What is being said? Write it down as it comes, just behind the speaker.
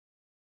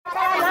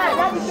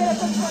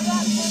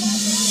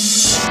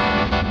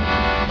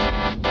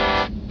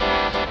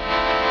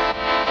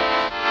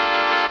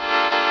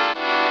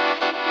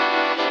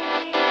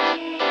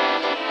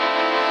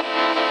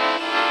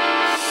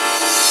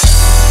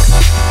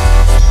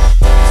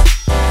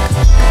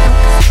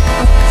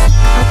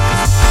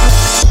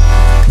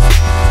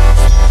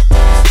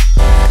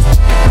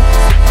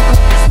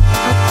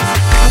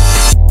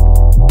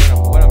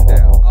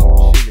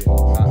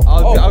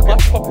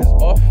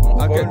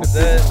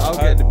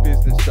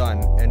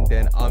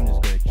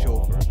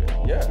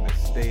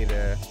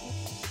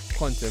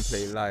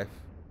Contemplate life.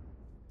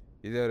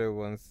 You know the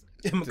ones.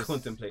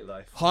 Contemplate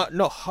life.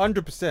 No,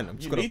 100%. I'm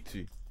just gonna. Need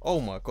to. Oh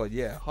my god,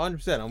 yeah,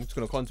 100%. I'm just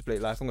gonna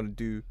contemplate life. I'm gonna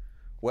do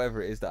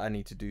whatever it is that I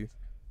need to do,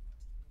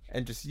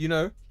 and just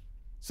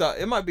so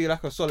it might be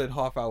like a solid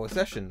half-hour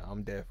session.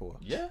 I'm there for.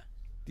 Yeah.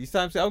 These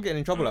times I'm getting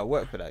in trouble at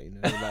work for that.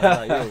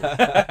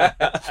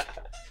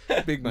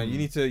 Yo, big man, you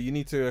need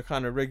to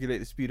kind of regulate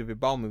the speed of your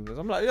bowel movements.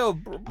 I'm like, yo,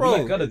 bro,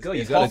 you gotta go.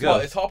 You gotta go.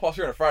 It's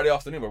 3:30 on a Friday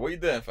afternoon, bro. What are you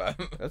doing, fam?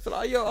 That's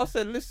like, yo, I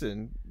said,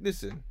 listen.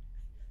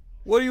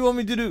 What do you want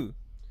me to do?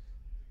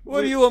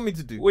 What do you want me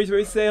to do? Wait till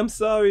I say I'm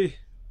sorry.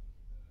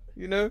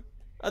 You know,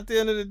 at the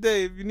end of the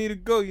day, if you need to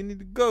go, you need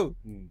to go.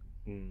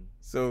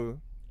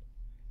 So,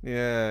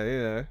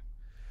 yeah,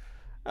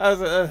 as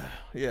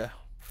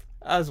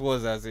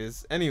was as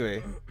is.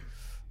 Anyway,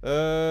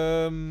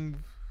 we're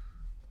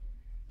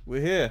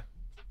here.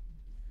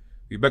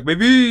 We back,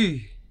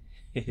 baby.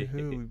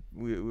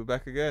 We're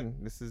back again.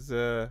 This is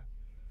an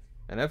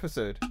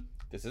episode.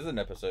 This is an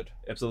episode.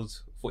 Episode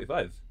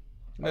 45.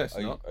 No, it's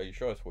not. Are you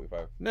sure it's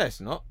 45? No,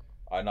 it's not.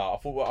 I know. I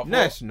thought.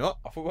 No, it's not.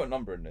 I thought we were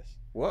numbering this.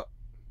 What?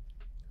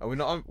 Are we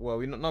not? Well,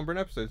 we're not numbering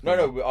episodes. No. I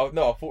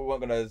thought we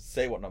weren't gonna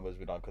say what numbers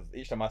we done because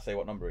each time I say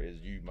what number it is,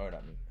 you moan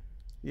at me.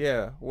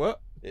 Yeah. What?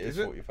 It is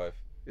 45.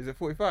 Is it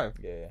 45?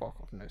 Yeah. Fuck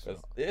off. No, it's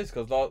not. It is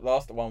because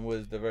last one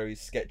was the very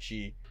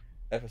sketchy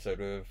episode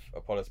with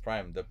Apollos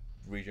Prime, the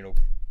regional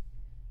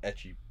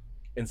etchy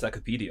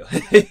encyclopedia.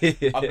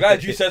 I'm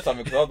glad you said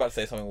something because I was about to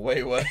say something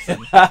way worse.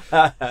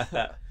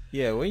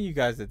 Yeah, when you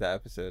guys did that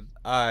episode,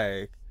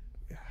 I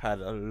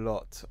had a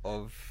lot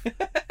of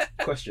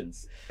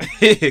questions.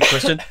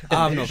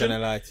 I'm not gonna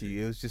lie to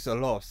you, it was just a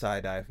lot of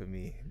side eye for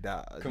me.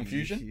 That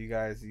confusion. You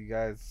guys,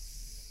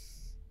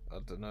 I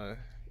don't know.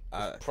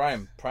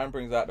 Prime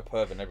brings out the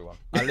perv in everyone.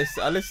 I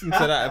listened to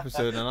that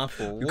episode and I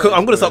thought,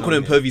 I'm gonna start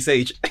calling him Pervy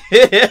Sage.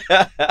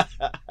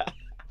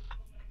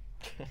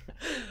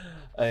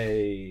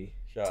 Hey,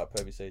 shout out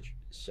Pervy Sage.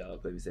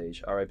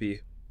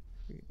 R.I.P.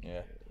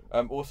 Yeah.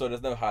 Also,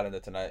 there's no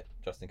Highlander tonight,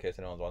 just in case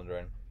anyone's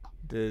wondering.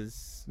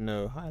 There's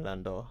no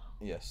Highlander.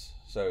 Yes.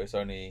 So it's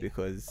only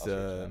because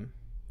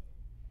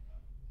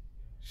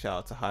shout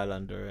out to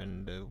Highlander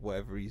and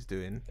whatever he's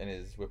doing in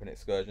his whipping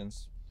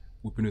excursions.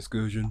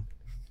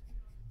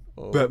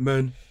 Oh.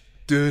 Batman.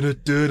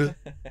 Don't know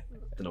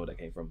where that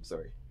came from.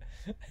 Sorry.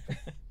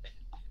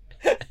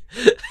 I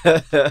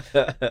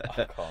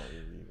can't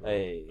really.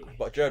 Hey.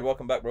 But Jared,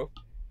 welcome back, bro.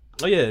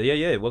 Oh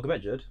yeah. Welcome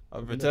back, Jared.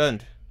 I've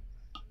returned.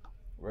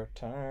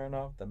 Return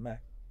of the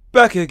Mac.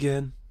 Back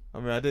again. I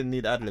mean, I didn't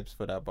need ad-libs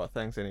for that, but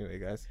thanks anyway,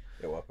 guys.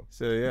 You're welcome.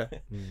 So yeah,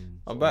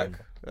 I'm back.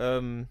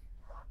 We're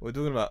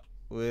talking about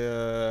oh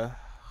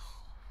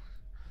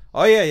yeah,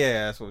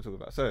 that's what we're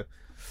talking about. So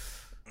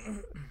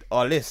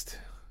our list,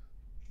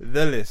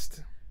 the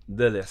list.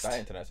 That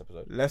internet's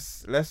episode.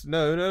 Let's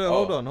no.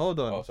 Hold on.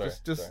 Oh, sorry.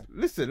 Just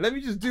listen. Let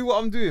me just do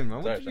what I'm doing,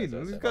 man. What do you mean?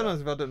 Sorry, What's going on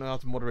if I don't know how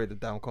to moderate the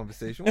damn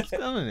conversation? What's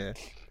going on here?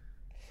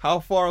 How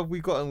far have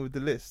we gotten with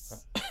the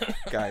lists,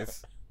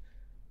 guys?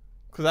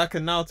 Because I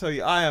can now tell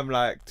you, I am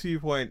like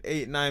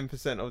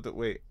 2.89% of the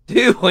weight.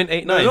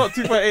 2.89. No, not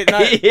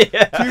 2.89.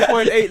 Yeah.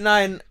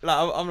 2.89.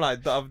 Like I'm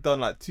like I've done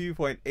like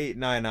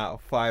 2.89 out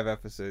of 5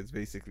 episodes,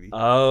 basically.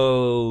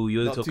 Oh,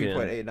 you're not talking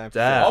 2.89%.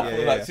 Damn. I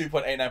feel like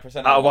 2.89%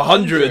 out of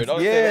 100.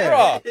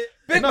 Yeah.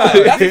 Big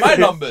man, that's my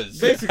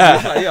numbers. Basically,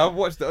 it's like, yeah, I've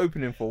watched the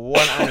opening for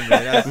one anime.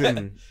 That's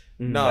it.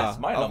 That's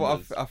my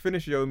numbers. I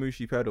finished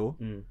Yomushi Pedal.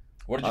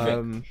 What did you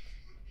think?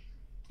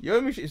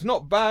 Yomushi, it's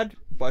not bad,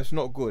 but it's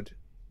not good.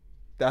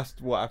 That's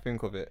what I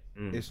think of it.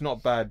 It's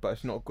not bad, but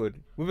it's not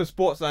good. With a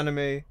sports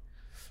anime,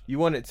 you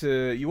want it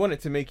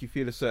to make you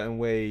feel a certain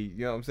way.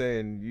 You know what I'm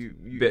saying? You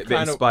bit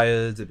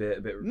inspired, a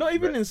bit. Not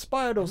even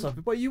inspired or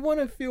something, but you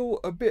want to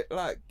feel a bit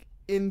like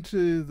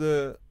into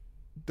the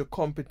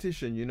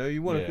competition. You know,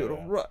 you want to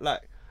feel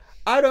like.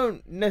 I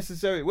don't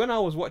necessarily. When I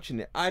was watching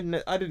it, I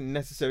didn't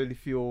necessarily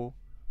feel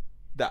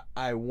that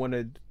I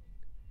wanted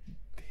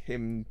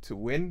him to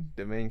win,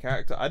 the main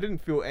character. I didn't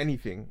feel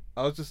anything.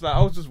 I was just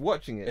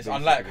watching it. It's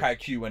unlike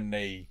Haikyuu when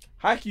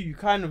Haikyuu, you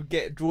kind of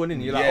get drawn in.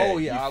 You're like, oh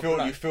yeah,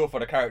 you feel for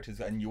the characters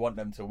and you want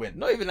them to win.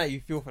 Not even like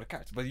you feel for the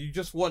character, but you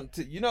just want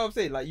to. You know what I'm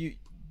saying? Like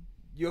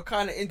you're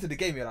kind of into the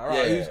game. You're like,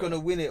 right, who's gonna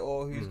win it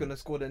or who's gonna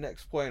score the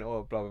next point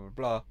or blah blah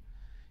blah.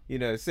 You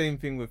know, same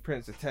thing with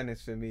Prince of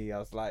Tennis for me. I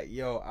was like,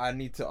 yo, I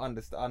need to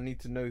understand. I need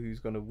to know who's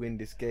gonna win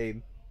this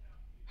game.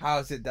 How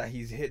is it that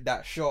he's hit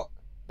that shot,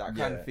 that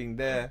kind of thing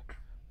there?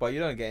 But you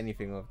don't get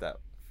anything of that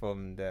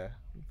from there.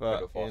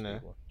 But you know,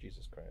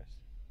 Jesus Christ.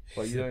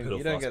 But you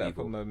don't get that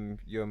from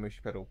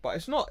Yowamushi Pedal. But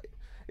it's not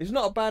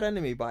a bad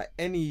anime by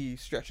any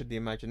stretch of the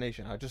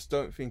imagination. I just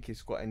don't think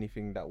it's got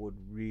anything that would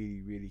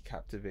really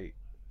captivate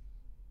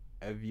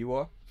a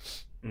viewer.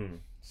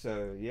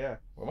 So yeah.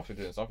 Well, I must be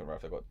doing something right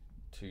if they've got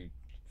 2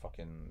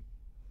 fucking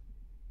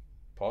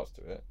parts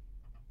to it.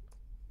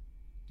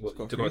 It's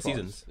got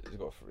seasons. It's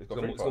got It's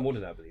got more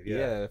than that, I believe.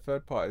 Yeah, the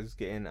third part is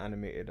getting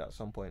animated at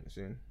some point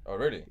soon. Oh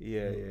really?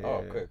 Yeah.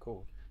 Oh, okay,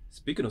 cool.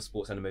 Speaking of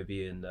sports anime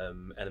being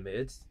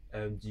animated,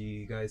 do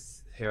you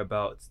guys hear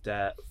about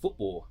that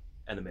football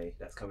anime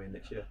that's coming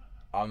next year?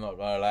 I'm not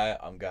gonna lie,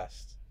 I'm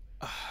gassed.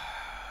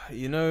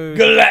 You know,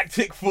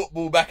 Galactic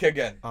football back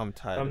again. I'm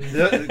tired.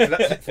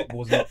 Galactic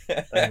football's not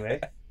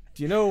anyway.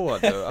 Do you know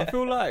what though? I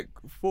feel like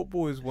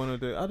football is one of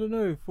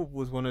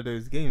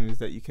those games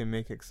that you can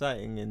make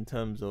exciting in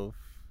terms of.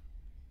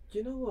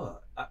 You know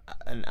what?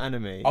 An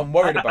anime. I'm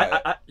worried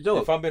about it.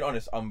 If I'm being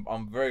honest,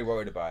 I'm very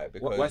worried about it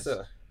because why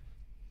so?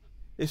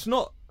 It's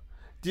not.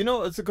 Do you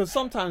know? It's because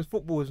sometimes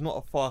football is not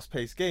a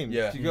fast-paced game.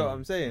 Yeah. Do you get what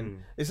I'm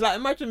saying? It's like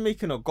imagine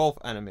making a golf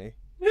anime.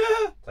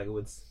 Tiger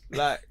Woods.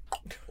 Like,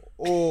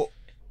 or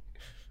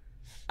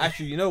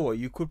actually, you know what?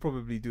 You could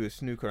probably do a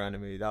snooker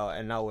anime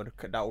that would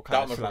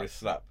kind of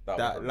slap.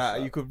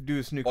 You could do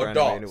a snooker or anime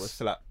darts. and it would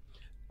slap.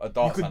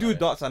 You could do a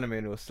darts anime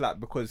and it will slap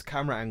because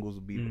camera angles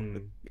will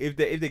be if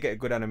they get a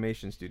good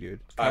animation studio,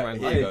 camera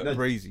angles will be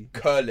crazy.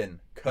 Curling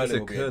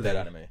will be a dead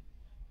anime.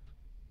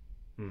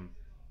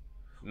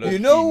 You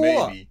know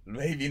what?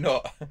 Maybe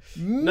not.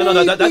 No,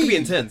 that could be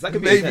intense. That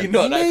could be maybe intense.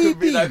 not.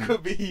 That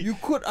could be. You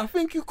could. I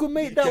think you could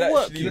make that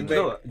work. You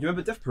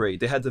remember Death Parade?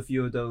 They had a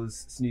few of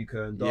those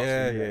snooker and darts.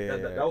 Yeah.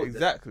 That was,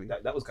 exactly.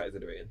 That was quite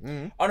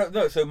exhilarating. I don't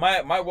know. So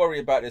my worry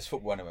about this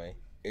football anime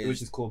is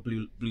which is called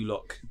Blue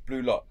Lock.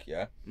 Blue Lock,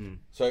 yeah.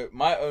 So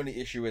my only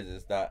issue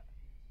is that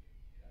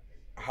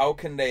how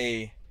can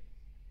they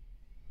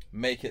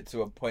make it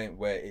to a point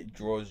where it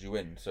draws you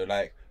in? So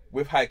like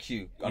with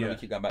Haikyuu, I know we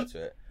keep going back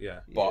to it.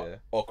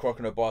 Or Croc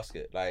in a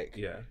Basket, like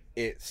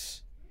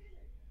it's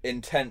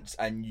intense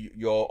and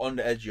you're on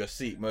the edge of your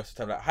seat most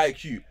of the time. Like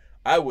Haikyuu,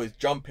 I was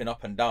jumping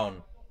up and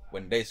down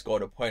when they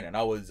scored a point, and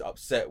I was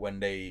upset when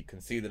they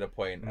conceded a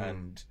point,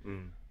 and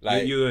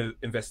like you were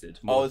invested.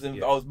 I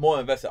was more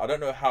invested. I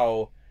don't know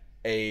how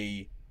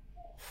a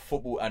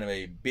football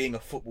anime, being a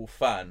football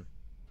fan,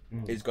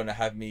 is gonna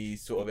have me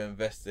sort of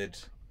invested.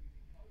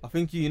 I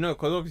think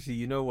because obviously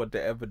you know what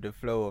the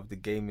flow of the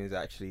game is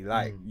actually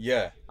like.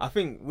 Yeah. I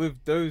think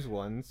with those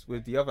ones,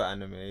 with the other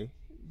anime,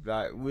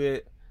 like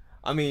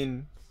I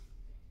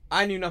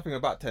knew nothing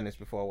about tennis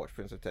before I watched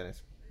Prince of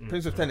Tennis.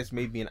 Prince of Tennis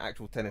made me an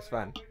actual tennis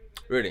fan.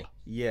 Really?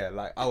 Yeah,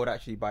 like I would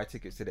actually buy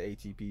tickets to the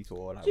ATP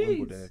tour, like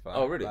Wimbledon, if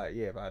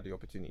I had the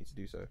opportunity to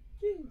do so.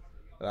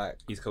 Like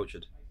he's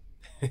cultured.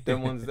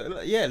 Them ones that,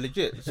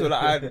 legit. So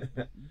like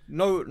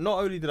not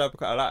only did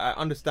I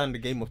understand the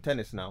game of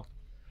tennis now.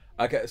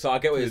 Okay, so I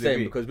get what you're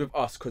saying because with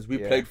us, because we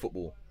played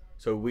football,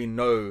 so we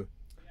know.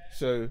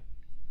 So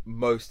we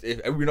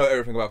know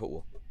everything about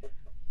football.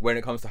 When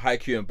it comes to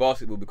Haikyuu and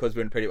basketball, because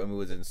we played it when we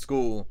was in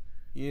school.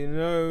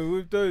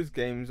 With those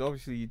games,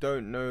 obviously you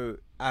don't know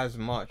as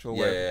much or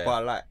whatever,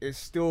 but like it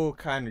still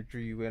kind of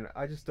drew you in.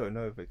 I just don't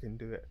know if it can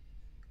do it.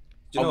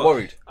 I'm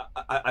worried.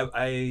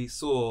 I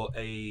saw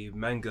a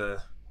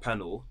manga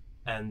panel,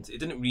 and it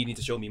didn't really need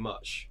to show me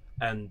much.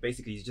 And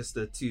basically, it's just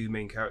the 2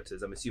 main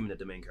characters. I'm assuming they're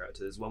the main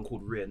characters. One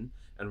called Rin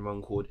and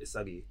one called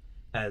Isagi.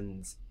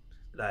 And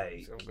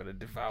like, so I'm gonna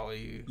devour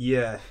you.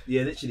 Yeah,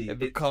 literally. And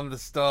become the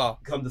star.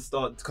 Become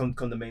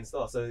the main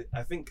star. So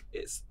I think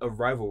it's a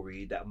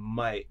rivalry that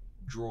might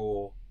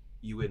draw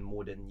you in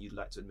more than you'd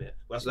like to admit.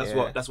 That's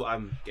what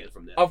I'm getting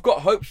from there. I've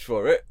got hopes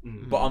for it,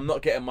 but I'm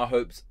not getting my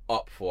hopes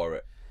up for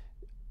it.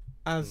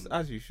 As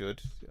you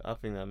should. I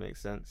think that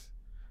makes sense.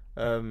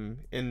 In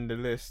the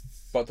list.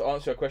 But to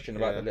answer your question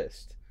about the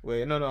list.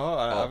 Wait, no,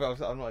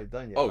 I'm not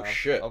done yet. Oh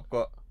shit! I've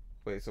done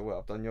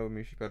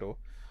Yowamushi Pedal.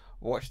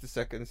 Watched the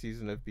 2nd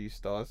season of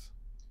Beastars.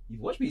 You've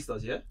watched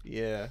Beastars, yeah?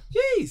 Yeah.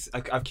 Jeez!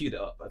 I've queued it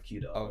up.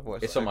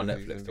 It's on my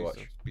Netflix to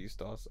watch.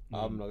 Beastars.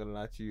 I'm not gonna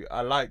lie to you.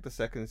 I like the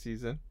 2nd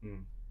season.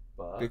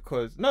 But...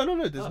 Because there's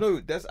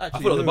actually I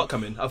thought there was a butt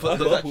coming.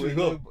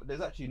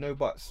 There's actually no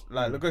buts.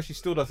 Like Legoshi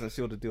still doesn't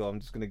seal the deal. I'm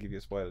just gonna give you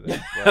a spoiler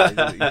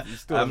there. He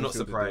still I'm not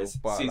seal the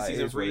surprised. deal, but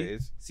Season 3,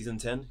 Season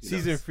 10.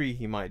 Season 3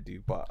 he might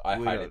do, but I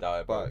highly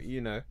doubt it. But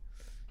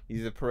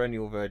he's a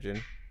perennial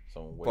virgin.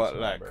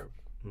 But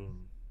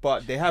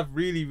but they have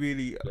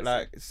really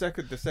like the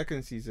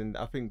 2nd season.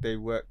 I think they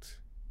worked.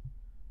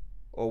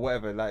 Or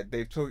whatever, like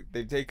they've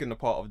taken the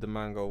part of the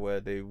manga where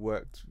they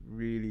worked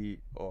really,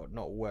 or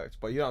not worked,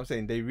 but you know what I'm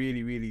saying. They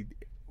really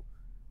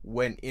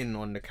went in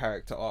on the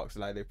character arcs,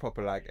 like they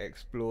proper like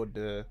explored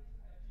the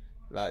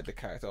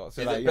character arcs.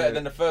 So, is it better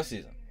than the 1st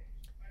season?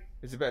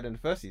 Is it better than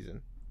the 1st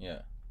season? Yeah,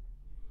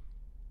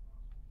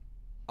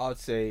 I'd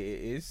say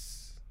it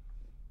is.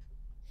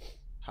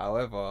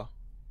 However,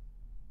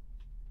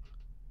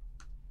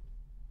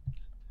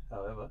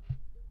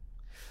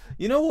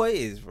 you know what it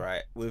is,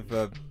 right? With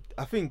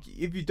I think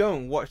if you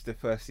don't watch the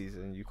 1st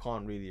season, you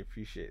can't really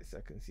appreciate the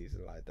 2nd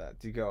season like that.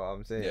 Do you get what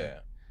I'm saying? Yeah.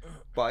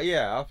 But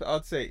yeah,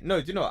 I'd say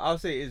no. Do you know what? I'll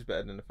say it is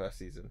better than the first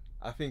season.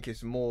 I think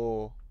it's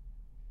more.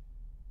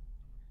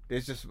 I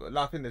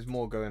think there's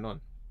more going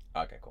on.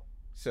 Okay, cool.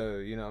 So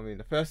you know what I mean.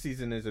 The first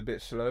season is a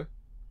bit slow.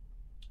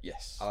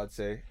 Yes. I'd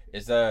say.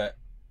 Is there?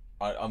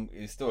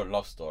 It's still a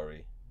love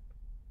story,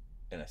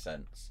 in a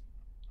sense.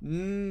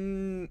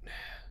 Is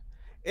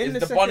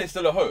the bunny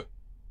still a hoe?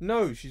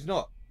 No, she's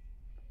not.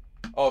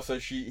 Oh, so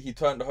he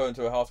turned the hoe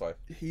into a housewife.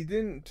 He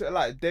didn't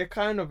like. They're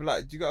kind of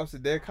like. Do you get what I'm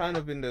saying? They're kind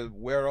of in the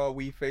where are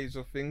we phase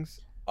of things.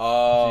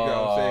 Oh, do you get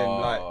what I'm saying?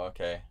 Like,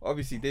 okay.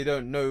 Obviously, they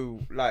don't know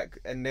like,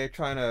 and they're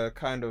trying to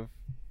kind of.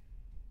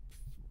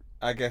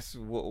 I guess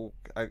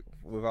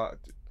without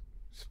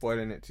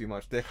spoiling it too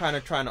much, they're kind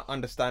of trying to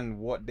understand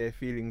what their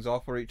feelings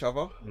are for each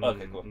other.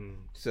 Okay, cool.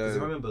 So I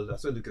remember that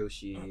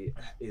Lugoshi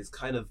is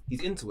kind of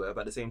he's into her,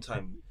 but at the same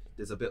time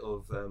there's a bit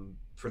of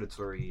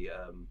predatory.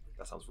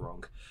 That sounds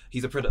wrong.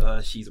 He's a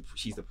predator. She's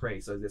the prey.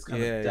 So there's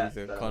kind of that.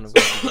 He's a kind of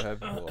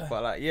herbivore.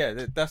 But like,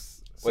 yeah,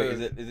 that's. Wait,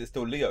 is it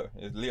still Leo?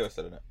 Is Leo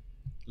still in it?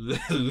 Leo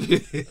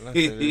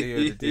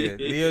the Deer.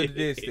 Leo the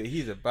Deer,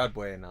 he's a bad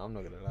boy now. I'm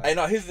not gonna lie. I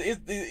know he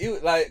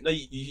like. No,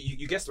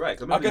 you guessed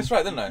right. I guessed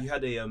right, didn't I? You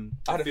had I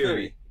had a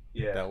theory.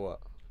 Yeah. That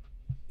what?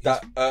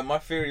 That my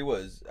theory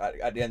was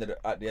at the end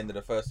of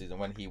the first season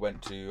when he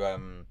went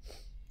to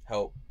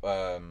help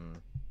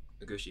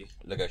Legoshi.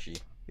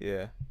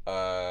 Yeah.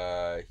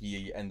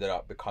 He ended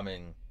up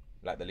becoming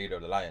like the leader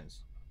of the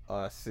Lions.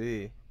 I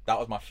see. That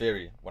was my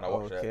theory when I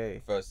watched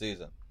the first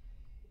season.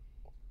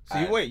 So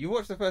you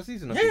watched the first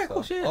season of of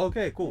course, yeah.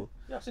 Okay, cool.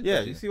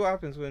 Yeah, you see what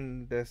happens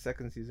when the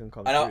second season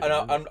comes. And I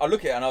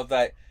look at it and I was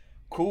like,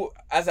 cool.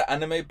 As an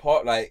anime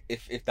part, like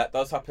if that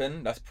does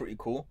happen, that's pretty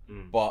cool.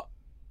 But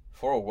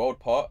for a world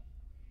part,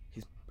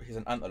 he's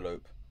an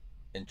antelope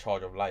in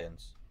charge of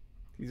lions.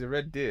 He's a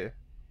red deer.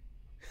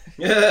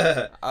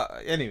 Yeah.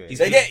 Anyway,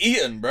 they get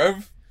eaten,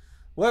 bruv.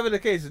 Whatever the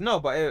case is, no,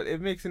 but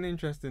it makes an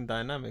interesting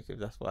dynamic if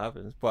that's what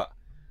happens. But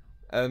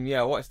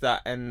yeah, watch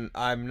that, and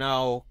I'm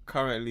now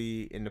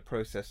currently in the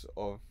process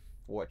of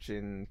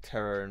watching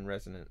Terror and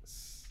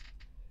Resonance,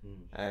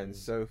 and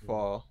so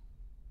far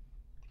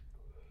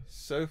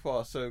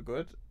so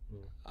good.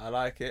 I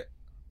like it.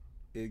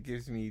 It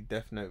gives me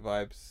Death Note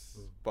vibes,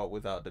 but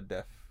without the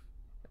death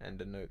and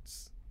the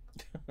notes.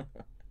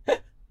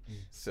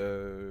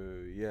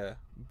 So yeah,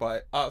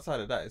 but outside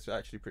of that, it's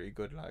actually pretty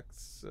good. Like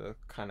it's a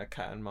kind of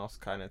cat and mouse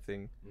kind of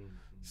thing.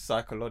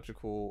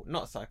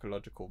 Not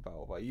psychological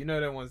battle, but you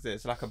know them ones there.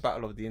 It's like a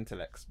battle of the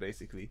intellects,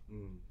 basically.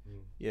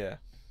 Yeah.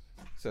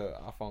 So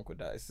I funk with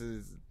that. It's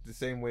the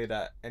same way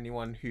that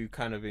anyone who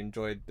kind of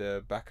enjoyed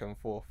the back and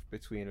forth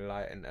between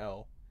Light and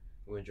L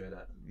will enjoy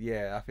that.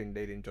 Yeah, I think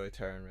they'd enjoy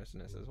Terror and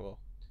Resonance as well.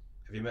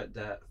 Have you met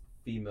that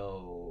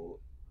female?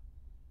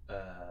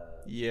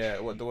 Yeah,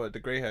 the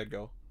grey haired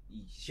girl.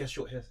 She has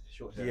short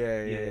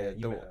hair.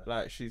 Yeah.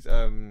 Like she's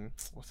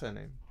what's her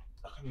name?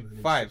 I can't remember her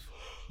name. 5.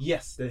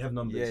 Yes, they have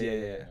numbers.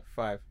 Yeah.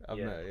 5.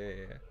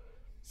 Yeah.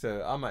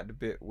 So I'm at the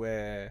bit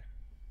where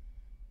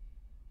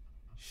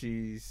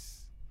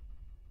she's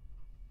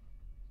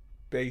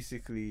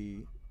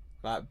basically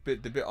like the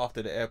bit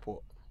after the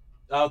airport.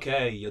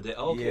 Okay, you're there.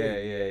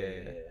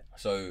 Okay. Yeah.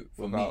 So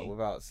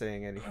without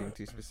saying anything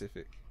too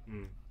specific.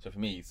 So for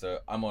me,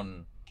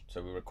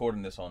 we're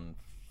recording this on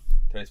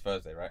today's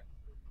Thursday, right?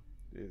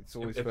 It's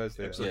always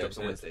Thursday. Drops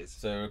on Wednesdays.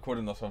 So we're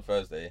recording this on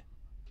Thursday.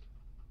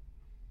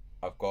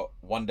 I've got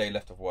 1 day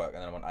left of work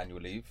and then I'm on annual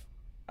leave.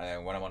 And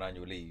then when I'm on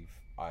annual leave,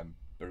 I'm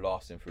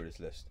blasting through this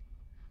list.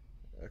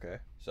 Okay.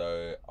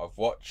 So I've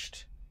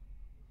watched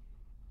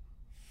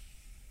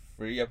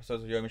 3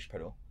 episodes of Yomichi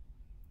Pedal.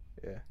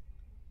 Yeah.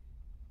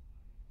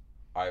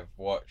 I've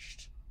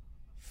watched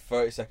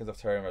 30 seconds of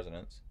Terror and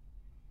Resonance.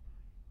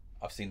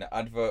 I've seen the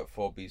advert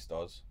for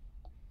Beastars.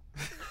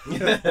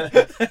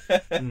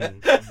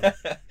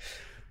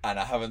 And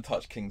I haven't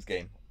touched King's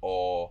Game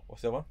or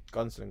what's the other one?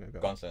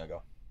 Gunslinger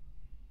Girl.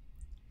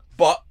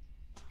 But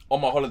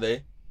on my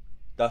holiday,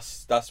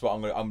 that's what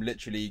I'm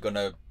literally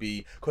gonna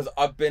be, because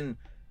I've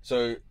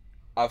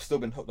still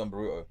been hooked on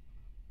Boruto.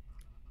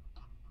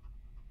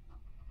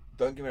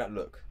 Don't give me that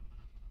look.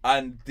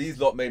 And these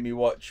lot made me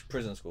watch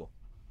Prison School.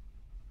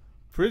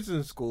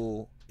 Prison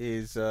School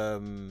is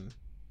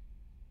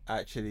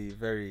actually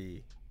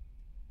very.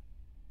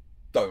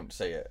 Don't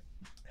say it.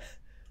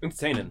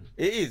 Entertaining.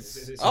 It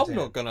is. I'm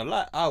not gonna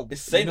lie.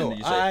 It's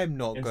entertaining. I'm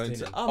not going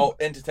to.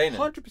 Entertaining.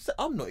 100%.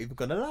 I'm not even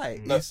gonna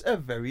lie. No. It's a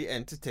very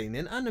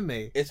entertaining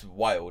anime. It's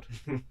wild.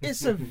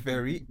 It's a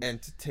very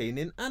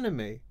entertaining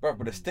anime. Bro,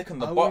 but the stick on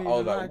the butt, I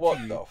was like,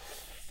 what the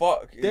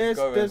fuck is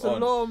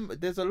going on?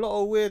 There's a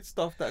lot of weird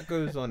stuff that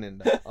goes on in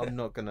that. I'm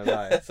not gonna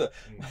lie.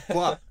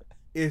 But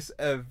it's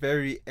a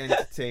very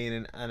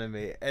entertaining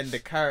anime, and the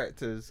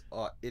characters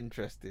are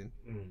interesting.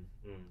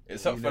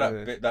 Except for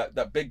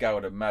that big guy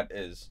with the mad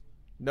is.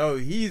 No,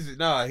 he's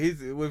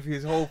with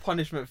his whole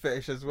punishment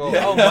fetish as well.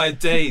 Oh my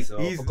days!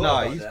 He's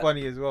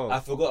funny as well. I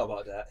forgot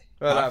about that.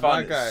 Well, I like,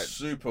 found my guy, it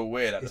super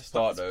weird at the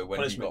start though when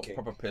he punishment got king.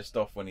 proper pissed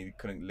off when he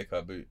couldn't lick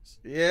her boots.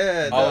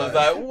 yeah, I was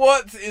like,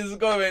 what is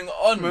going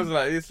on? I was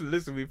like,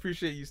 listen, we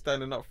appreciate you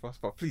standing up for us,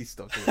 but please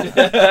stop doing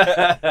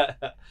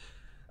that.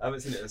 I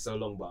haven't seen it in so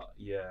long, but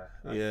yeah,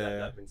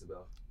 that rings a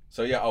bell.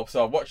 So yeah,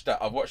 I watched that.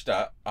 I've watched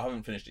that. I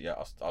haven't finished it yet.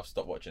 I've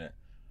stopped watching it.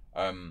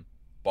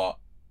 But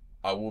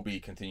I will be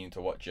continuing to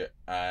watch it,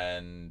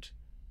 and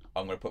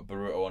I'm gonna put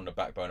Boruto on the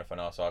back burner for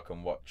now, so I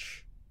can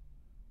watch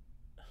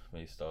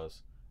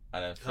Beastars,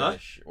 and then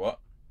finish what?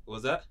 What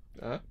was that?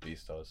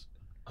 Beastars.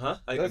 Huh?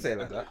 Don't say it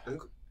like that.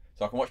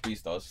 So I can watch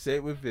Beastars. Say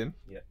it with Vim.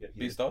 Yeah.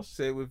 Beastars.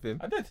 Say it with Vim.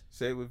 I did.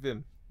 Say it with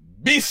Vim.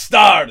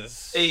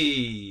 Beastars.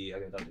 Hey,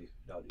 okay,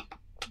 that'll do.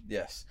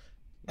 Yes.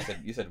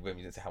 You said Vim.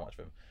 You didn't say how much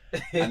Vim.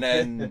 And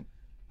then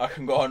I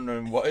can go on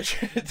and watch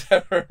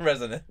Terror and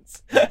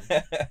Resonance,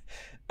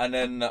 and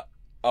then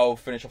I'll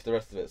finish off the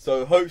rest of it.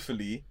 So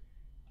hopefully,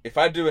 if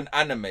I do an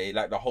anime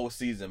like the whole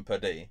season per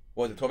day,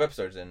 what was it, 12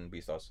 episodes in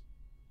Beastars?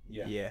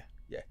 Yeah.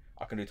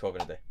 I can do 12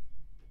 in a day.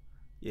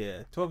 Yeah.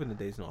 12 in a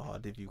day is not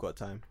hard if you've got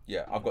time.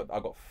 Yeah, I've got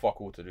fuck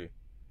all to do,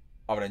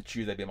 other than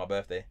Tuesday being my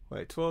birthday.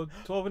 Wait, 12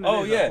 in a day.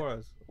 Oh is yeah. like 4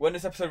 hours. When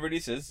this episode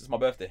releases, it's my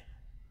birthday.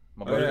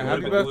 My Oh, yeah. birthday.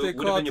 Happy birthday,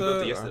 Would have been your Carter.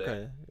 birthday yesterday.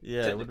 Okay.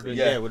 Yeah, it would have been.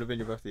 Yeah. Yeah, it would have been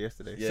your birthday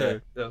yesterday. Yeah.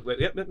 So, Wait,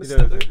 yep, you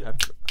know,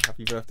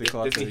 happy birthday, Disney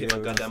Carter. hit my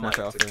Yeah, goddamn snap it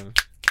mic. off him.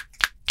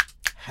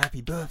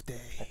 Happy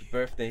birthday. Happy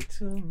birthday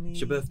to me.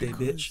 It's your birthday,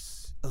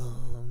 bitch.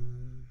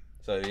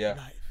 So yeah.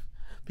 Life.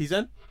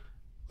 Pizen,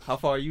 how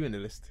far are you in the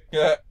list?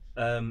 Yeah.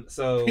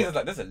 So He's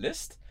like, there's a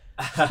list.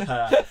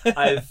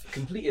 I've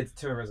completed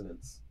Terror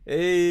Resonance.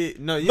 Hey,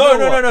 no,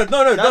 No, that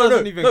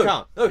doesn't even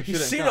count. No, It he's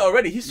shouldn't seen count. it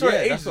already. He saw it Yeah,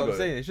 ages that's what ago. I'm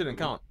saying. It shouldn't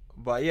count.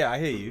 But yeah, I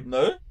hear you.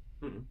 No?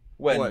 Mm-mm.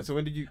 When? What, so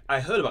when did you?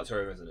 I heard about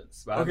Terror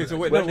Resonance. But I Okay, haven't so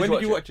wait, actually- when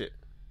did you watch it?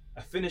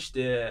 I finished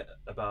it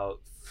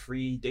about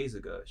 3 days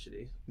ago,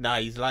 actually. Nah,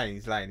 he's lying.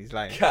 He's lying.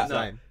 Cat. No,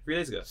 lying. 3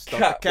 days ago. Stop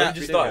Cat, the when cat.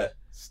 did you 3 start days it? ago.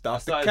 I Stop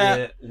the started cat.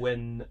 it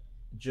when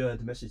Jerd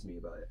messaged me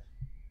about it.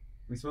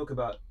 We spoke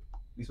about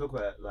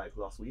it like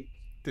last week.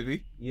 Did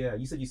we? Yeah,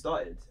 you said you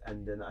started,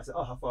 and then I said,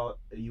 "Oh, how far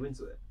are you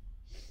into it?"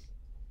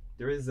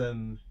 There's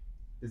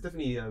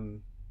definitely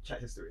chat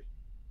history.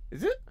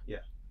 Is it?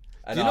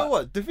 And Do you know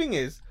what? The thing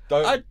is,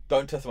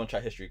 Don't test him on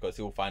chat history because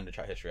he'll find the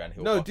chat history and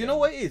he'll. no. Do you know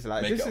what it is?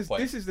 Like make it a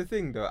point. this is the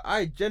thing though.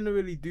 I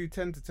generally do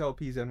tend to tell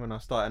PZen when I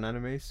start an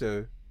anime,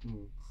 so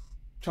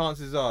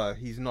chances are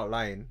he's not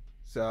lying.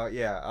 So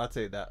yeah, I'll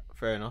take that.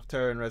 Fair enough.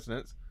 Terror and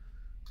Resonance.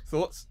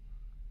 Thoughts?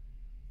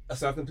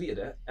 So I've completed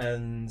it,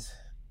 and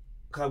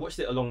cause I watched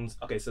it along.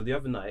 Okay, so the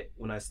other night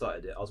when I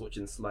started it, I was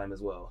watching Slime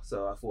as well.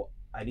 So I thought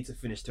I need to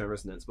finish Terror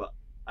Resonance, but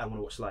I want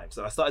to watch Slime.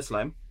 So I started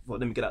Slime. Thought,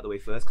 let me get out of the way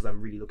first because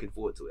I'm really looking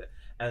forward to it.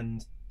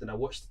 And then I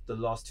watched the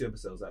last 2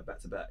 episodes like back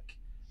to back,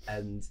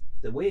 and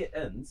the way it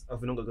ends, we're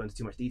not going to go into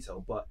too much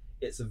detail, but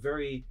it's a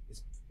bittersweet.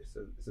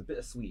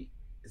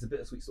 It's a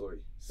bittersweet story.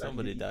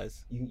 Somebody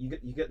dies. You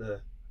get the.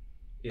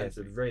 Yeah, it's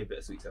a very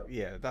bittersweet tale.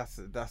 Yeah, that's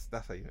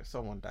how you know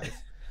someone dies.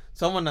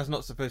 Someone that's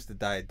not supposed to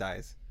die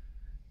dies.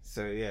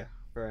 So yeah,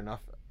 fair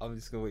enough. I'm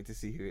just gonna wait to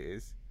see who it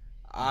is.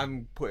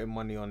 I'm putting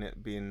money on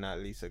it being that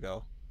Lisa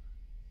girl.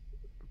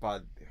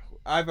 But it's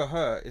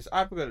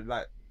either gonna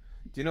like,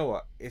 do you know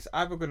what? It's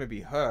either gonna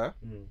be her,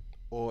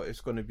 or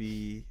it's gonna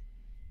be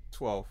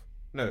 12.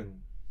 No,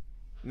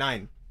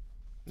 9.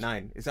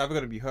 It's either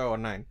gonna be her or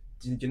 9.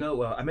 Do you know?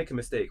 Well, I make a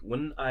mistake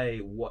when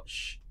I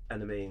watch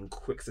anime in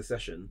quick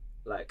succession,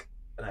 like,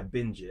 and I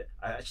binge it.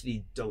 I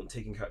actually don't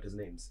take in characters'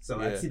 names, so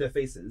I Yeah. see their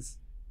faces,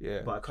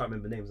 Yeah. but I can't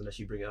remember names unless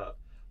you bring it up.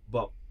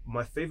 But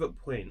my favorite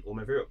point or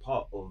my favorite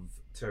part of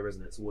Terror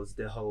Resonance was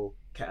the whole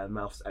cat and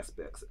mouse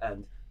aspects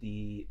and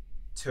the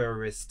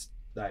terrorist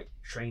like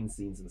train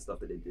scenes and stuff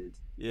that they did.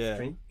 Yeah.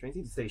 Train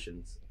scenes,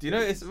 stations. Do you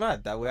know it's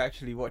mad that we're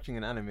actually watching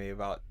an anime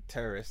about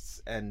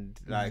terrorists and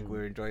like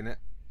we're enjoying it?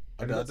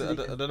 I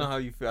don't know how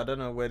you feel. I don't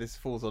know where this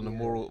falls on the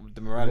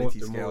morality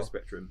the scale. moral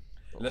spectrum.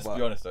 Let's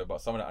be honest though,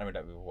 but some of the anime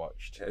that we've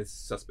watched, It's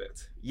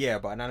suspect. Yeah,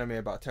 but an anime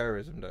about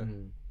terrorism though.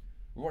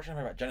 we watched an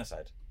anime about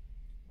genocide,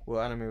 What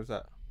anime was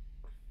that?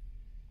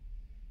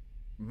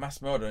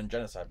 mass murder and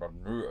genocide, bro.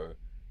 Naruto.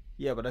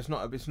 Yeah, but it's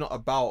not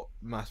about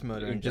mass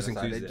murder It and just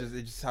genocide. includes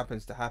It just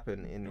happens to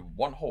happen in.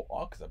 One whole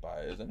arc is about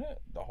it, isn't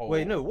it? The whole.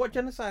 Wait, no. What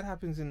genocide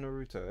happens in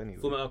Naruto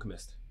anyway? Fullmetal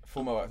Alchemist.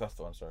 Fullmetal. That's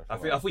the one. Sorry. I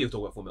thought you were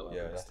talking about Fullmetal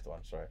Yeah, Alchemist. that's the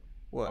one. Sorry.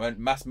 What? I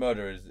mean, mass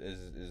murder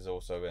is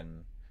also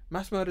in.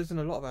 Mass murder's in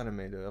a lot of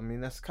anime though. I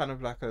mean, that's kind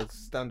of like a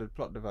standard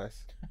plot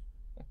device.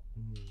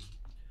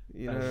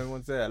 You know,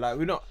 what's there? Like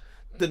we're not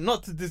to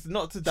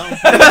downplay.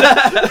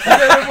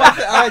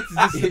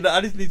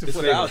 I just need to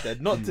put it out there,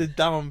 not to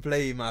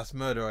downplay mass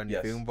murder or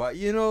anything, Yes. but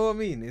you know what I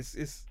mean.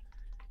 It's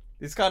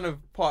kind of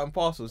part and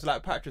parcel. It's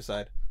like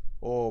patricide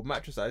or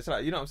matricide. It's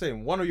like, you know what I'm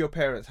saying. One of your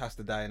parents has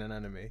to die in an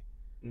anime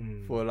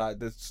for like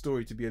the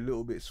story to be a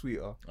little bit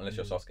sweeter. Unless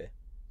you're Sasuke.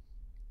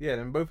 Yeah,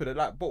 then both of them,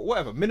 like, but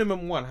whatever.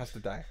 Minimum one has to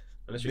die.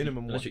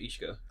 minimum unless you're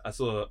Ichigo. I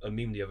saw a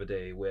meme the other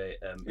day where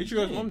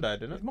Ichigo's mom died,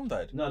 didn't it? His mom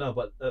died. No,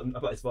 but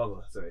about his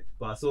father. Sorry,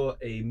 but I saw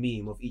a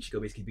meme of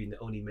Ichigo basically being the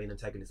only main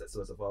antagonist that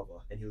saw as a father,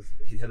 and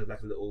he had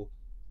like a little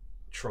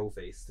troll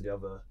face to the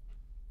other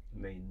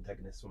main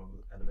antagonist from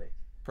anime.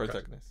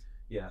 Protagonist.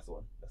 Yeah, that's the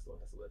one. That's the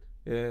word.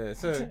 Yeah.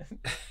 So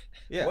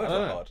yeah, Words I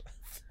don't are know.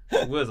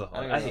 hard. Words are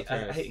hard. I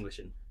I hate English.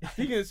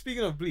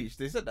 Speaking of Bleach,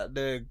 they said that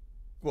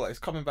it's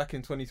coming back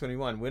in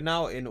 2021. We're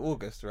now in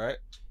August, right?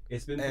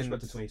 It's been pushed back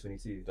to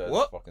 2022. That's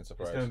What? fucking It's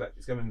surprise.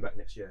 coming back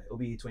next year. It'll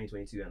be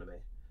 2022 anime.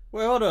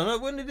 Wait, hold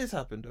on. When did this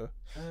happen, though?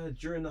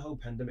 During the whole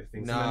pandemic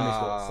thing.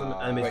 Nah. Some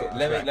animes Wait, got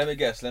let tracked. me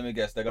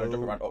guess. They're gonna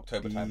drop around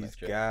October time These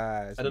next year.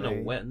 guys, I don't know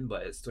mate. when,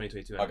 but it's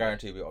 2022 I anime.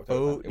 guarantee it'll be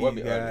October. Both It won't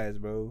be these early. guys,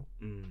 bro.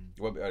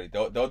 It won't be early.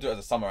 They'll do it as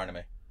a summer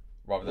anime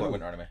rather than a Whoa.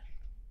 winter anime.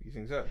 You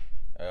think so?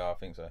 I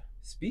think so.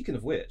 Speaking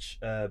of which,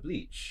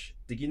 Bleach,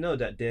 did you know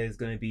that there's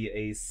going to be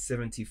a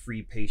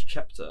 73-page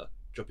chapter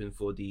dropping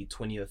for the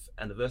 20th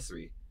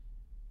anniversary?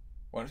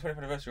 Well, it's 20th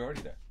anniversary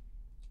already there.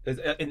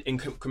 In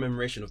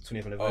commemoration of the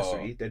 20th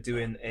anniversary, they're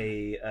doing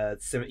a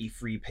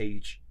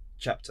 73-page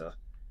chapter.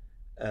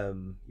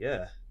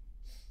 Yeah.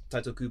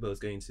 Taito Kubo is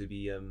going to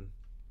be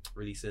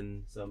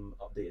releasing some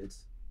updated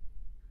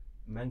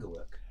manga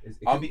work.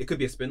 It could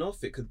be a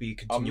spin-off, it could be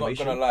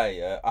continuation. I'm not gonna lie,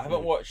 yeah. I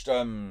haven't watched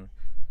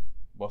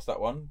what's that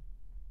one?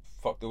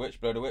 Fuck the Witch,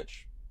 Blow the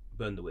Witch?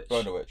 Burn the Witch.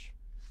 Burn the Witch.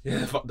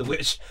 Yeah, fuck the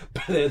witch.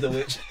 Blur the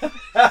witch.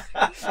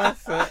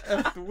 That's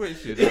F the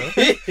witch, you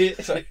know.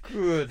 So,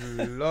 Good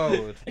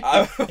lord.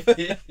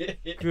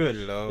 Good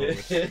lord.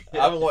 I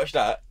haven't watched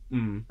that,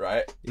 Mm.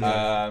 right?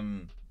 Yeah.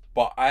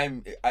 But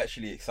I'm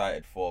actually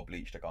excited for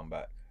Bleach to come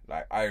back.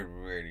 Like, I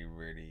really,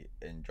 really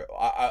enjoy.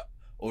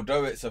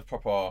 Although it's a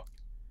proper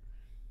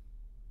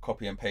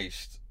copy and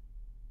paste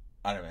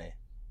anime,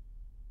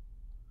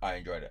 I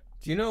enjoyed it.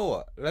 Do you know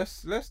what?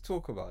 Let's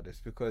talk about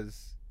this,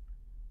 because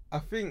I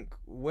think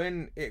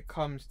when it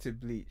comes to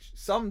Bleach,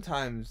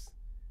 sometimes,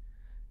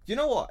 you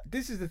know what?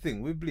 This is the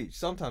thing with Bleach.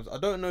 Sometimes I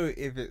don't know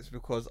if it's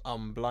because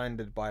I'm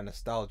blinded by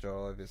nostalgia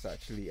or if it's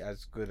actually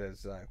as good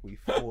as like we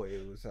thought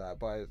it was.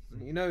 But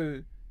you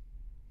know,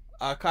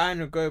 I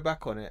kind of go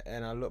back on it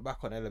and I look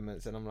back on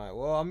elements and I'm like,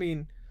 well, I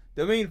mean,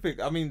 the main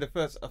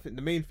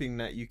thing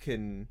that you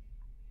can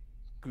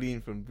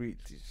glean from Bleach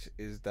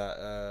is that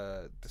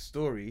the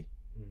story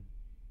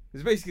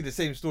is basically the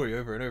same story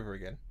over and over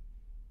again.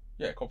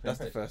 Yeah, copy That's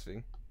and the paste. first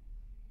thing.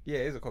 Yeah,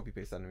 it is a copy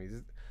paste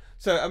anime.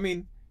 So I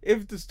mean,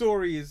 if the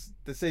story is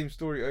the same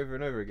story over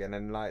and over again,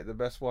 and like the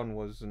best one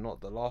was not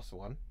the last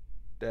one,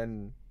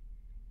 then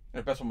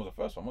The best one was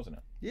the first one, wasn't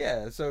it?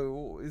 yeah.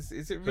 So is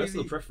it really?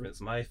 Personal preference.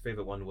 My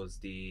favorite one was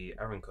the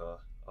Arrancar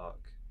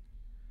arc.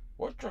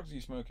 What drugs are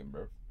you smoking,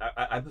 bro?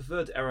 I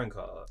preferred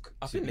Arrancar arc.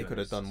 I to think be they could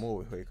have honest. done more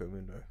with Heiko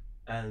Mundo.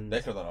 And They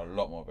could have done a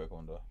lot more with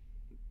Taekwondo.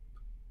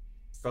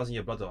 Thousand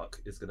Year Blood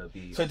arc is gonna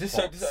be. So this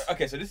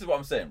is what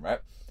I'm saying, right?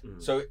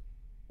 Mm. So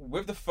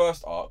with the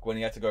first arc, when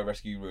he had to go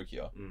rescue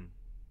Rukia,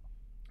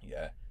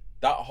 yeah,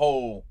 that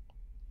whole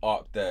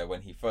arc there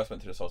when he first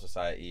went to the Soul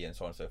Society and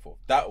so on and so forth,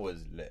 that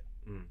was lit.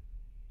 Mm.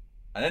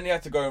 And then he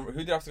had to go. Who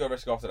did he have to go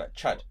rescue after that?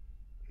 Chad.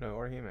 No,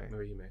 Orihime.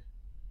 Morihime.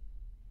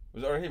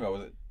 Was it Orihime?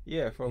 Was it?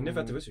 Yeah, from He never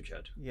had to rescue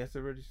Chad. He has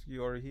to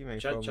rescue Orihime.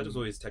 Chad was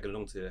always tagging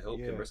along to help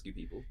Yeah. him rescue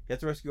people. He had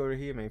to rescue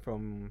Orihime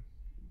from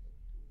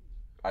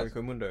Aizen.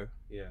 Heiko Mundo.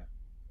 Yeah.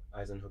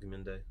 Aizen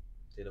Hokiminde,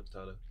 Taylor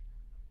Potato.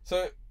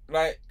 So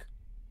like,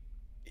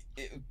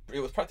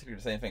 it was practically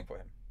the same thing for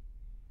him.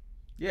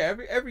 Yeah,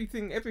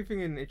 everything in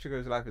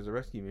Ichigo's life is a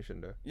rescue mission,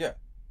 though. Yeah,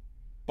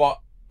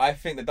 but I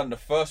think they've done the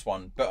first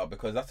one better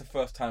because that's the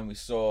first time we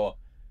saw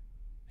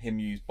him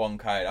use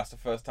Bonkai. That's the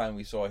first time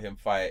we saw him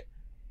fight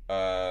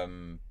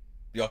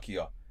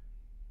Byakuya.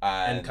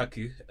 And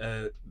Kaku,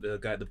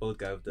 the bald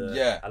guy with the.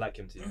 Yeah. I like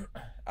him too.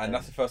 And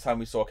that's the first time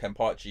we saw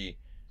Kenpachi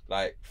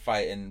like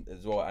fighting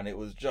as well, and it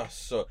was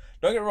just so.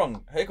 Don't get me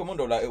wrong, Heiko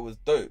Mundo, like it was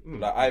dope.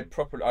 Like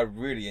I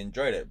really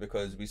enjoyed it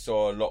because we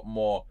saw a lot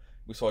more.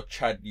 We saw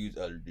Chad use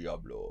El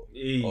Diablo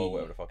or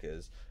whatever the fuck it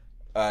is,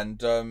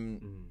 and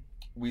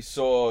we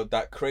saw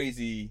that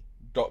crazy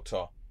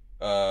doctor.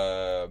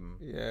 Yeah,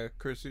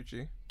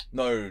 Kurisuchi.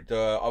 No,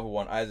 the other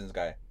one, Aizen's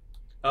guy.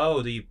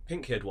 Oh, the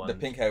pink-haired one. The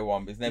pink hair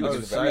one. His name Oh,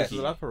 is Saiz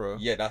Laparo.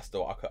 Yeah, that's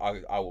the.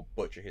 I will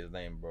butcher his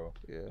name, bro.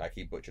 Yeah. Like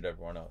he butchered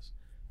everyone else.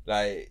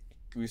 Like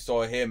we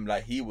saw him,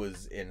 like he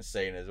was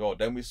insane as well.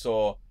 Then we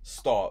saw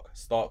Stark.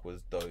 Stark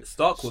was dope.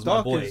 Stark was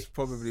my boy. Is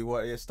probably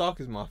what. Yeah, Stark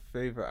is my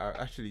favorite.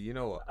 Actually, you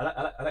know what?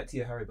 I like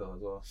Tia Haribel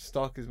as well.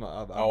 Stark is my.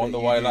 I wonder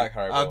why I like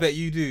Harry. I bet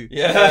you do.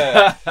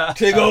 Yeah.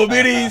 Big old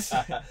biddies.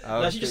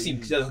 No, she just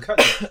seemed her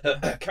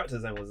character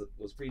design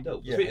was pretty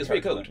dope. Yeah, It was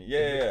pretty cool.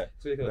 Yeah.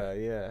 It's pretty cool.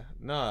 Yeah.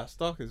 Nah,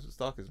 Stark is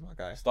my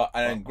guy. Stark,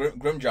 and then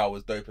Grimjaw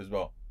was dope as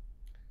well.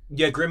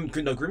 Yeah,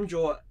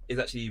 Grimjaw is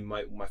actually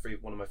my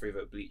favorite, one of my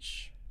favorite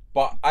Bleach.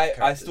 But I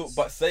characters. still,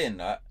 but saying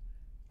that,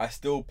 I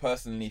still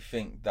personally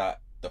think that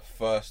the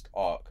first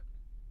arc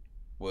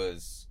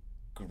was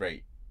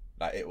great.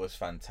 Like it was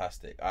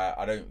fantastic.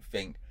 I don't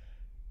think,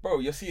 bro,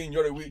 you're seeing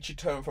Yoruichi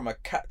turn from a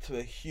cat to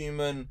a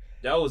human.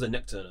 That was a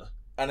neck turner.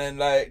 And then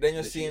like then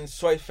you're seeing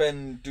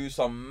Soifen do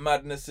some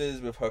madnesses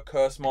with her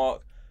curse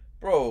mark,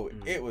 bro.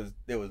 It was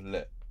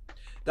lit.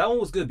 That one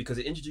was good because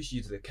it introduced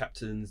you to the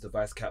captains, the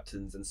vice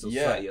captains, and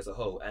society as a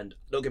whole. And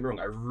don't get me wrong,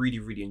 I really,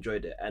 really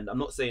enjoyed it. And I'm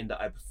not saying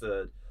that I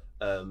preferred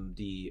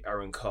the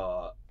Aaron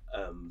Carr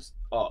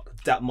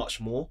arc that much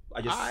more.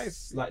 I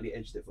just slightly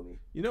edged it for me.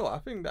 You know what? I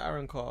think the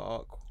Aaron Carr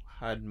arc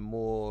had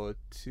more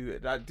to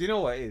it. Like, do you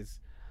know what it is?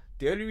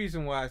 The only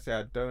reason why I say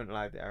I don't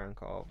like the Aaron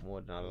Carr arc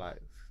more than I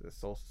like the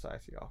Soul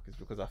Society arc is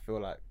because I feel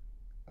like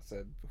I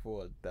said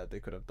before that they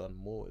could have done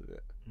more with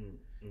it.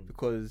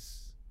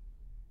 Because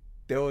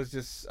there was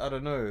just, I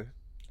don't know.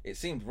 It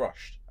seemed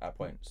rushed at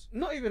points.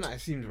 Not even that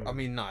it seemed. I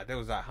mean, there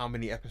was like how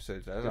many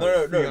episodes?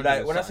 No.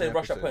 Like when I say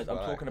rushed at points, I'm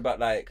talking about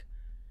like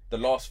the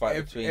last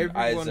fight between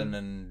Aizen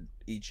and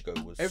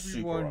Ichigo was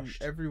super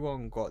rushed.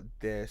 Everyone got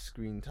their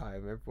screen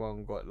time.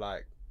 Everyone got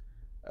like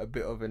a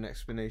bit of an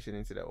explanation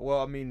into that.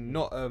 Well, I mean,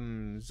 not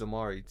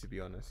Zamari, to be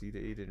honest. He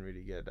didn't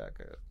really get that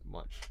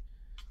much.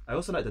 I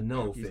also like the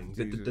Nell thing.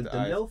 The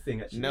Nell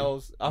thing actually.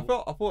 Nell's. I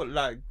thought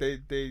like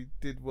they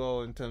did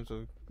well in terms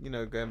of, you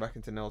know, going back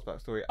into Nell's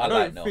backstory. I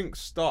don't think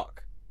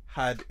Stark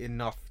had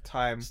enough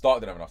time.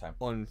 Stark didn't have enough time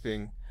on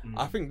thing.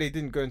 I think they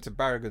didn't go into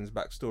Barragan's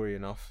backstory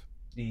enough.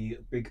 The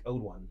big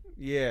old one.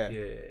 Yeah.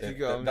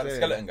 That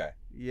skeleton guy.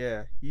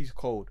 Yeah, he's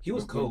cold. He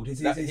was cold.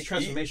 His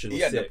transformation was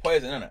sick. He had the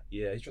poison in it.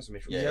 Yeah, his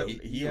transformation was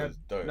sick. He was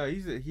dope. No,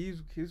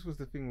 his was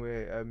the thing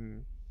where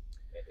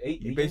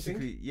he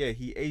basically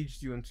he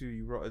aged you until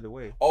you rotted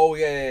away. Oh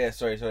yeah.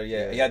 Sorry.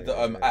 Yeah. He had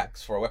the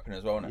axe for a weapon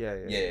as well.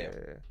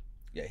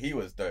 Yeah. He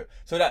was dope.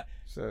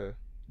 So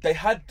they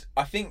had,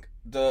 I think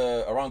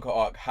the Aranka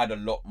arc had a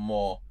lot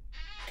more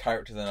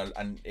characters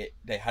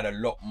they had a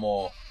lot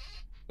more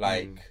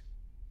like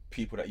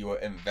people that you were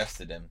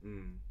invested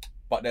in.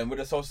 But then with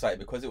the Soul Society,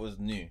 because it was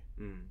new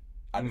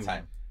at the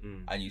time,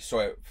 and you saw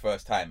it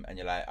first time, and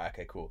you're like,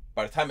 okay, cool.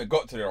 By the time it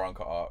got to the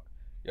Aranka arc,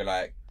 you're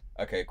like,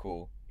 okay,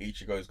 cool.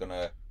 Ichigo's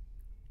gonna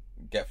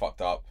get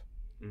fucked up,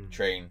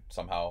 train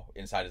somehow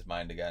inside his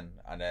mind again,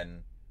 and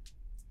then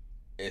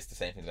it's the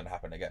same thing's gonna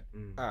happen again.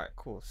 Alright,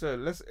 cool.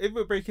 So if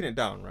we're breaking it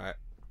down, right?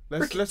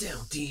 Breaking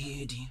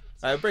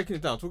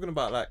it down, talking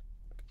about like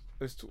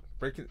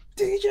breaking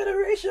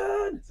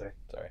degeneration. Sorry.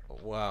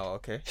 Wow.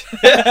 Okay.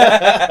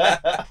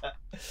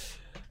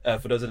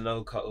 For those that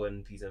know, Kato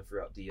and Pizen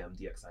threw out the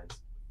DX signs.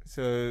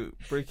 So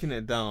breaking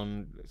it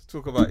down, let's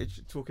talk about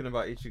talking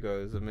about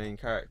Ichigo as a main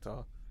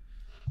character.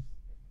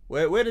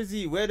 Where does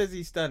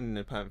he stand in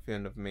the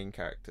pantheon of main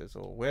characters,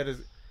 or where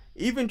does,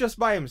 even just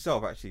by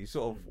himself actually,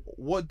 sort of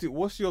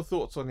what's your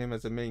thoughts on him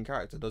as a main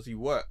character? Does he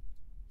work?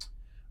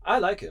 I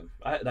like him.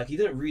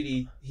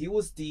 He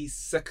was the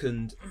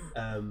second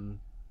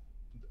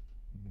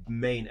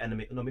main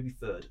anime, no, maybe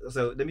third.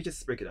 So let me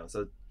just break it down.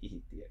 So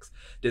DX,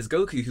 there's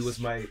Goku, who was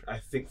my, I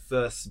think,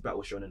 first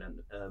Battle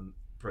Shonen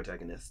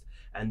protagonist,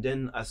 and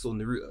then I saw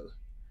Naruto,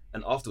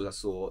 and afterwards I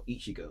saw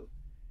Ichigo.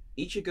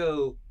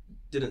 Ichigo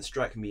didn't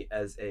strike me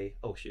as a,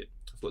 oh shit,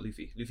 I've got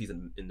Luffy. Luffy's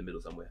in the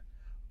middle somewhere.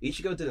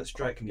 Ichigo didn't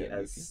strike me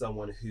as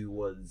someone who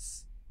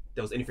was,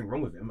 there was anything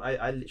wrong with him.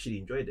 I literally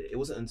enjoyed it. It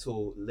wasn't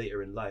until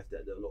later in life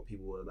that a lot of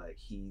people were like,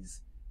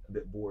 he's a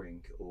bit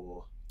boring,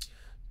 or...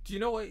 Do you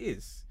know what it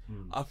is?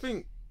 I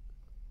think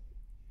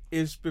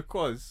it's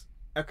because,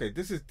 okay,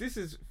 this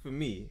is for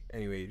me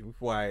anyway,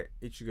 why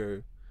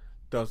Ichigo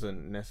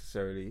doesn't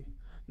necessarily,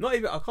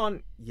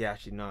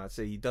 I'd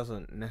say he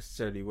doesn't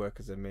necessarily work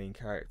as a main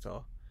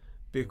character,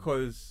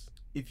 because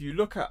if you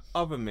look at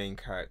other main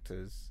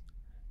characters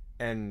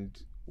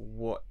and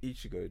what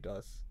Ichigo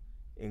does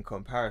in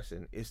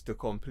comparison, it's the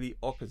complete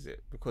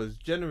opposite, because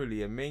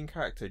generally a main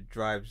character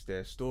drives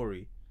their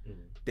story.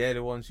 They're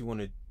the ones who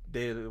want to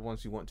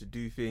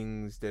do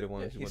things. They're the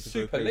ones who want to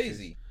go places. He's super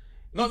lazy.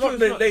 Not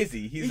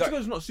lazy.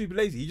 Ichigo's not super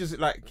lazy.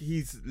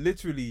 He's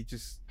literally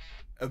just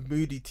a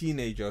moody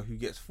teenager who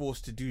gets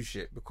forced to do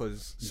shit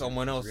because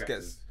someone else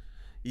gets.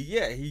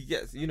 He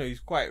gets. You know, he's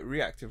quite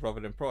reactive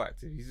rather than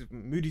proactive. He's a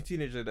moody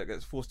teenager that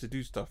gets forced to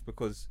do stuff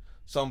because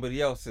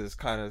somebody else has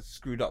kind of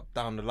screwed up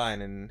down the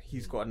line, and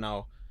he's got to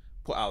now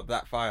put out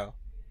that fire.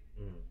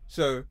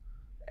 So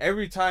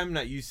every time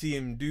that you see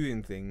him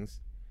doing things,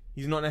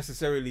 he's not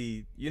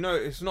necessarily,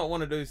 it's not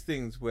one of those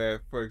things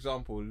where, for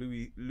example,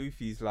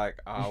 Luffy's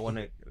like, I want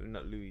to,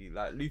 not Louis,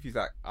 like Luffy's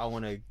like, I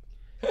want to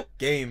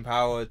gain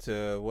power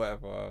to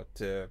whatever,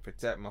 to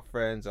protect my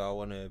friends, or I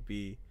want to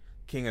be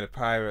king of the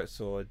pirates,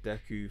 or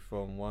Deku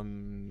from what's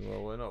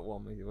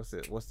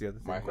the other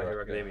thing? My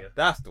Hero Academia.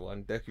 That's the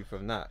one, Deku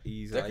from that.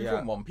 He's Deku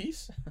from One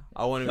Piece?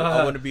 I want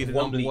to be the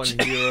number one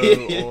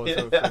hero, or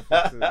something,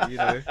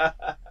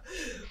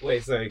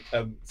 Wait, sorry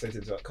to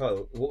interrupt.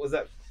 Carl, what was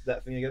that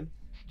thing again?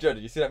 Joe,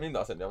 did you see that meme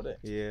that I sent the other day?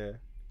 Yeah.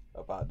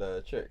 About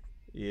the chick?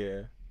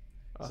 Yeah.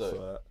 I saw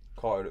that.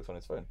 Carl looks on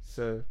his phone.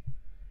 So,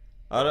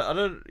 I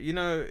don't,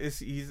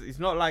 he's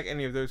not like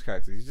any of those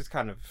characters. He's just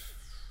kind of,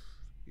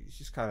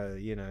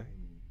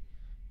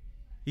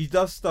 he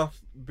does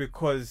stuff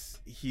because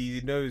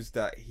he knows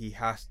that he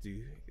has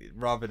to,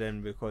 rather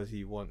than because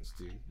he wants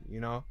to,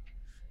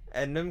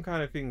 and them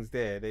kind of things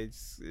there,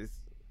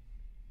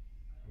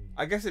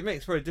 I guess it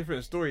makes for a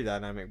different story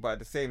dynamic, but at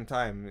the same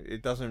time,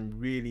 it doesn't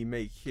really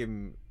make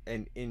him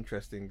an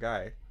interesting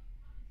guy.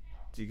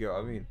 Do you get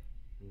what I mean?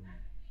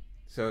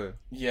 So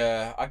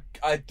yeah,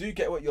 I do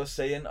get what you're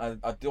saying.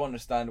 I do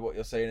understand what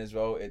you're saying as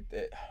well. It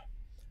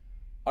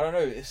I don't know.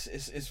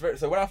 It's very.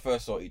 So when I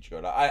first saw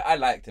Ichigo, like I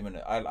liked him in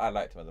it. I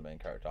liked him as a main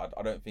character.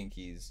 I don't think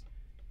he's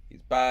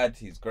bad.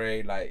 He's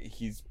great. Like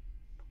he's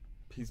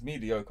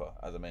mediocre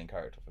as a main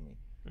character for me.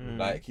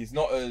 Like he's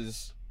not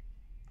as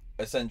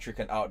eccentric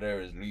and out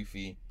there as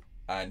Luffy,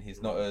 and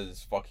he's not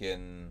as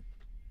fucking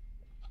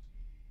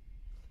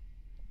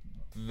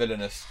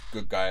villainous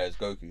good guy as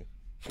Goku.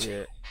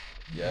 yeah,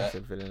 Yeah. he's a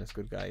villainous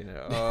good guy, you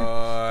know.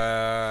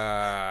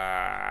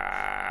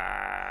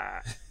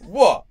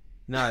 What?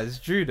 Nah, it's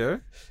true though.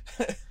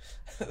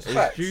 It's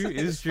It's true.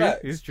 It's true.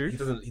 facts. It's true. He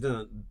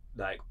doesn't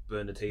like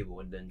burn the table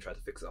and then try to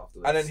fix it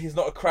afterwards. And then he's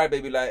not a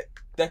crybaby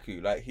like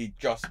Deku. Like he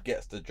just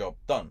gets the job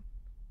done.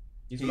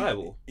 He's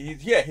reliable.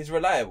 He's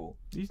reliable.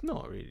 He's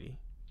not really.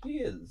 He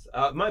is.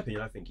 In my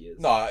opinion, I think he is.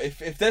 No, if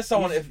there's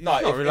someone, He's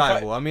not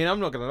reliable. I mean, I'm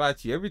not gonna lie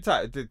to you. Every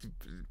time,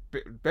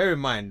 bear in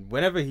mind,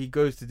 whenever he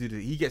goes to do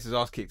he gets his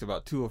ass kicked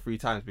about 2 or 3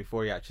 times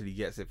before he actually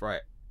gets it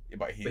right.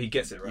 But he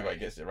gets it right. But he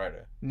gets it right.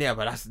 Though. Yeah,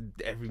 but that's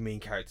every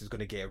main character's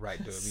gonna get it right.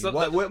 Though. I mean,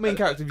 So- what main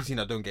character have you seen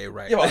that don't get it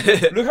right? Yeah,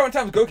 but look how many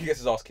times Goku gets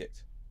his ass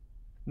kicked.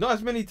 Not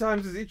as many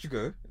times as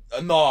Ichigo.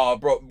 Nah,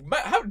 bro.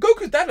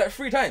 Goku's died like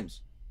 3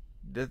 times.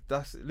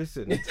 That's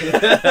listen.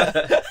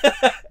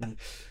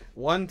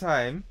 One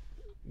time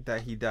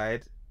that he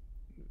died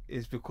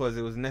is because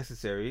it was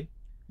necessary.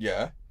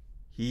 Yeah.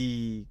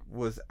 He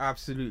was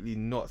absolutely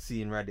not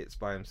seeing Raditz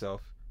by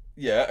himself.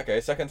 Yeah.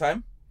 Okay. Second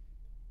time.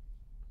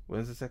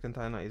 When's the second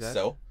time that he died?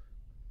 Cell.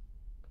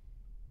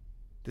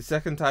 The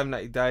second time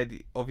that he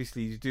died,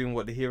 obviously he's doing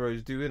what the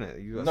heroes do,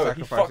 innit? You got to No, he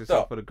sacrifice fucked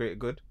yourself up. for the greater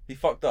good. He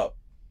fucked up.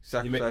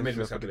 Sacrifice made a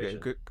yourself for the greater miscalculation.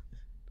 good.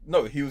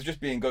 No, he was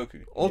just being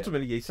Goku.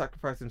 Ultimately, he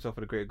sacrificed himself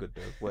for the greater good,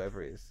 though,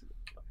 whatever it is.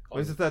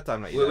 When's the third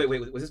time that he died?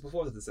 Wait. Was this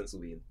before or was it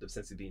the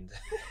Sensu Bean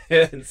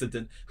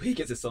incident where he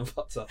gets his son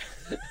fucked up?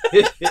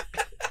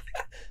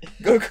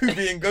 Goku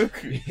being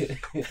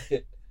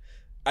Goku.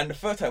 And the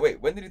third time.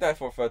 Wait, when did he die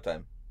for a third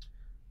time?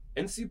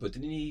 In Super,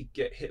 didn't he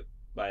get hit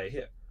by a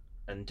hit?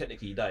 And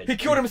technically he died. He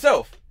killed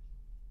himself.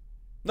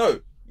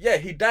 No. Yeah,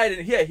 he died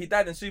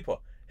in Super.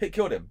 Hit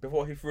killed him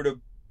before he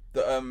threw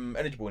the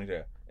energy ball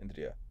into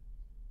the air.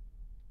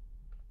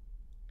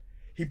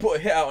 He put a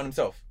hit out on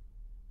himself.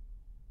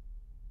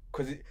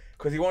 Cause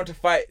he wanted to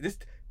fight this.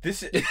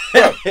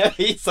 Bro,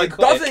 He's it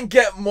doesn't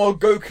get more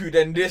Goku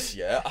than this,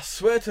 yeah. I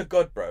swear to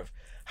God, bruv.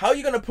 How are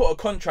you gonna put a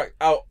contract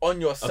out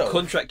on yourself? A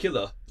contract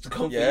killer to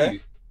come for you.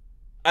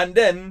 And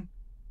then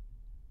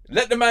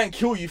let the man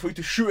kill you for you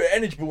to shoot an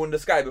energy ball in the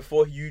sky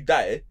before you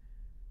die,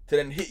 to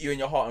then hit you in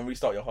your heart and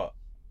restart your heart.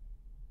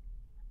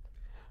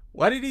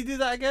 Why did he do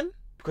that again?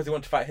 Because he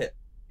wanted to fight Hit.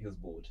 He was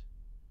bored.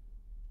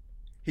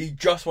 He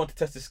just wanted to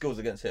test his skills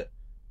against Hit.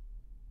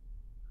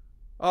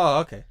 Oh,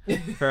 okay.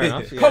 Fair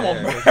enough. Come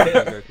on, bro.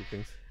 Goku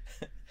things.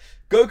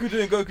 Goku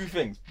doing Goku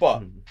things.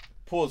 But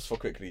pause for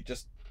quickly.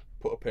 Just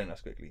put a pin in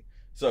that quickly.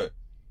 So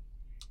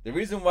the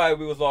reason why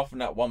we was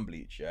laughing at one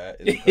Bleach, yeah,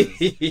 is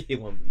because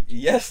One Bleach.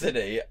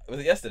 yesterday, was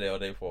it yesterday or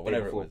the day before?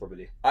 Whatever Day before, it was.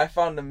 probably. I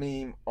found a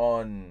meme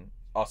on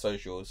our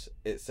socials.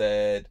 It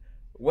said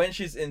when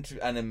she's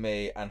into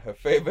anime and her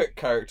favorite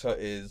character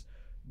is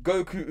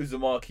Goku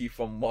Uzumaki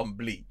from One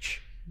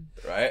Bleach,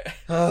 right?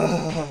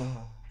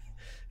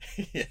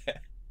 Yeah.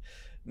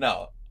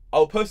 Now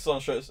I'll post it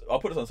on I'll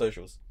put it on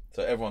socials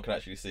so everyone can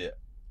actually see it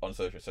on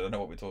socials, so they know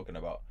what we're talking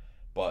about.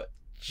 But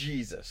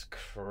Jesus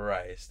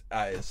Christ,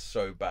 that is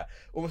so bad.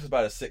 Almost as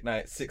bad as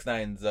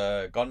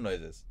 6ix9ine's gun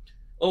noises.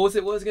 Oh, what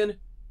was it again?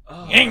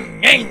 Oh.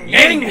 Ying, ying,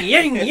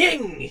 ying.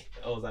 Ying.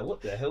 I was like,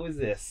 what the hell is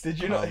this? Did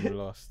you not? I'm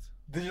lost.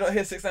 Did you not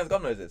hear 6ix9ine's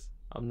gun noises?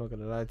 I'm not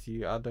gonna lie to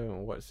you. I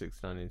don't watch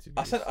 6ix9ine interviews.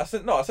 I sent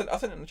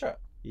it in the chat.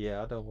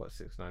 Yeah, I don't watch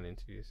 6ix9ine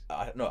interviews.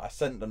 I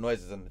sent the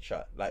noises in the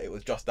chat. Like it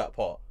was just that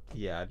part.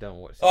 Yeah, I don't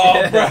watch.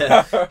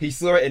 Oh, bro. He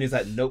saw it and he's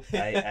like, nope,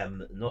 I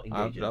am not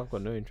engaging. I've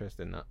got no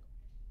interest in that.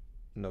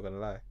 I'm not gonna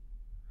lie.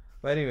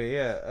 But anyway,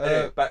 yeah.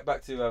 Anyway,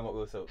 back to what we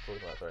were talking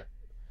about. Sorry.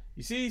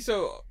 You see,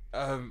 so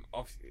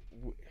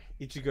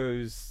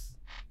Ichigo's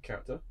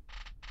Character?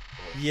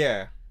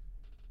 yeah.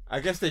 I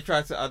guess they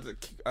tried to.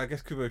 I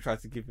guess Kubo tried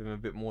to give him a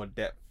bit more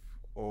depth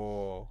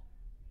or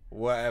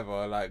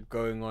whatever, like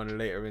going on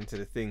later into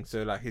the thing.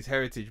 So like his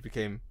heritage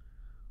became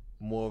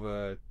more of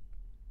a,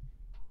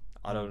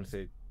 I don't want to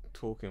say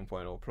talking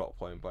point or plot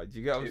point, but do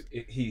you get what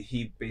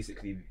He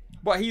basically...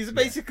 But he's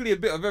basically a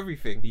bit of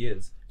everything. He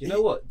is. You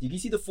know what? Did you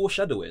see the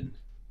foreshadowing?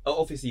 Oh,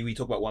 obviously, we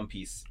talk about One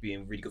Piece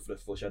being really good for the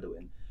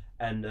foreshadowing.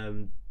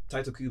 And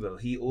Taito Kubo,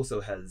 he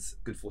also has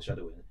good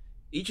foreshadowing.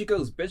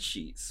 Ichigo's bed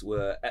sheets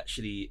were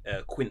actually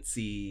a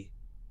Quincy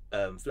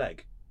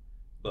flag,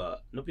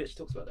 but nobody actually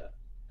talks about that.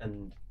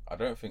 and I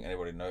don't think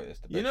anybody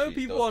noticed. You know,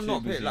 people are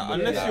not like,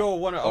 unless you're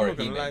one of, I'm not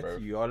gonna lie to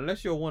you,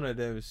 unless you're one of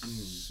those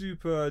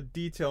super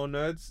detail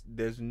nerds,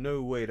 there's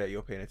no way that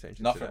you're paying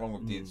attention. Nothing wrong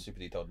with these super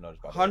detailed nerds.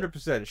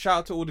 100%. Shout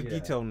out to all the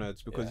detail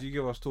nerds because you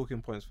give us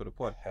talking points for the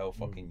pod. Hell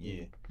fucking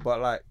yeah.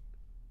 But like,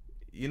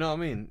 you know what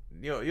I mean?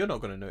 You're not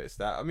gonna notice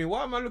that. I mean,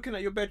 why am I looking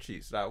at your bed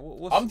sheets? Like,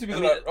 what's... I'm too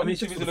busy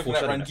looking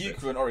at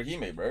Rangiku and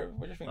Orihime, bro.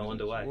 What do you think? I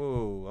wonder why.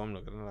 Whoa, I'm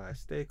not gonna lie.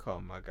 Stay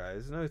calm, my guy.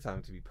 There's no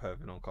time to be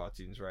perving on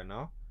cartoons right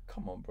now.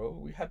 Come on, bro.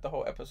 We had the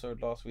whole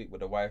episode last week with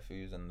the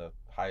waifus and the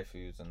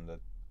haifus and the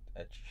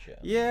etchy shit.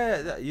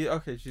 Yeah,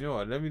 okay. Do you know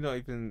what? Let me not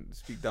even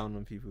speak down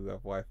on people who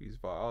have waifus,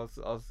 but I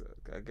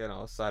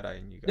was side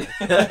eyeing you guys.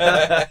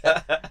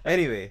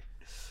 Anyway,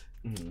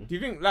 do you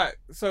think like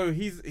so?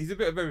 He's a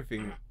bit of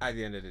everything at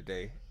the end of the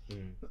day.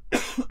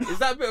 Is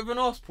that a bit of an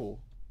arse pull?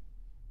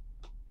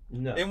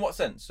 No. In what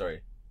sense?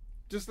 Sorry.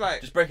 Just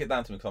break it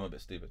down to me, because I'm a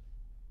bit stupid.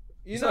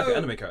 He's like an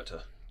anime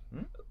character.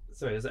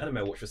 Sorry, there's an anime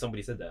I watched where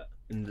somebody said that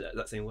in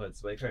that same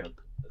words. Wait, carry on.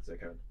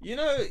 You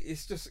know,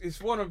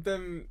 it's one of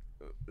them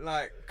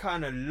like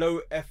kind of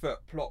low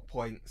effort plot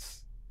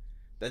points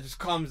that just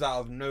comes out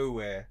of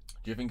nowhere.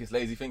 Do you think it's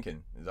lazy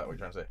thinking? Is that what you're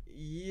trying to say?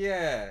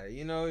 Yeah,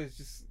 you know, it's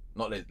just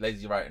not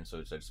lazy writing,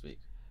 so to speak.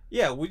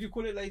 Yeah, would you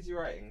call it lazy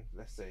writing?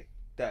 Let's say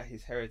that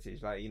his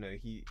heritage, like, you know,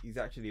 he's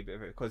actually a bit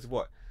of it because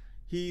what?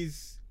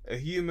 He's a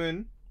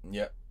human.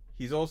 Yep.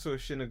 He's also a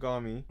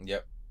Shinigami.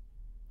 Yep.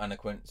 And a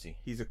Quincy.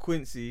 He's a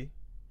Quincy.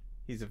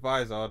 He's a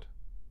Vizard.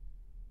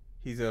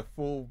 He's a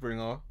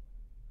Fullbringer.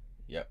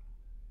 Yep.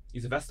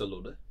 He's a Vesta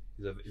Lord.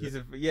 He's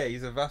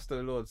a Vasta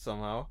Lord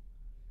somehow.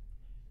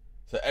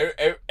 So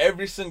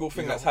every single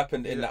thing that's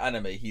happened in the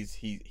anime, he is.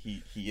 He's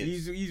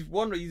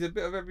a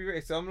bit of every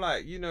race. So I'm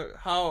like, you know,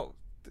 how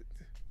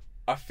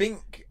I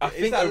think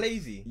is that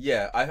lazy?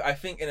 Yeah, I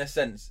think in a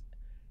sense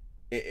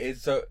it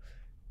is. So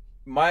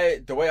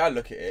the way I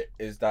look at it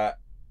is that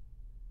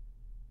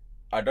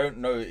I don't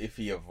know if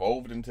he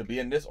evolved into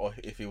being this or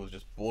if he was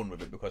just born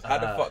with it, because how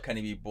the fuck can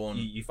he be born?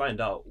 You find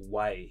out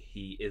why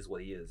he is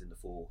what he is in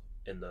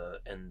the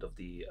end of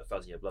the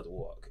 1,000-Year Blood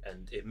War arc,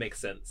 and it makes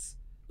sense.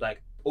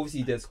 Like,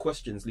 obviously there's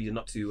questions leading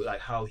up to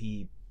like how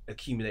he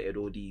accumulated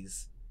all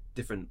these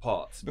different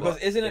parts. Because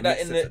isn't it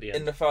that in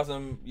the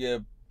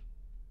 1,000-Year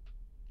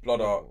Blood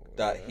arc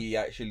that he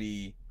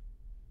actually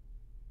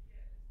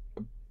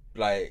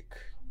like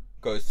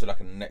goes to like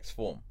a next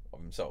form of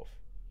himself?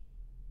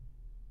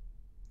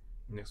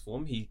 Next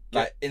form,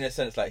 like in a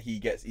sense, like he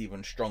gets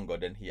even stronger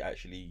than he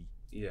actually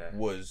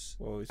was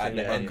at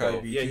the end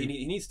of. Yeah, he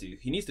needs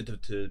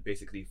to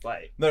basically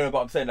fight. No, but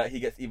I'm saying that he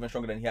gets even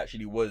stronger than he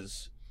actually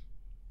was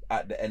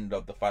at the end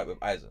of the fight with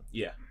Aizen.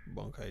 Yeah.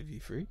 Bankai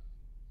V3.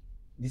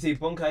 You say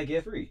Bankai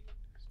Gear 3?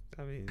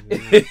 I mean,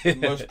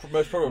 most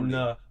probably.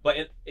 No,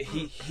 but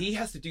he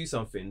has to do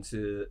something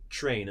to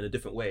train in a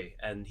different way,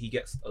 and he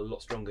gets a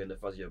lot stronger in the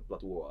 1,000-Year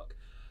Blood War arc.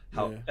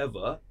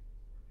 However,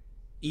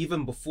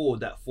 even before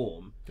that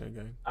form,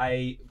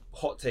 I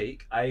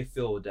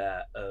feel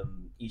that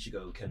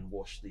Ichigo can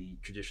wash the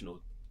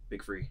traditional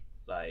big three.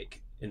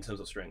 Like, in terms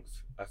of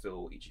strength, I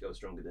feel Ichigo is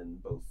stronger than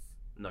both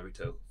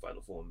Naruto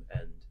final form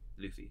and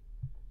Luffy.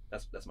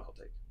 That's my hot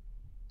take.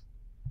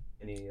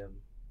 Any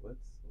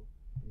words?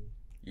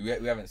 We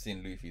haven't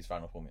seen Luffy's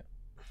final form yet,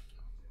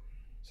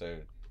 so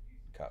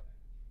cap.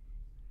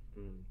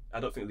 I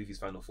don't think Luffy's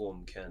final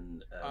form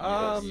can.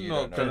 I'm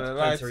not gonna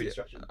lie to you.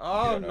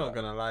 I'm not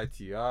gonna lie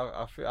to you.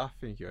 I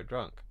think you're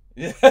drunk.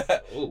 Yeah.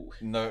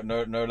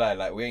 No lie.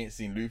 Like, we ain't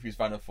seen Luffy's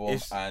final form,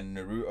 and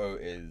Naruto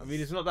is. I mean,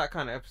 it's not that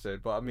kind of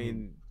episode, but I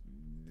mean,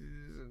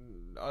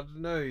 I don't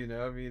know. You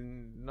know, I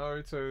mean,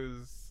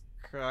 Naruto's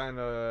kind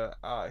of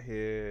out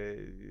here.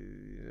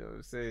 You know what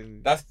I'm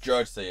saying? That's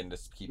George saying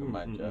this. Keep in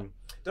mind, yeah.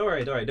 Don't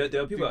worry. There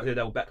are people out there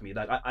that will back me.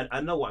 Like,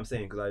 I know what I'm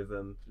saying because I've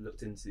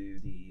looked into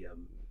the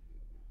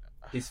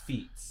his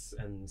feats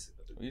and.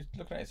 Are you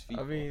looking at his feet?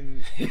 I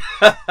mean,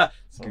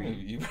 screw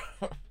you,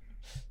 bro.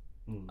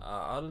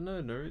 I don't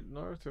know.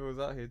 Naruto was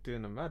out here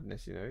doing the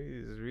madness. You know,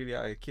 he was really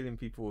out here killing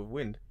people with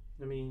wind.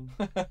 I mean,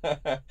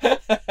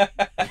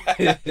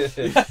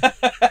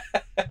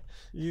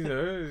 you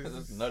know,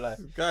 no lie.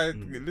 Guy,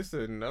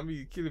 listen, I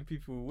mean, killing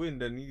people with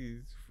wind, and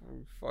he's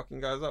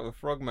fucking guys up with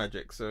frog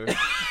magic. So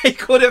he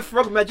called it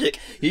frog magic.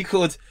 He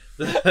called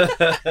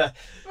the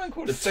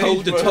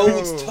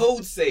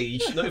toad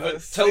sage, not even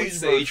toad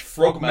sage,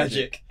 frog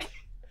magic.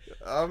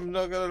 I'm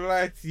not gonna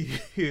lie to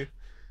you.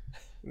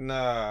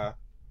 Nah.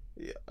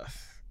 Yeah,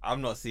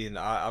 I'm not seeing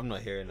that. I'm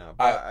not hearing that.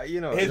 But,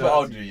 you know, here's what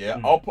I'll do. Yeah,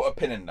 I'll put a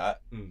pin in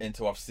that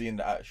until I've seen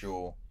the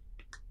actual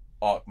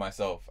arc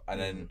myself, and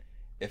then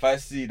if I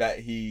see that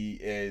he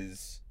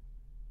is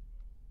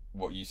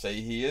what you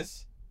say he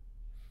is,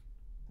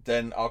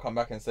 then I'll come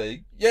back and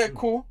say, yeah,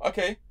 cool,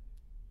 okay,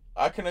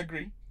 I can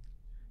agree.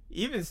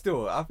 Even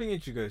still, I think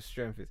Ichigo's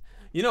strength is.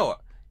 You know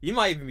what? He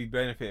might even be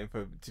benefiting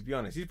from. To be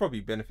honest, he's probably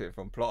benefiting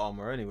from plot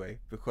armor anyway,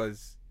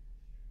 because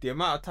the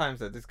amount of times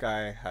that this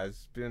guy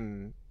has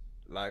been.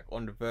 Like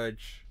on the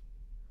verge.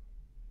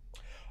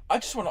 I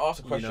just want to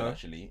ask a question,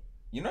 actually.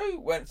 You know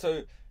when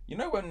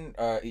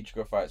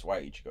Ichigo fights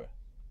White Ichigo?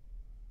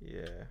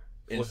 Yeah.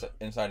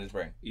 Inside his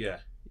brain. Yeah.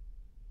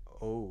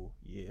 Oh,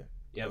 yeah.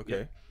 Yeah.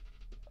 Okay.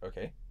 Yeah.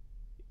 Okay.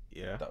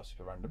 Yeah. That was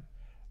super random.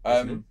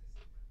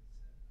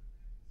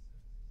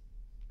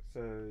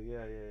 So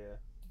yeah.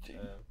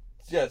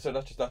 Yeah. So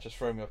that just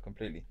threw me off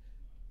completely.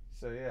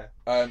 So yeah.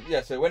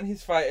 Yeah. So when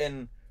he's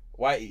fighting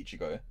White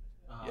Ichigo,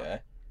 yeah,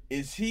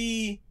 is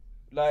he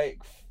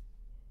like,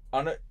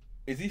 I know,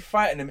 is he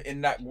fighting him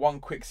in that one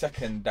quick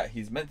second that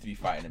he's meant to be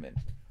fighting him in,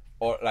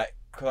 or like,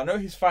 because I know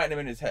he's fighting him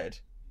in his head.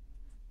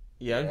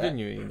 Yeah, I'm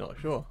genuinely not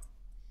sure.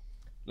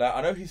 Like,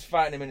 I know he's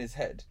fighting him in his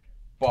head,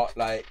 but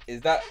like,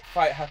 is that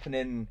fight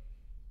happening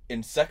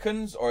in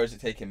seconds or is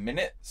it taking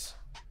minutes?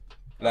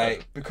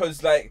 Like,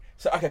 because like,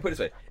 so okay, put it this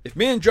way: if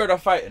me and Joe are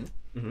fighting,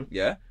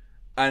 yeah,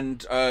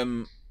 and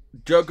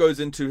Joe goes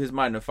into his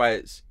mind and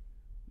fights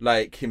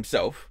like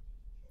himself,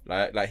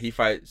 like he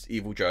fights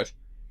Evil Judd.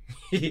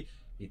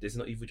 There's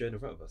not Evil Judd in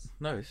front of us.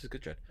 No, this is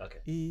good Judd. Okay.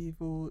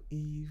 Evil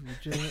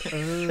Judd.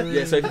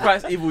 Yeah, so if he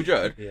fights Evil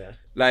Judd, yeah,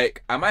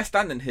 like, am I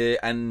standing here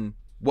and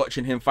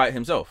watching him fight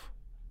himself,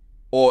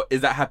 or is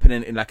that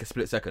happening in like a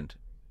split second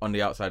on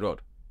the outside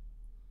world?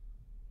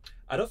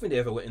 I don't think they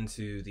ever went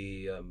into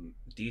the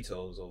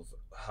details of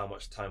how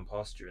much time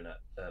passed during that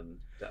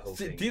whole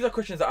thing. These are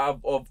questions that I've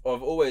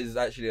always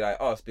actually like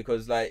asked,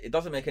 because like it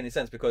doesn't make any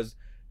sense, because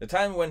the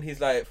time when he's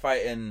like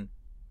fighting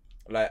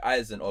like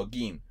Aizen or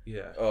Gin,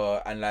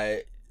 and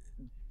like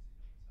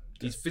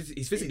he's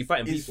physically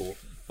fighting people,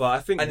 but I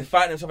think, and he's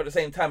fighting himself at the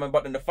same time,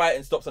 but then the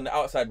fighting stops on the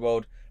outside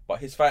world,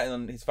 but he's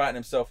fighting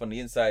himself on the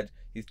inside.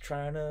 He's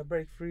trying to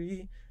break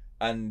free,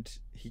 and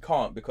he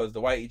can't because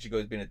the White Ichigo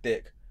has been a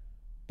dick,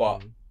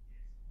 but.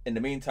 In the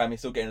meantime,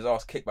 he's still getting his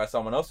ass kicked by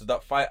someone else. Does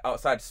that fight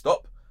outside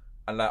stop?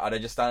 And like, are they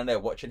just standing there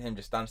watching him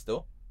just stand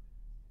still?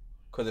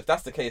 Because if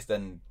that's the case,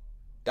 then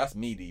that's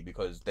meaty,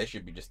 because they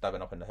should be just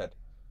stabbing up in the head.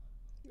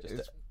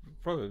 It's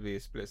probably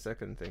a split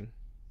second thing.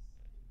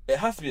 It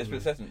has to be a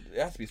split second. It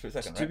has to be a split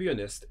second. To be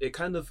honest, it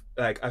kind of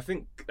like, I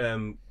think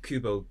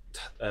Kubo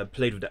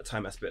played with that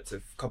time aspect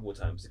a couple of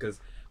times, because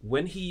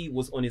when he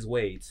was on his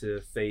way to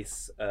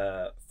face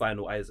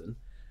Final Aizen.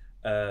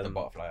 The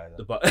butterfly Aizen.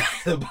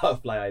 The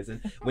butterfly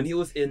Aizen. When he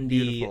was in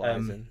the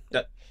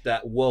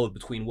that world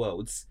between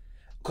worlds,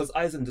 because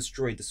Aizen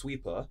destroyed the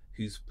sweeper,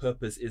 whose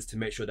purpose is to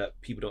make sure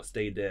that people don't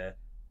stay there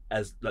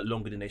as like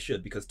longer than they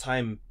should, because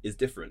time is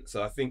different.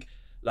 So I think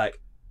like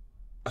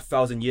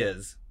 1,000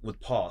 years would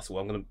pass.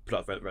 Well, I'm gonna put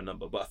out a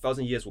number, but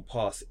 1,000 years will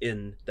pass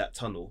in that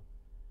tunnel,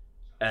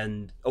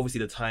 and obviously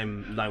the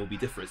timeline will be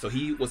different. So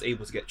he was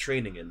able to get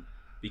training in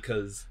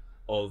because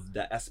of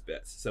that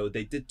aspect. So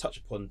they did touch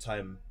upon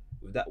time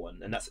with that one,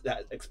 and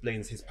that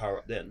explains his power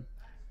up then.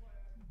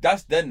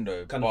 That's then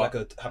though, kind of like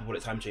a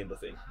time chamber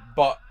thing.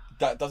 But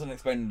that doesn't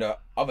explain the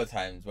other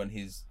times when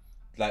he's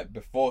like,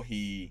 before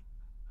he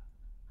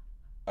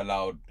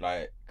allowed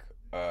like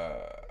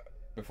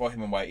before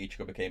him and White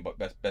Ichigo became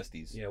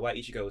besties. Yeah, White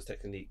Ichigo was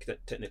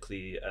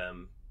technically I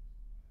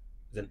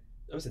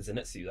was saying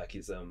Zenitsu, like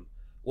his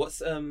what's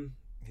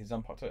his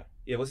Zanpakuto.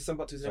 Yeah, what's his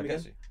Zanpakuto's name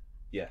again?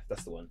 Yeah,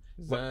 that's the one.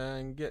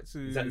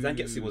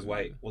 Zangetsu was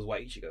White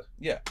Ichigo.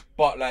 Yeah,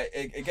 but like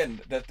again,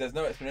 there's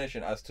no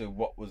explanation as to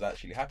what was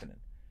actually happening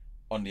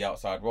on the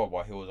outside world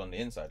while he was on the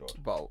inside world.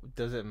 But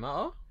does it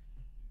matter?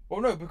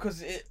 Well, no,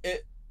 because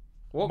it.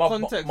 What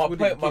context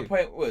would it give? My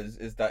point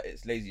is that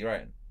it's lazy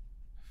writing.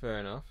 Fair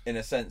enough. In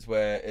a sense,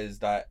 where is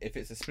that if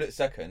it's a split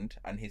second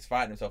and he's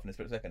fighting himself in a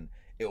split second,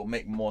 it will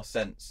make more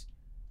sense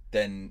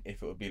than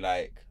if it would be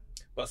like.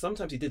 But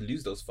sometimes he did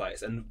lose those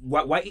fights, and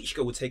White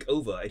Ichigo would take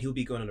over, and he'll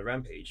be going on a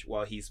rampage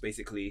while he's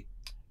basically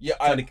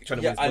trying to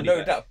win his I know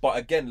back. that, but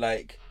again,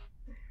 like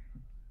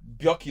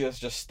Byakuya's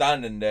just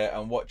standing there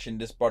and watching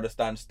this brother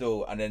stand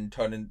still, and then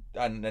turning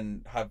and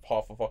then have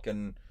half a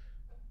fucking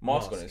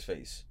mask on his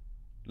face.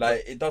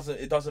 Like it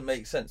doesn't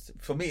make sense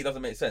for me. It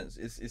doesn't make sense.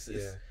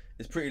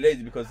 It's pretty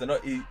lazy, because they're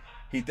not. He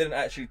didn't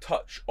actually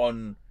touch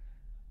on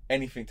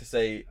anything to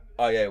say.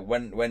 Oh yeah,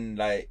 when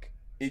like.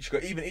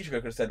 Ichigo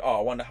could have said, "Oh,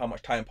 I wonder how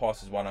much time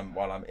passes while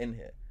I'm in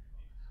here,"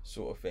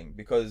 sort of thing.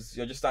 Because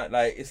you're just like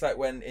it's like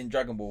when in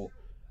Dragon Ball,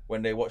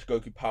 when they watch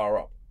Goku power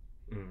up,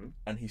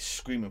 and he's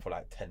screaming for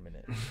like 10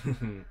 minutes.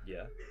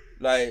 Yeah.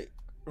 Like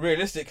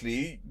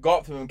realistically, go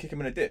up to him and kick him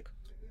in the dick.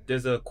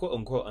 There's a quote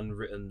unquote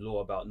unwritten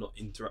law about not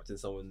interrupting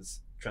someone's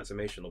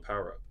transformation or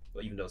power up,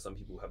 but even though some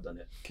people have done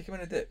it, kick him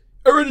in the dick.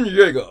 Eren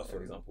Yeager,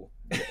 for example.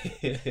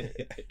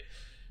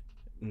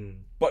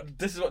 But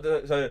this is what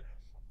so.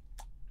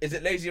 Is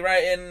it lazy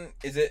writing?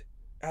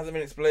 Hasn't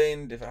been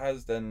explained? If it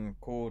has, then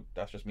cool.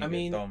 That's just me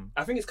being dumb.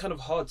 I think it's kind of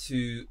hard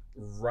to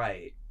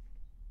write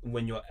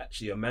when you're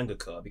actually a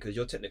mangaka, because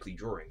you're technically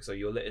drawing, so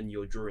you're letting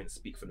your drawings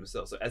speak for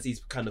themselves. So as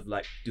he's kind of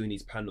like doing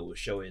these panels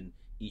showing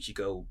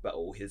Ichigo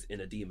battle his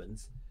inner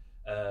demons,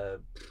 I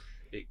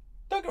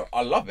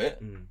love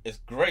it. It's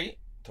great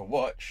to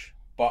watch,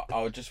 but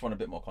I would just want a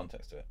bit more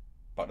context to it.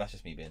 But that's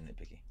just me being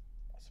nitpicky,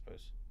 I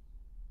suppose.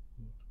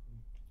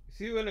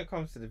 See, when it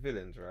comes to the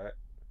villains, right?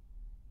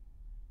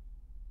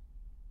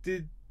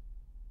 Did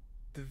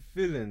the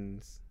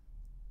villains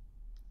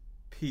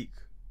peak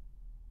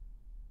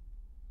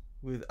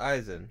with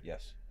Aizen.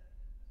 Yes.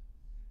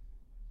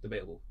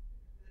 Debatable.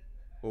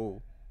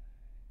 Oh,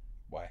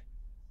 Why?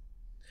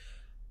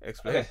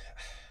 explain. Okay.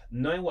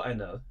 Knowing what I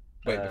know.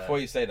 Wait, before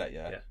you say that,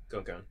 Yeah, go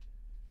on.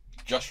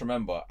 just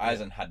remember,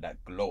 Aizen had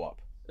that glow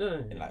up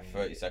in like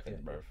 30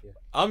 seconds, bro.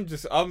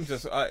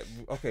 Yeah.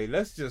 Okay,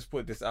 let's just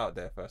put this out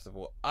there first of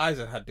all.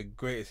 Aizen had the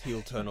greatest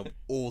heel turn of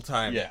all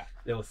time. Yeah.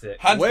 They were sick.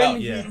 Hands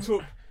When down. he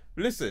took,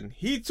 listen,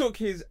 he took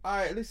his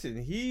eye.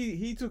 Listen,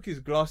 he took his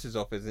glasses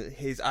off, and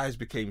his eyes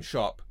became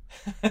sharp.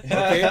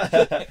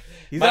 Okay,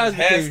 his Man's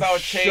eyes became hairstyle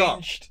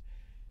sharp. changed.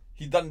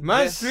 He done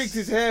Man this. slicked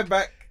his hair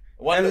back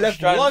One and little left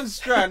strand. one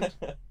strand,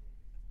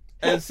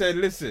 and said,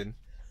 "Listen,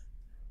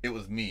 It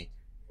was me."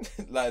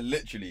 Like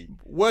literally.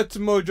 word to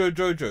Mojo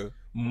Jojo."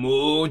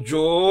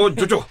 Mojo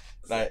Jojo.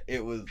 Like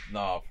it was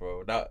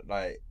bro. That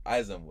like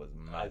Aizen was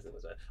mad.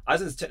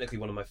 Aizen's technically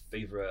one of my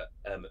favorite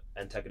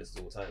antagonists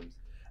of all times,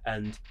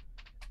 and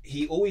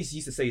he always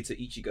used to say to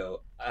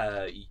Ichigo,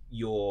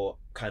 "Your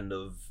kind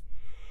of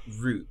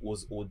route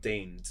was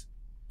ordained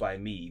by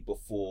me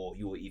before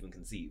you were even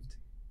conceived,"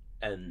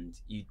 and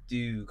you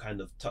do kind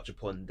of touch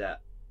upon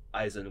that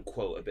Aizen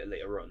quote a bit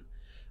later on.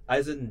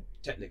 Aizen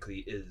technically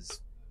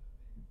is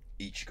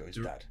Ichigo's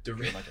dad.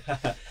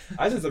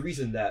 Aizen's the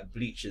reason that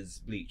Bleach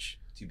is Bleach,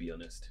 to be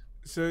honest.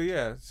 So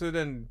yeah, so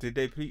then did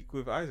they peak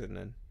with Aizen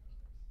then?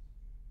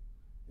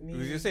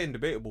 Because you're saying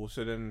debatable,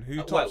 so then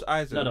who tops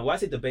Aizen? No, why I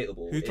say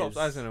debatable? Who tops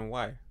Aizen and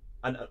why?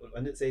 And I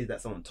didn't say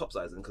that someone tops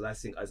Aizen because I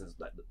think Aizen's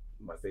like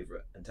my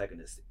favorite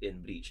antagonist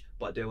in Bleach.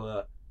 But there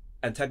were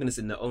antagonists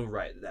in their own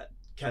right that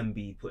can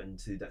be put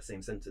into that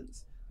same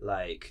sentence.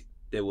 Like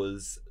there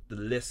was the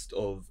list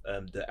of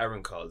the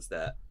Aaron cards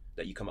that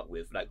you come up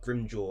with, like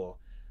Grimjaw.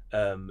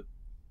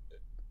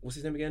 What's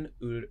his name again?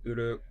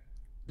 Ukiura.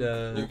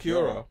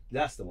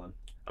 That's the one.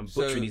 I'm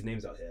butchering these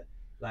names out here.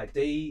 Like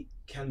they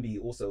can be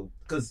also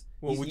because.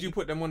 Well, would you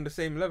put them on the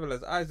same level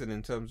as Aizen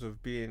in terms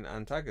of being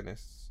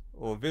antagonists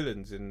or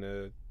villains in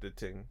the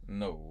thing?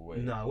 No way.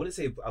 No, I wouldn't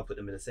say I'll put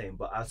them in the same,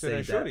 but I'll So say then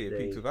that surely it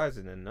peaked with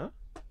Aizen then, no?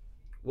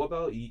 What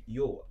about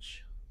your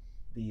watch?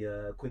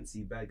 The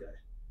Quincy bad guy.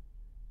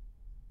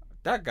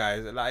 That guy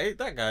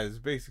is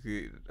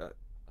basically.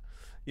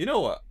 You know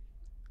what?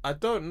 I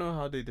don't know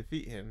how they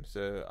defeat him,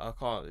 so I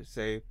can't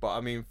say. But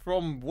I mean,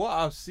 from what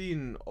I've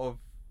seen of,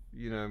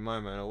 my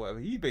man or whatever,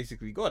 he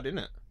basically God,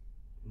 innit?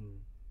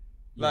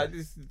 Like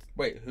this.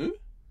 Wait, who?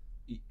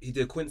 He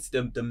did Quincy,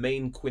 the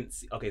main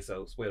Quincy. Okay,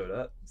 so spoiler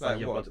alert.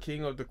 Like what?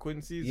 King of the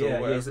Quincy's? Yeah,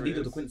 or he's the leader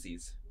of the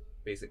Quincy's,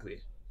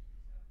 basically.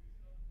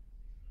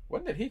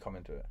 When did he come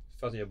into it?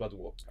 1,000 Year Blood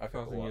War. Okay,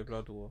 cool. 1,000 Year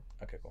Blood War.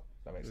 Okay, cool.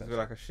 That makes It's sense.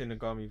 like a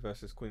Shinigami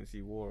versus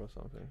Quincy war or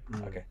something.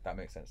 Okay, that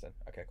makes sense then.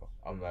 Okay, cool.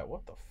 I'm like,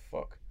 what the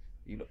fuck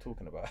are you lot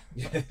talking about?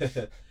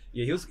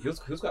 Yeah, he was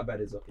quite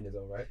bad in his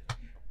own right,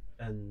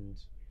 and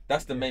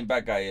that's the main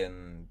bad guy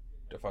in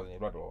the 1,000 Year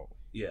Blood War.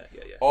 Yeah.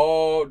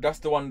 Oh, that's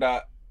the one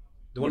that.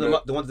 The one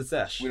with the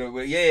sash. Yeah,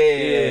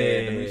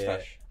 the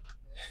moustache.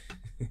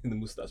 The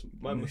moustache.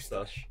 My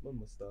moustache.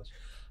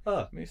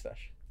 Ah,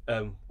 moustache.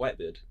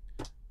 Whitebeard.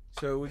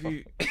 So would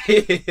you?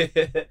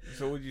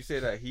 So would you say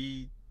that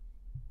he?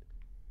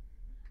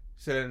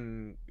 So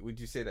then, would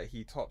you say that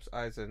he tops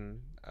Aizen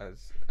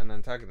as an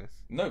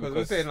antagonist? No, because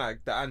we're saying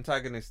like the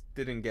antagonist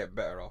didn't get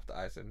better after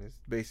Aizen. Is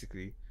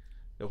basically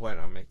the point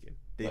I'm making.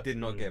 They did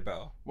not get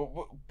better.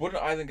 Well,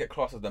 wouldn't Aizen get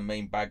classed as the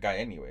main bad guy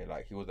anyway?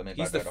 Like he was the main bad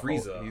guy. He's the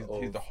freezer. He's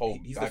the whole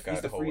bad guy.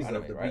 He's the whole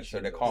anime, right? So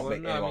they can't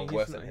make anyone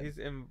worse than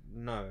him.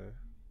 No.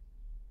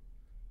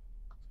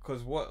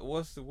 Because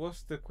what's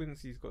the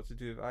Quincy's got to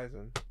do with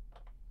Aizen?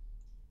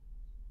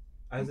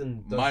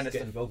 Aizen does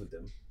get involved with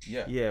them.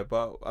 Yeah. Yeah,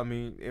 but I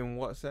mean, in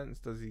what sense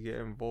does he get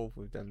involved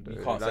with them? Though?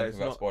 You can't say anything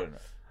without spoiling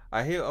it.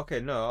 I hear. Okay,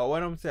 no.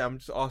 What I'm saying, I'm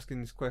just asking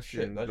this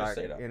question like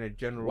in a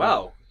general.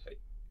 Wow. Do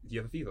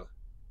you have a fever?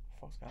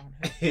 What's going on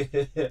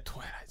here?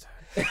 Twilight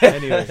Zone.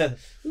 Anyway,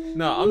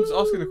 no, I'm just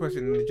asking the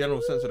question in the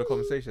general sense of the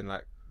conversation.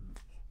 Like,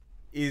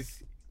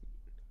 is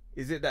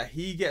it that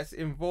he gets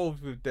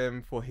involved with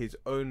them for his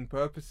own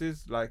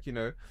purposes? Like,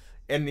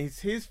 and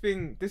his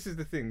thing. This is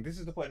the thing. This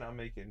is the point that I'm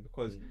making,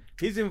 because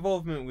his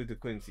involvement with the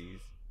Quincy's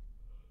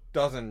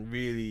doesn't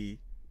really,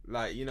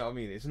 like, you know what I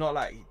mean. It's not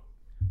like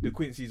the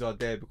Quincy's are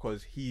there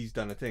because he's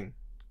done a thing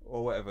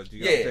or whatever. Do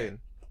you get what I'm saying?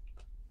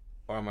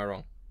 Or am I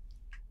wrong?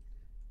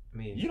 I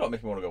mean, you don't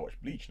make me want to go watch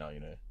Bleach now.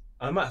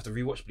 I might have to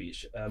rewatch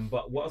Bleach.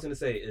 But what I was gonna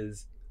say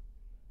is,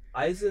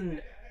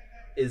 Aizen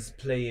is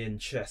playing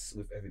chess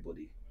with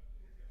everybody.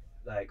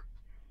 Like,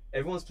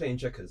 everyone's playing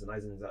checkers, and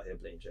Aizen's out here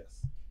playing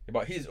chess. Yeah,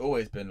 but he's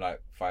always been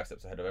like 5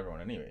 steps ahead of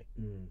everyone anyway.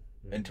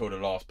 Until the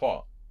last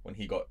part when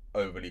he got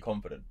overly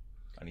confident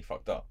and he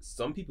fucked up.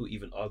 Some people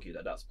even argue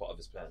that that's part of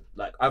his plan.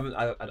 Like, I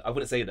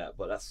wouldn't say that,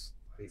 but that's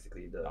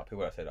basically the people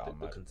that say that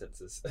the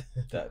consensus.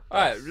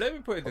 Alright, let me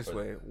put it this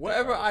way.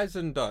 Whatever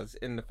Aizen does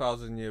in the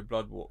 1,000 Year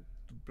Blood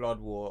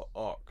War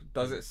arc,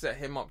 does it set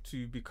him up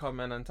to become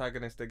an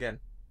antagonist again?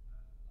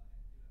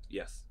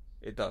 Yes.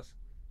 It does?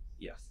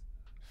 Yes.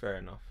 Fair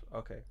enough.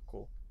 Okay,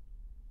 cool.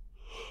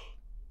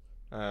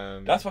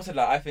 That's what I said.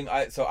 Like, I think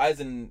so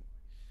Aizen.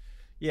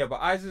 Yeah,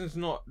 but Aizen's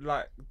not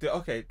like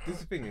okay. This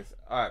is the thing is,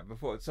 alright.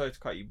 Before, sorry to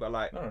cut you, but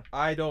like, No.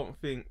 I don't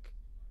think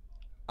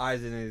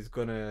Aizen is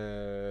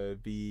gonna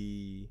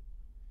be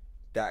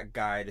that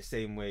guy the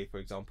same way, for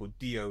example,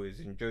 Dio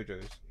is in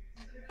JoJo's.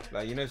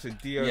 Like, you know, so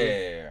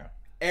Dio,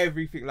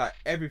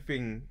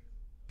 everything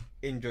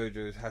in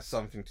JoJo's has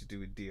something to do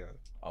with Dio.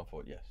 I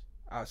thought yes.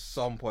 At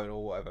some point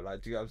or whatever.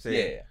 Like, do you know what I'm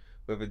saying? Yeah.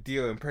 Whether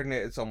Dio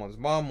impregnated someone's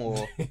mum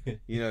or,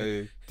 you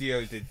know,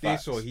 Dio did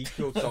this or he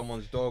killed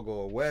someone's dog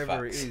or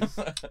whatever it is.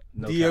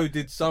 No Dio cap.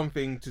 did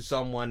something to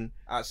someone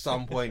at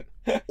some point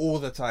all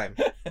the time.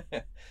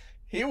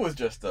 He was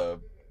just a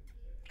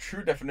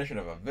true definition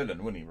of a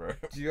villain, wasn't he, bro?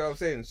 Do you know what I'm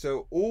saying?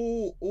 So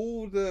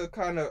all the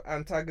kind of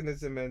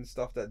antagonism and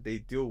stuff that they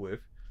deal with,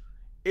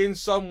 in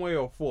some way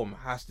or form,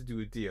 has to do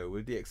with Dio,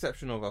 with the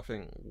exception of, I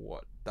think,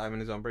 what,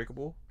 Diamond is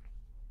Unbreakable?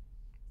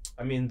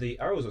 I mean, the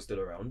arrows are still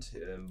around,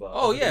 but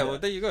Oh yeah, well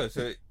there you go.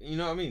 So you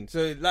know what I mean.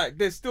 So like,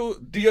 there's still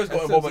Dio's got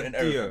a involvement sense in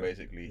of everything, Dio.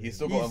 basically. He's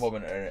still got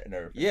involvement in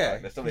everything. Yeah,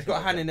 Like, there's still he's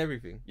got a hand in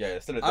everything. Yeah,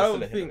 there's still a I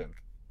don't hint think of him.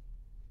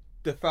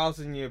 the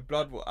 1,000-year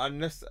Blood War,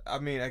 unless, I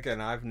mean, again,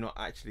 I've not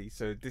actually,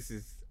 so this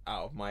is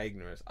out of my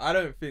ignorance. I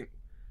don't think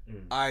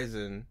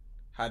Aizen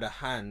had a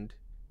hand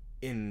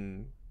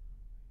in,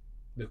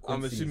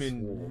 I'm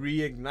assuming,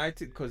 reignited,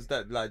 because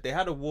that, like, they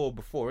had a war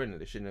before, innit,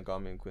 the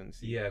Shinigami and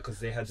Quincy. Yeah, because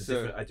they had a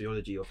different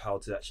ideology of how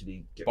to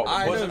actually get. But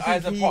I wasn't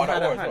don't think Aizen he part of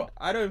had that a war as hand. well?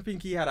 I don't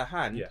think he had a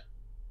hand Yeah.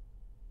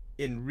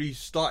 in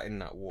restarting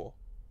that war.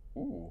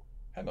 Ooh,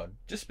 hang on.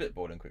 Just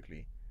spitballing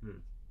quickly. Hmm.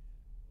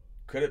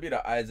 Could it be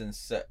that Aizen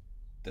set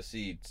the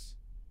seeds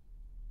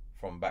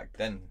from back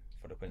then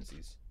for the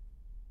Quincy's?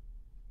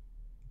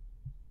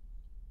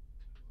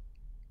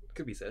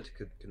 Could be said.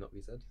 Could not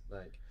be said.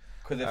 Like,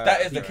 because if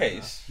that is the fair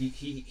case,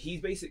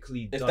 he's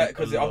basically if done that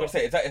because a I was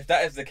gonna lot. say if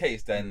that is the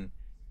case, then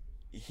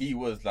he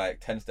was like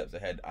 10 steps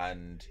ahead,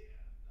 and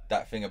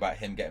that thing about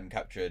him getting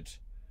captured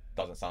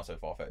doesn't sound so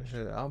far fetched.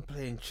 I'm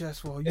playing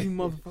chess while you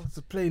motherfuckers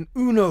are playing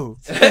Uno.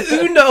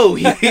 Uno.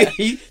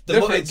 The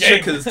Different modern game.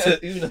 checkers to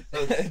Uno.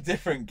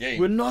 Different game.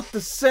 We're not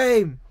the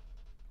same.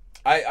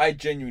 I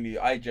genuinely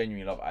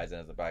love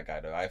Aizen as a bad guy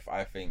though.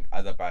 I think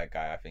as a bad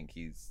guy, I think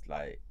he's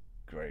like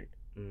great,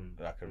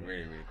 like a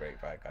really great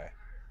bad guy.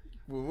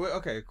 Well,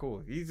 okay,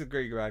 cool. He's a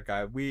great bad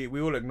guy. We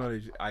all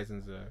acknowledge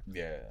Aizen's a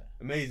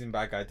amazing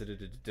bad guy.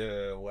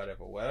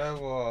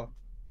 Whatever.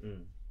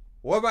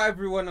 What about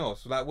everyone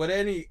else? Like, were there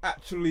any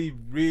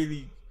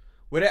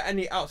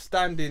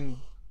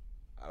outstanding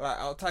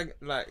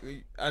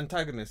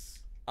antagonists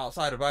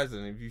outside of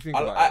Aizen? If you think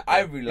about it, I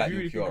really like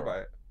think Ulquiorra. about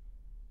it.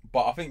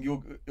 But I think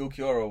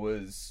Ulquiorra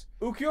was.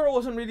 Ulquiorra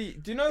wasn't really.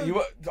 Do you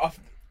know?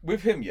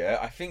 With him, yeah,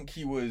 I think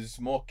he was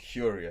more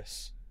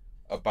curious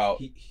about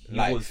He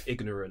life. was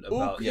ignorant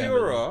about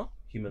Ulquiorra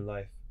human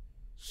life.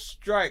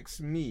 strikes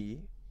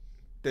me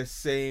the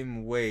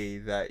same way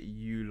that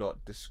you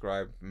lot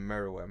describe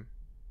Meruem.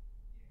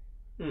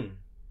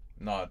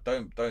 No,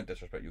 don't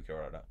disrespect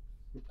Ulquiorra like that.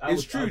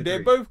 It's true.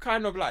 They're both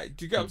kind of like.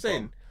 Do you get what I'm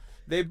saying?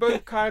 They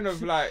both kind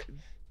of like.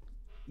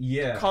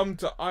 Come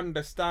to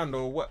understand,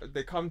 or what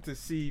they come to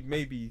see,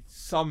 maybe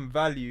some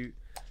value.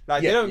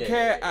 Like, they don't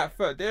care at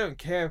first. They don't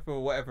care for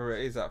whatever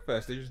it is at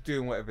first. They're just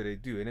doing whatever they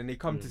do, and then they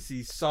come to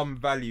see some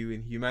value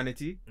in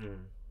humanity.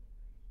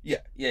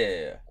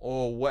 Yeah.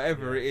 Or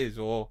whatever it is,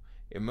 or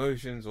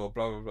emotions, or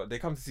blah blah blah. They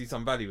come to see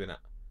some value in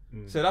that.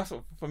 So that's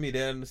what, for me,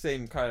 they're in the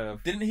same kind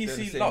of. Didn't he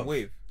see the same love?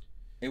 wave.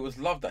 It was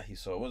love that he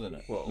saw, wasn't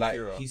it? What, like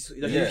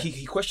Ulquiorra?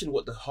 He questioned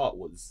what the heart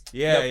was.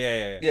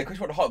 Yeah. Question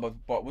about the heart,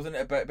 but wasn't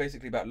it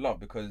basically about love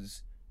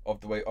because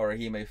of the way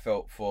Orihime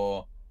felt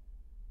for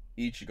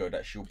Ichigo,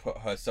 that she'll put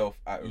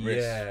herself at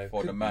risk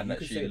for the man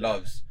that she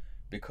loves,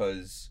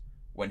 because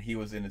when he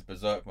was in his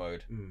berserk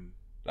mode,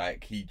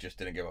 like, he just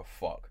didn't give a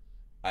fuck,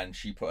 and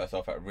she put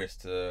herself at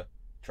risk to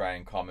try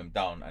and calm him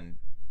down, and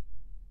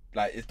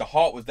like, the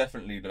heart was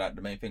definitely like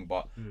the main thing,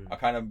 but I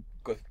kind of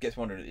gets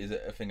wondering, is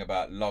it a thing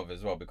about love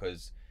as well,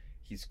 because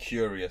he's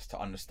curious to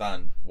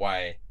understand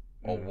why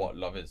or what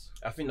love is.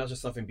 I think that's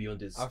just something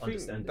beyond his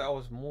understanding. I think that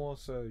was more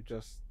so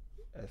just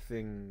a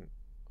thing,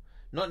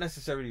 not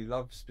necessarily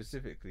love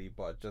specifically,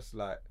 but just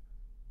like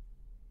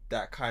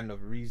that kind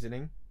of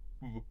reasoning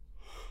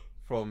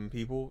from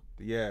people,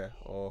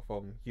 or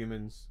from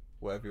humans,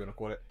 whatever you want to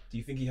call it. Do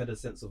you think he had a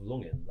sense of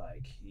longing,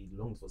 like he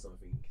longed for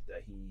something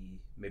that he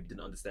maybe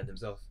didn't understand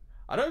himself?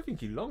 I don't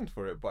think he longed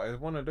for it, but it's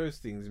one of those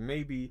things.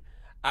 Maybe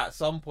at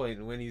some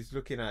point when he's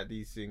looking at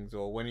these things,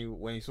 or when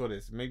he saw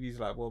this, maybe he's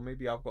like, well,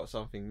 maybe I've got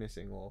something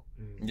missing, or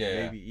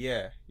maybe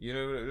you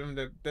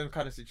know, them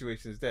kind of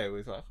situations there where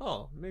it's like,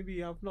 oh,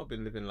 maybe I've not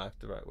been living life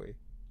the right way.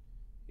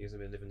 He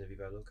hasn't been living the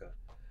Viva Loca.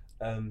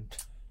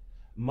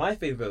 My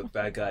favorite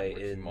bad guy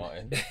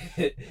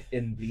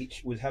in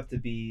Bleach would have to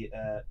be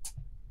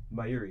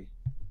Mayuri.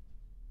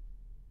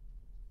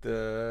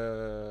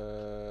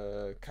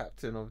 The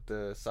captain of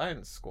the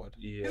science squad.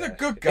 Yeah. He's a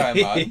good guy,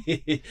 man.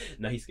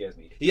 No, he scares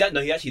me. He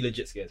actually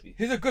legit scares me.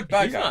 He's a good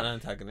bad He's guy. not an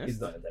antagonist.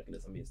 He's not an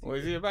antagonist. I mean, Or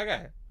is he a bad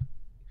guy?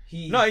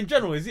 No, in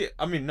general, is it?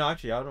 I mean, no,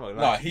 actually, I don't know. Like,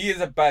 No, he is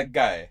a bad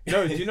guy.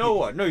 No, do you know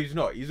what? No, he's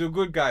not. He's a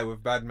good guy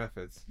with bad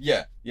methods.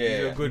 Yeah.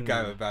 He's a good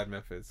guy with bad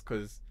methods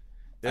because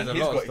there's and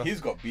a lot of stuff. He's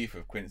got beef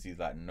with Quincy's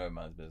like no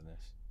man's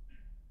business.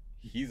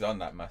 He's on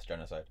that mass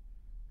genocide.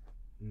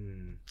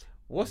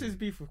 What's his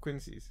beef with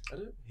Quincy's?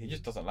 He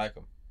just doesn't like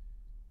him.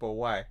 But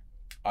why?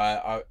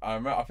 I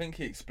remember. I think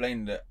he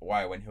explained it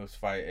why when he was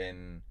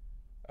fighting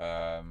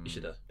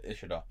Ishida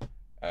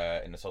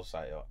in the Soul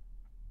Society arc.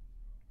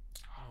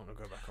 I want to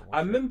go back and watch I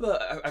remember.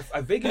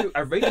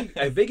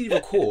 I vaguely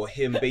recall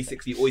him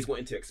basically always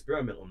wanting to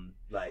experiment on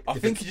like. I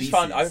think he just species.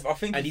 found. I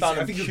think he found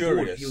him he was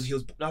curious. bored. He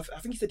was. No, I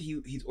think he said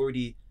he's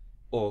already,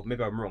 or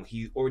maybe I'm wrong.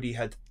 He already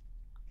had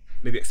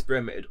maybe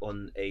experimented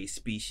on a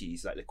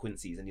species like the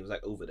Quincy's, and he was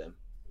like over them.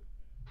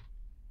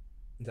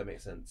 Does that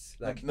make sense?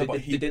 Like no, but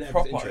he didn't have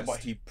proper. his interest. But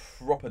he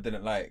proper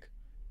didn't like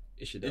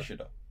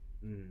Ishida.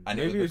 And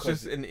maybe it was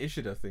just an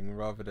Ishida thing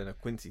rather than a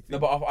Quincy thing. No,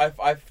 but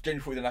I genuinely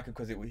thought he didn't like him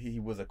because he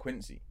was a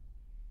Quincy.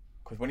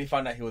 Because when he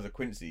found out he was a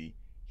Quincy,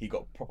 he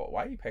got proper.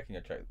 Why are you pecking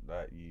your check?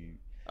 Like you.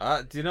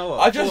 Do you know what?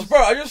 I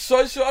just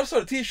saw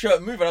the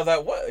t-shirt move and I was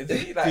like, what is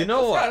he like? Do you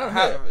know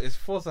what? It's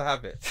force of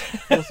habit.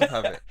 Force of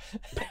habit.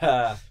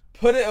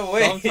 Put it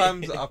away.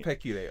 Sometimes I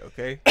peculate.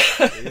 Okay,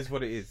 it is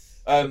what it is.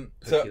 So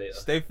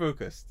stay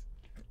focused.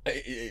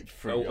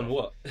 On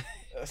what?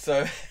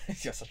 So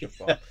you're such a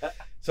bum.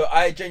 So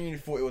I genuinely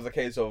thought it was a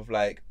case of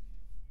like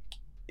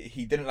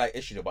he didn't like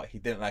Ishida, but he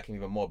didn't like him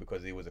even more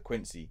because he was a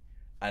Quincy.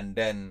 And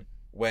then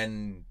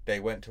when they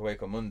went to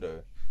Hueco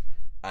Mundo,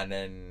 and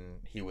then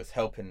he was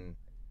helping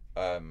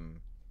Raw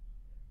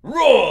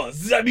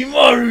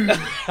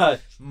Zabimaru,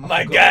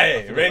 my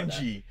guy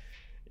Renji,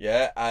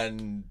 yeah,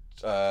 and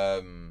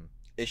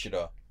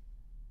Ishida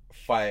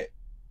fight.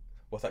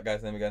 What's that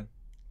guy's name again?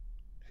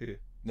 Who?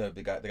 No,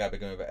 the guy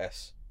beginning with an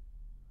S.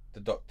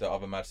 The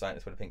other mad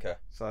scientist with the pink hair.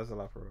 Size of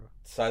Laparo.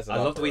 I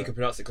love the way you can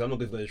pronounce it because I'm not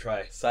even going to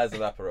try. Size of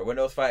Laparo. When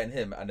they was fighting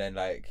him, and then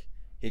like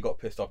he got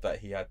pissed off that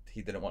he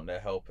didn't want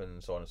their help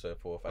and so on and so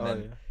forth. And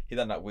then he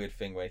done that weird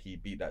thing where he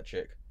beat that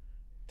chick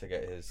to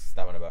get his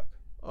stamina back.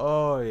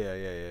 Oh yeah.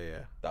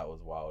 That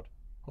was wild.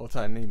 Hold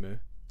tight, Nemo.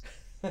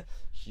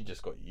 She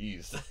just got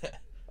used.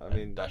 I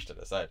mean, dashed to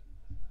the side.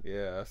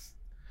 Yeah,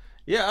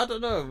 I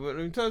don't know. But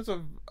in terms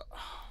of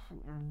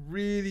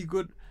really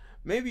good,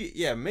 maybe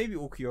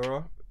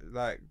Ulquiorra.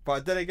 Like,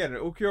 but then again,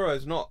 Ulquiorra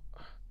is not.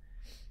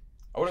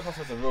 I wouldn't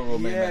consider a real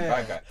main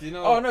bad guy. Do you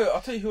know? Oh no, I'll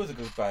tell you who was a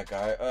good bad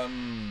guy.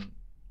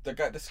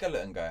 The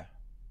skeleton guy.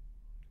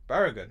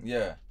 Barragan.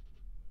 Yeah.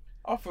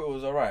 I thought it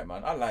was alright,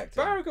 man. I liked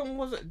him. Barragan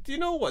wasn't. Do you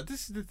know what?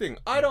 This is the thing.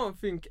 I don't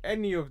think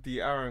any of the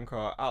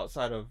Arrancar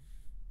outside of.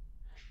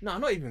 No,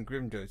 not even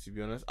Grimjo, to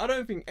be honest. I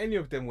don't think any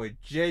of them were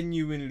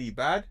genuinely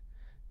bad.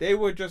 They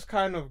were just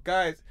kind of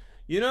guys.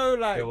 You know,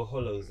 like. They were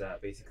hollows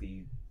that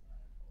basically.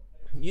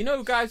 You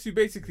know, guys who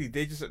basically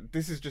this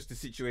is just the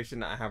situation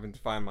that I happen to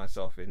find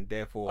myself in.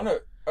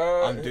 Therefore,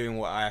 I'm doing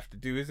what I have to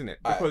do, isn't it?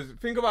 Because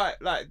think about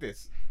it like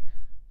this,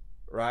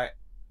 right?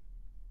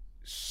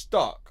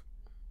 Stark.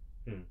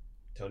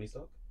 Tony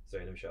Stark.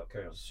 Sorry, let me shut up.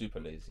 Carry on. Super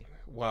lazy.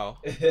 Wow.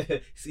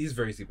 He's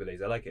very super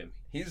lazy. I like him.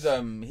 He's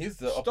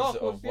the opposite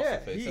of what's the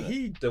face.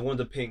 He the one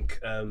with the pink.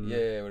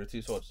 Yeah, with the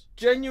two swords.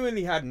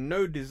 Genuinely had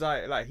no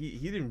desire. Like he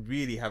didn't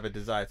really have a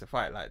desire to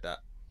fight like that.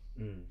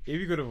 If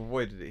he could have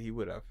avoided it, he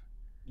would have.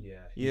 Yeah,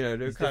 you know,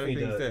 those kind of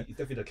things there. He's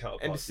definitely the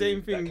counterpart. And the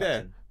same thing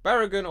there.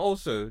 Barragan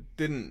also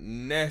didn't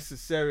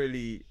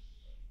necessarily.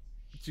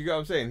 Do you get what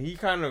I'm saying? He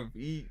kind of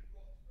if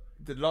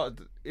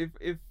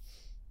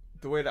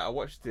the way that I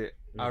watched it,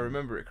 I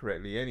remember it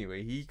correctly.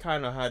 Anyway, he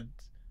kind of had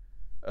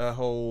a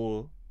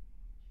whole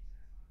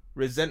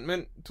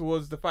resentment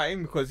towards the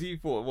fighting because he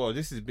thought, well,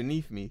 this is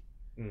beneath me.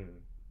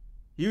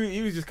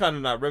 He was just kind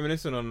of like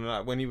reminiscing on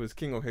like when he was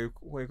king of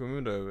Hueco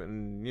Mundo,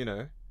 and you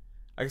know.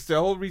 I guess the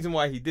whole reason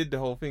why he did the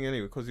whole thing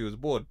anyway, because he was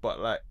bored. But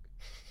like,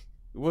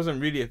 it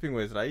wasn't really a thing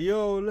where it's like,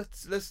 yo,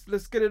 let's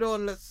get it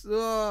on. Let's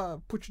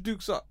put your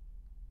dukes up.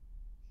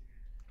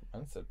 I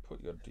said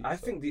put your dukes up. I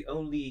think the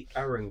only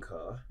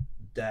Arrancar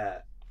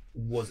that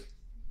was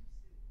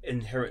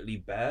inherently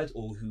bad,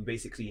 or who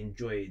basically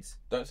enjoyed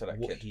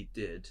he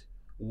did,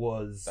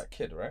 was that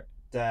kid, right?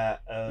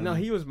 That no,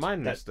 he was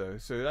mindless though,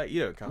 so like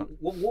you don't count.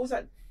 What was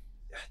that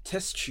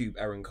test tube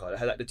Arrancar that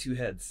had like the two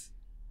heads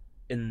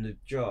in the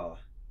jar?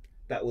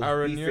 That was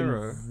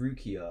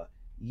Rukia.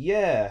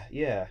 Yeah,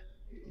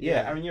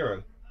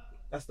 Aranero.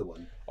 That's the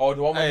one. Oh,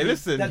 the one. Hey,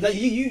 listen.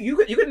 You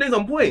got names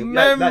on point.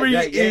 Memory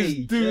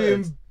is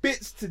doing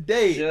bits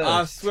today. Judge.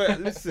 I swear.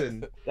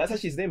 Listen. That's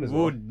actually his name as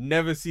well. We'll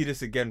never see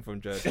this again from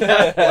Judge.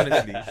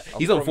 Honestly,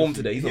 he's on form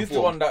today. He's the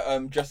one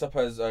that dressed up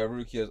as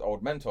Rukia's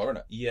old mentor, isn't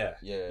it? Yeah.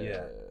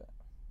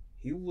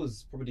 He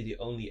was probably the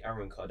only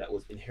Arrancar that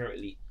was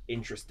inherently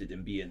interested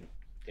in being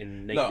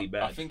innately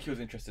bad. I think he was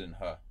interested in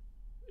her.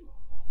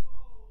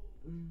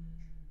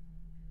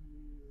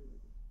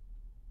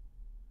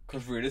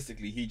 Because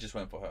realistically, he just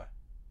went for her.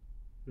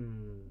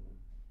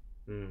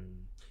 Is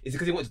it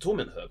because he wanted to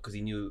torment her? Because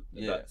he knew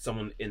that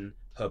someone in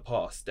her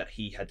past that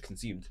he had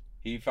consumed.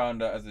 He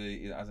found her as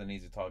an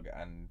easy target,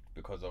 and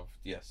because of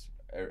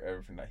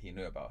everything that he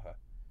knew about her.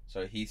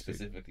 So he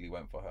specifically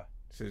went for her.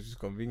 So it's just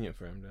convenient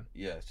for him then.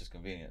 Yeah, it's just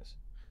convenience.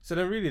 So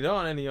then really there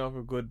aren't any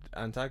other good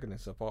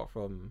antagonists apart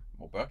from...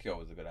 Well, Byakuya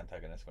was a good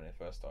antagonist when it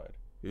first started.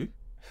 Who?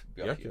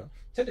 Byakuya.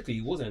 Technically,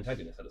 he was an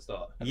antagonist at the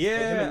start.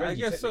 Yeah, I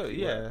guess so,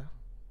 yeah.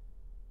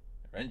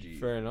 Renji,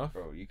 fair enough,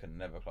 bro. You can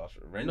never class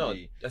Renji. No,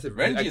 that's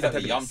Renji is like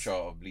the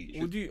Yamcha of Bleach.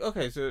 Would you?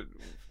 Okay, so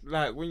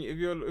like if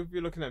you're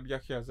looking at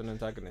Byakuya as an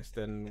antagonist,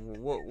 then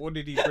what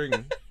did he bring?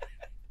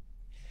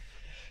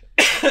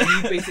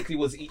 He basically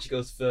was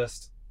Ichigo's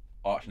first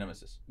arch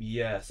nemesis.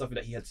 Yeah, something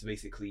that he had to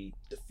basically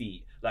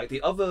defeat. Like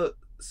the other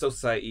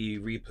Society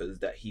Reapers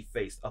that he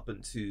faced up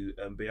into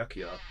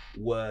Byakuya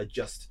were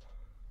just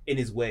in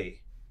his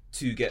way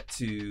to get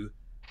to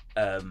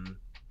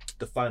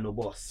the final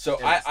boss. So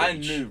I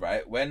knew,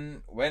 right,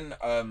 when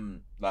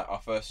like I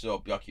first saw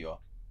Byakuya,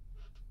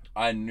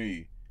 I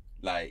knew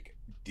like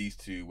these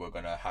two were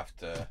gonna have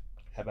to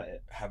have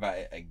at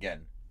it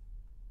again,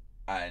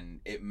 and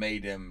it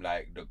made him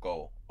like the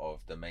goal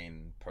of the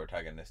main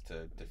protagonist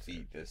to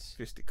defeat this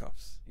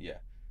fisticuffs. Yeah,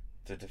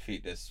 to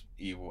defeat this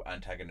evil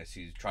antagonist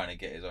who's trying to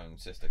get his own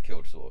sister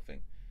killed, sort of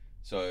thing.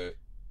 So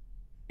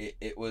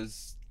it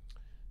was,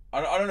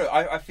 I don't know.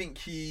 I think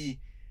he,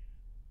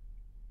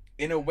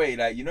 in a way,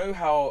 like, you know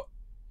how,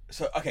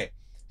 so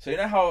you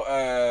know how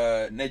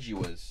Neji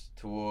was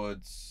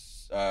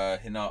towards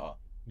Hinata.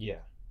 Yeah.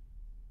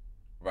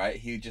 Right?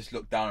 He just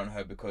looked down on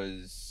her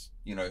because,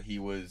 you know, he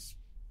was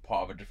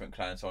part of a different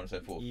clan and so on and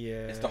so forth.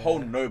 Yeah. It's the whole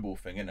noble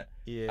thing, isn't it?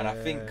 Yeah. And I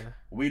think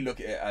we look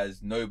at it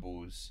as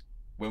nobles.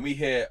 When we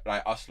hear,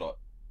 like, us lot,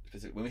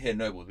 when we hear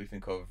nobles, we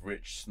think of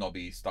rich,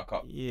 snobby, stuck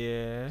up,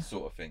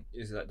 sort of thing.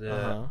 Is like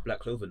the Black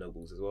Clover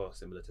nobles as well,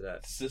 similar to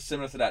that?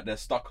 Similar to that, they're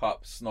stuck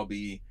up,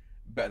 snobby,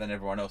 better than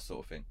everyone else,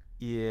 sort of thing.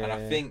 Yeah. And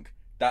I think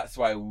that's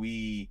why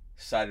we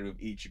sided with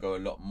Ichigo a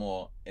lot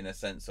more, in a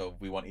sense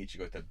of we want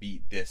Ichigo to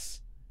beat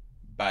this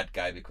bad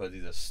guy because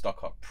he's a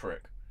stuck up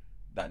prick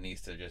that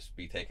needs to just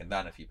be taken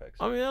down a few pegs.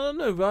 I mean, I don't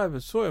know if I ever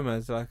saw him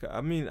as like,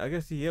 I mean, I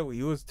guess he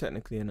was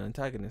technically an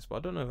antagonist, but I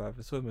don't know if I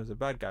ever saw him as a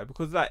bad guy,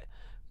 because like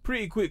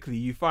pretty quickly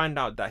you find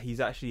out that he's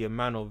actually a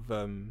man of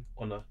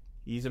honor.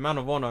 He's a man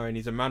of honor and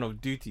he's a man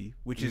of duty,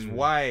 which is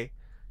why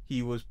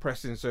he was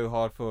pressing so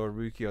hard for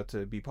Rukia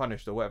to be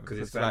punished or whatever. Because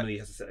his family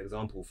has to set an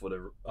example for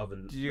the other.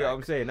 Do you know what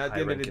I'm saying? At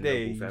the end of the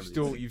day, you've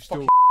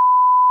still.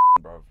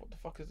 Bro, what the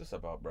fuck is this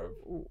about, bro?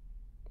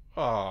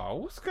 Oh,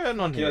 what's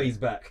going on here? Yo, he's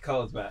back.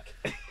 Carl's back.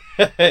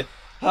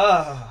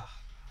 What?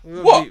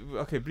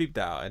 Okay, bleep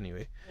that out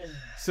anyway.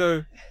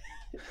 So,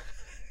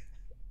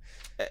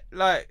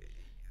 like,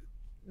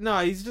 no,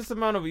 he's just a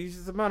man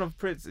of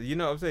prince. You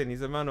know what I'm saying?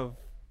 He's a man of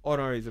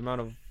honor. He's a man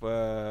of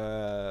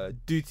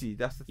duty.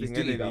 That's the thing. He's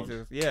duty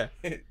bound. Yeah,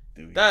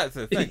 that's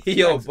a thanks.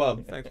 Yo,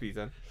 bub. Thanks,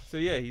 Peter. So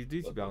yeah, he's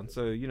duty bound.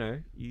 So you know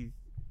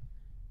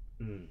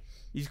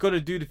he's got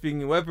to do the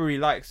thing whether he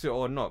likes it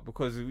or not,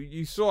 because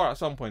you saw at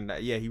some point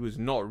that he was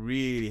not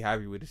really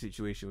happy with the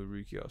situation with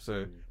Rukia.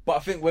 So, but I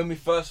think when we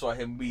first saw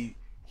him,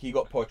 he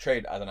got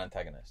portrayed as an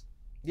antagonist.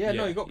 Yeah,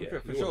 no, he got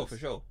portrayed for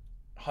sure.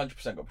 100% got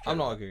portrayed. I'm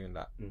not arguing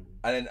that. And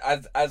then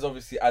as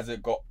obviously as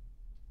it got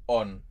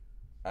on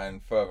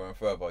and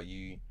further,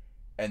 you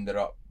ended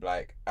up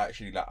like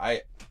actually like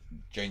I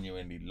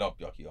genuinely love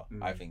Byakuya.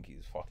 I think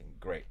he's fucking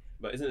great.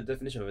 But isn't the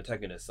definition of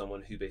antagonist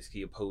someone who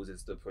basically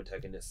opposes the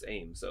protagonist's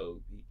aim?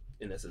 So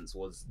in essence,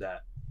 was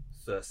that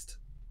first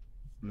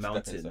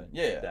mountain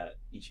that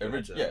each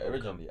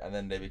originally, and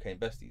then they became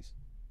besties.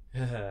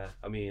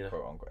 I mean,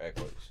 quote unquote air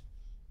quotes.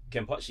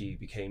 Kenpachi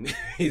became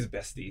his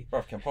bestie.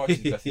 Bro, Kenpachi's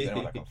bestie,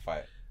 anyone that can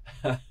fight.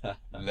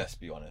 Let's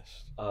be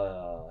honest.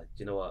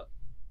 You know what?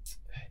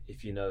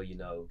 If you know, you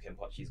know.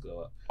 Kenpachi's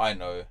glow up. I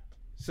know.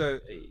 So,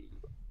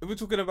 if we're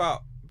talking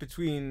about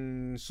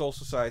between Soul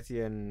Society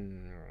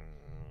and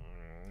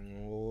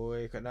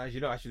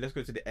actually, let's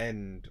go to the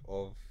end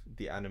of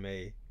the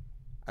anime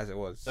as it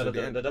was. No,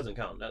 that doesn't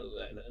count.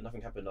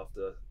 Nothing happened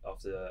after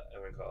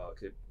Aranka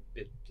arc.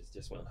 It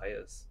just went on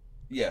hiatus.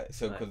 Yeah,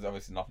 so because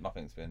obviously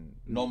nothing's been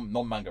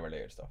non-manga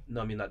related stuff.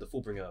 No, I mean like the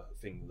Fullbringer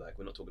thing. Like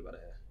we're not talking about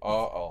it here.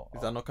 Oh.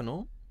 Is that not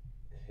canon?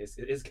 It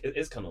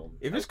is canon.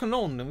 If it's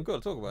canon, then we've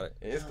got to talk about it.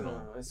 It is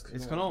canon.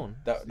 It's canon.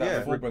 That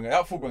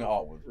Fullbringer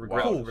art was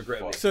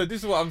regrettably. So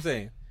this is what I'm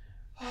saying.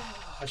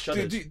 I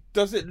shuddered.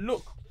 Does it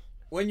look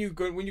when you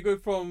go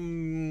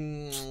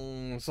from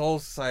Soul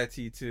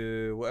Society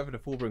to whatever the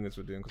Fullbringers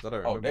were doing? Because I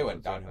don't remember. They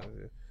went down.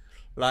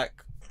 Like,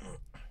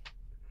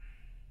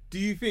 do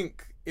you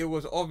think it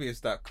was obvious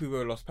that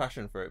Kubo lost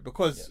passion for it?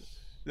 Because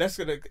let's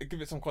give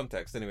it some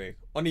context anyway.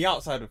 On the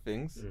outside of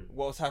things,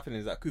 what was happening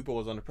is that Kubo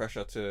was under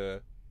pressure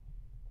to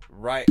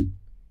write,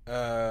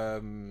 draw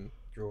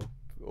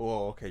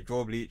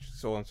Bleach,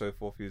 so on and so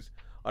forth. He was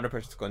under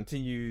pressure to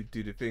continue,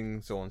 do the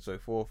thing, so on and so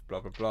forth, blah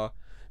blah blah.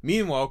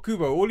 Meanwhile,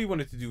 Kubo, all he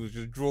wanted to do was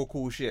just draw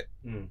cool shit,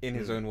 in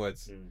his own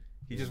words.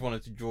 He just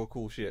wanted to draw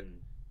cool shit.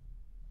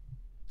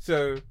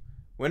 So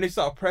when they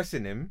started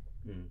pressing him,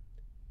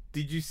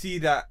 did you see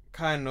that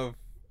kind of,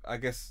 I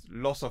guess,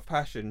 loss of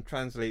passion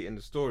translate in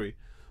the story?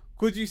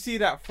 Could you see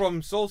that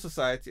from Soul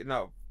Society?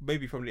 Now,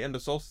 maybe from the end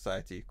of Soul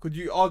Society. Could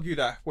you argue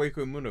that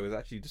Hueco Muno is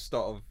actually the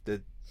start of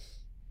the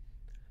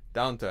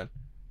downturn?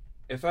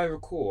 If I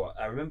recall,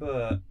 I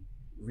remember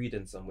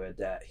reading somewhere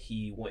that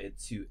he wanted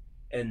to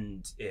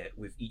end it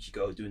with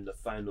Ichigo doing the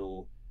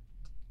final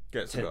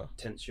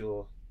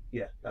Tensure.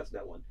 Yeah, that's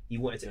that one. He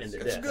wanted to end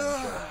it there.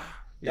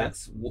 That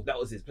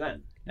was his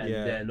plan. And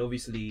then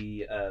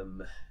obviously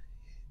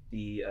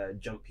the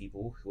Jump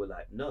people who were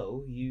like,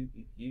 no, you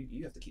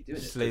have to keep doing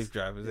it. Slave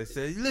drivers, they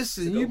say,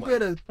 listen, you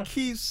better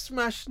keep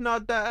smashing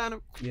out that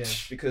animal. Yeah,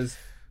 because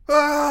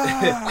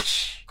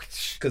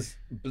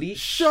Bleach.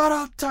 Shut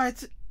up,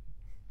 Titan.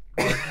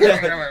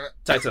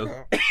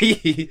 Taito,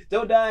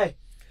 don't die.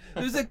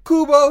 They said,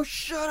 Kubo,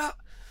 shut up.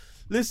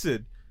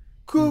 Listen,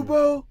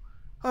 Kubo.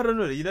 I don't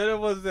know. You know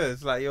what was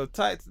this? Like, yo,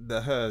 tight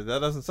the her. That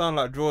doesn't sound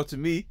like draw to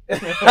me.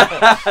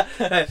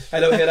 I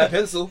don't hear that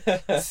pencil.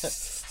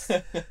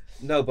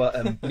 No,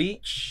 but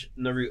Bleach,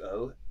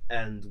 Naruto,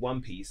 and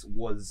One Piece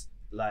was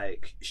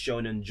like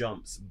Shonen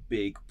Jump's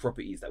big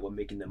properties that were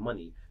making them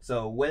money.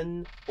 So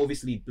when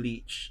obviously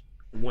Bleach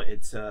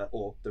wanted to,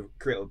 or the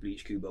creator of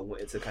Bleach, Kubo,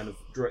 wanted to kind of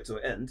draw it to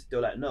an end, they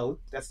were like, no,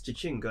 that's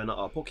cha-ching going out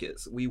our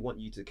pockets. We want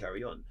you to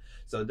carry on.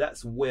 So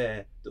that's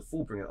where the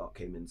Fullbringer arc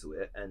came into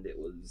it, and it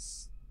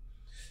was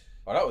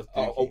that was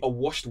a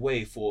washed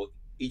way for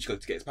Ichigo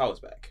to get his powers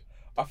back.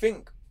 I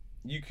think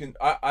you can,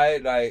 I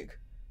like,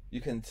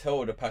 you can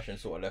tell the passion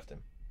sort of left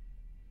him.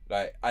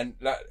 Like, and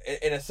like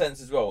in a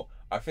sense as well,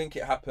 I think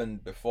it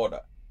happened before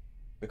that,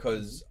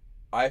 because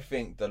I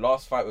think the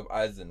last fight with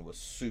Aizen was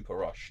super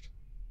rushed.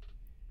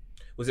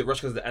 Was it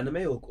rushed because of the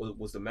anime, or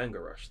was the manga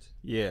rushed?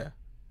 Yeah,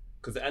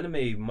 because the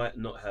anime might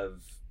not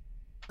have.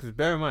 Because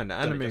bear in mind, the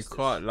anime's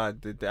got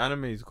like the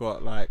anime's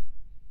got like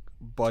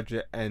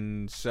budget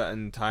and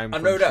certain time. I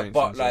know that,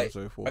 but so like,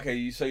 so forth.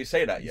 okay, so you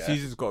say that, yeah.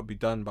 Season's got to be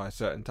done by a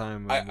certain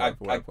time.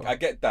 I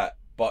get that,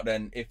 but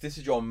then if this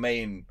is your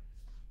main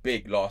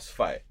big last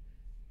fight,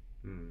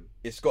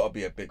 it's got to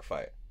be a big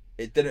fight.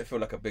 It didn't feel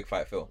like a big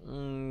fight, Phil.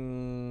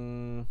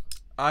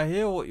 I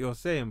hear what you're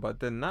saying, but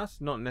then that's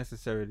not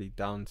necessarily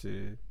down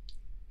to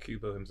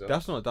Kubo himself.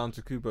 That's not down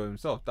to Kubo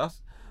himself.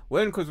 That's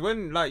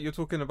when like you're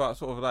talking about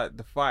sort of like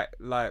the fight,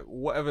 like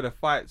whatever the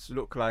fights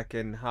look like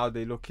and how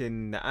they look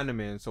in the anime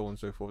and so on and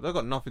so forth. That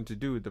got nothing to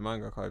do with the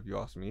mangaka, if you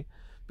ask me,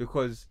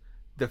 because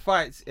the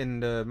fights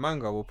in the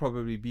manga will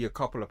probably be a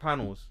couple of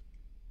panels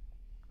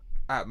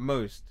at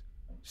most.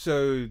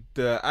 So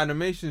the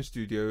animation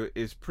studio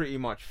is pretty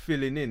much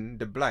filling in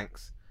the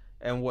blanks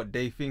and what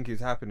they think is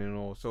happening,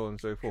 or so on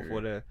and so forth.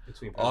 Or they're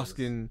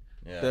asking.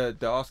 They're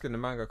asking the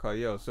mangaka,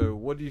 yo, so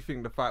what do you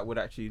think the fight would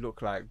actually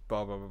look like?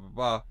 Blah blah blah blah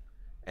blah,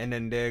 and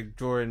then they're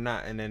drawing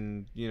that and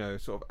then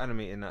sort of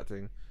animating that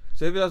thing.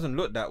 So if it doesn't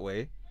look that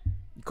way,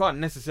 you can't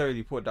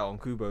necessarily put that on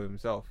Kubo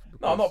himself.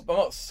 No, I'm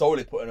not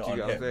solely putting it on him.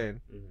 What I'm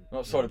saying? I'm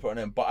not solely putting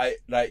it on him,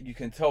 but you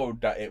can tell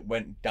that it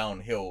went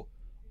downhill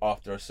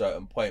after a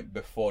certain point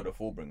before the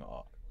Fullbringer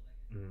arc.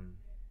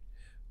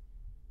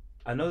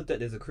 I know that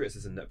there's a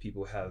criticism that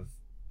people have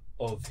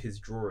of his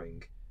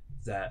drawing,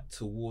 that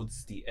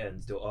towards the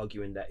end they're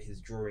arguing that his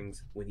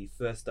drawings when he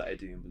first started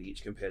doing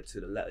Bleach compared to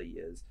the latter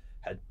years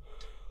had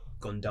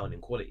gone down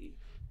in quality.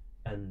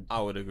 And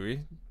I would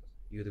agree.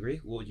 You would agree?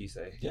 What would you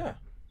say? Yeah.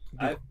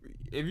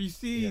 If you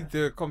see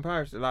the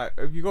comparison, like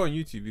if you go on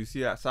YouTube, you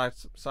see that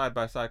side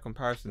by side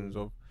comparisons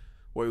of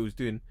what he was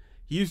doing.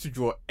 He used to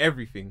draw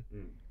everything,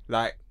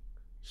 like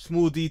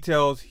small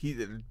details.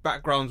 The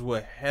backgrounds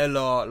were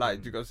hella,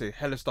 like you gotta say,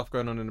 hella stuff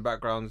going on in the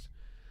backgrounds.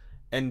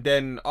 And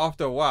then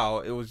after a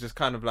while, it was just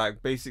kind of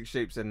like basic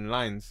shapes and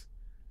lines.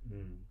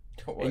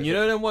 And you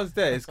know them ones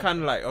there, it's kind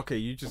of like, okay,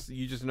 you just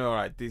know,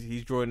 right,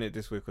 he's drawing it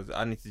this way because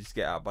I need to just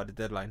get out by the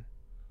deadline.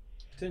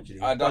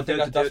 Potentially. I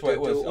think that's what it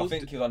was. I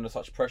think he was under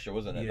such pressure,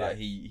 wasn't it? Like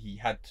he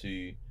had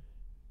to.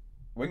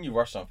 When you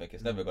rush something,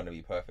 it's never going to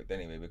be perfect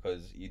anyway,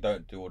 because you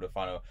don't do all the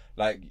final.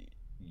 Like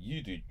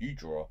you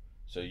draw,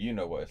 so you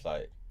know what it's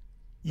like.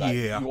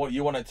 Yeah.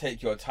 You want to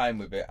take your time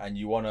with it, and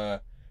you want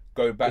to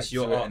go back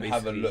to it and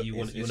have a look.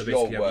 It's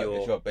your work,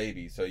 it's your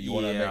baby, so you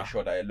want to make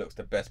sure that it looks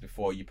the best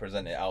before you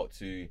present it out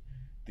to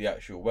the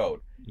actual world.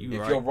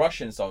 If you're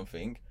rushing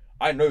something,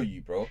 I know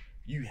you, bro.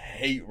 You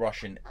hate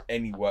rushing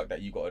any work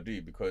that you got to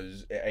do,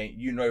 because it ain't.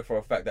 You know for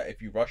a fact that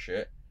if you rush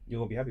it, you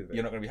won't be happy with it.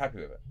 You're not gonna be happy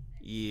with it.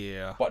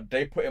 Yeah. But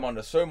they put him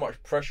under so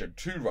much pressure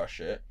to rush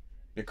it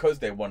because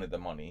they wanted the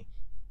money.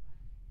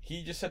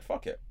 He just said,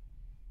 "Fuck it.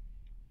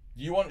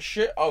 You want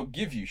shit? I'll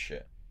give you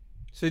shit."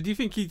 So do you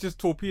think he just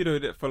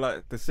torpedoed it for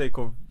like the sake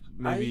of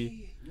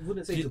maybe? I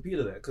wouldn't say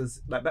torpedoed it,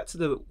 because like back to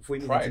before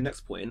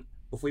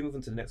we move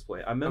on to the next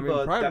point. I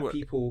remember that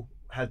people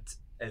had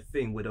a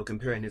thing where they're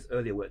comparing his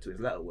earlier work to his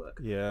latter work.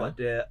 Yeah. But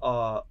there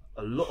are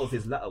a lot of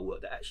his latter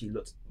work that actually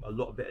looked a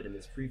lot better than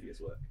his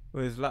previous work.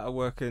 Well, his latter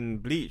work in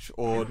Bleach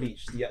or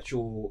Bleach, the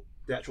actual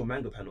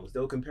manga panels. They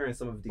were comparing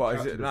some of the but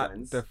character is it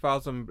designs. Like the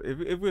 1,000?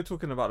 If we're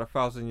talking about the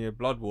 1,000-year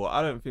Blood War,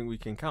 I don't think we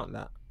can count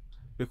that,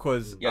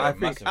 because I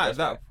think at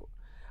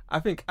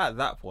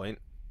that point,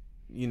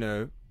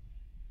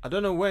 I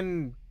don't know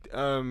when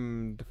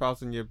the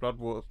Thousand Year Blood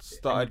War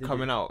started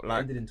coming out?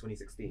 Like, ended in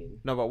 2016.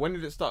 No, but when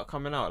did it start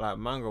coming out, like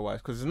manga wise?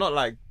 Because it's not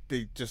like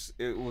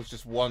it was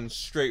just one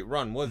straight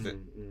run, was it?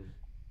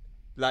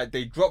 Like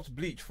they dropped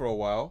Bleach for a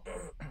while,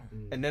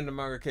 and then the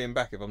manga came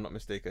back, if I'm not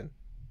mistaken.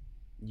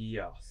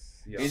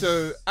 Yes.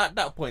 So at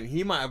that point,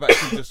 he might have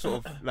actually just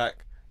sort of like,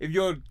 if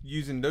you're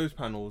using those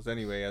panels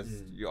anyway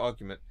as your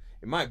argument,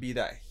 it might be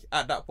that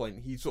at that point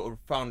he sort of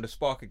found the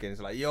spark again. It's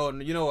like, yo,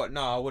 you know what?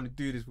 Nah, I want to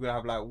do this. We're gonna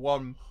have like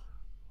one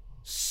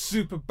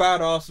super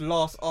badass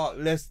last arc.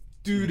 Let's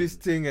do this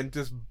thing and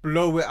just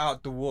blow it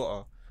out the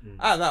water.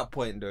 At that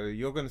point, though,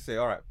 you're gonna say,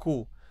 all right,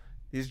 cool.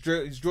 His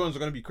drawings are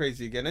gonna be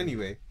crazy again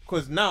anyway,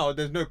 because now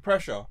there's no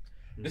pressure.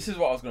 This is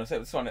what I was gonna say.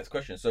 This is our next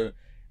question. So,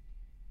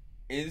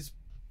 is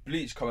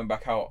Bleach coming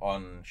back out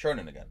on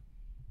Shonen again?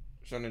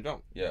 Shonen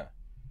Jump. Yeah.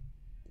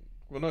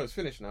 Well, no, it's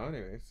finished now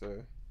anyway.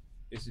 So,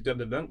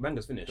 the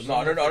manga's finished. No,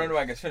 I don't know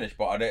when it's finished,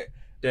 but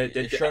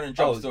is Shonen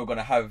Jump still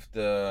gonna have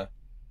the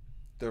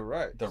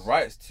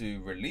rights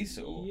to release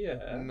it all?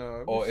 Yeah.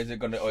 No. Or is it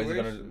gonna?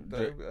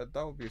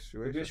 That would be a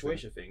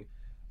Shueisha thing.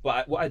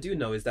 But what I do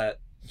know is that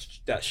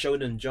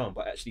Shonen Jump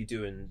are actually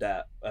doing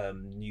that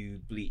new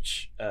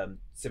Bleach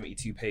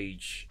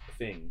 72-page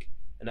thing,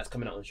 and that's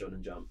coming out on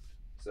Shonen Jump.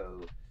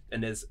 So,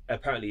 and there's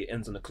apparently it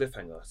ends on a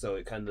cliffhanger, so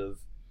it kind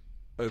of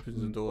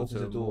opens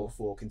the door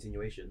for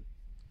continuation.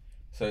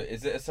 So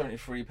is it a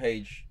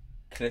 73-page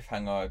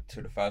cliffhanger to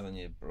the 1,000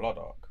 Year Blood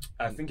arc?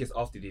 I think it's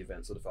after the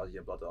events of the 1,000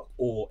 Year Blood arc,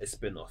 or a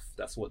spin-off.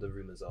 That's what the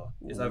rumors are.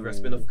 It's either a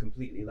spin-off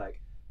completely,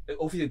 like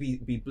it'll obviously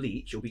be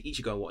Bleach, it'll be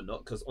Ichigo and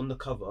whatnot, because on the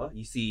cover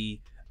you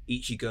see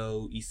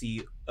Ichigo, you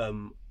see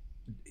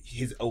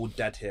his old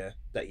dad hair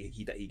that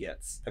he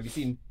gets. Have you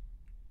seen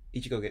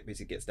Ichigo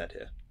basically gets dad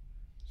hair?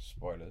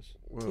 Spoilers.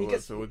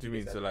 So what do you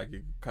mean? So like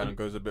he kind of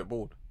goes a bit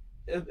bald?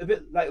 A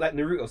bit like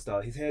Naruto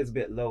style. His hair is a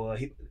bit lower.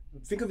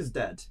 Think of his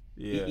dad.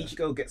 Yeah.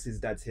 Ichigo gets his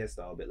dad's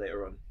hairstyle a bit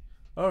later on.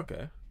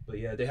 Okay. But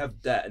yeah, they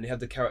have that, and they have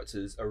the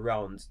characters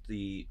around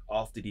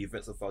after the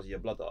events of 1,000 Year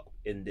Blood arc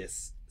in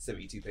this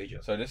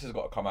 72-pager. So this has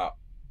got to come out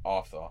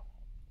after.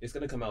 It's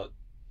going to come out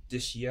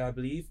this year, I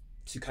believe,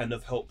 to kind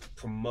of help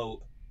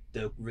promote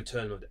the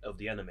return of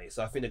the anime.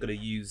 So I think they're going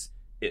to use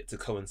it to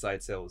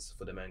coincide sales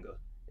for the manga.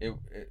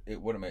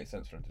 It wouldn't make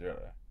sense for them to do it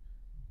though.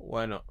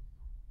 Why not?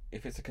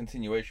 If it's a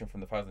continuation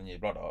from the 1,000 Year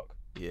Blood arc,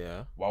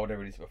 yeah, why would they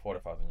release it before the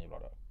 1,000 Year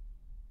Blood arc?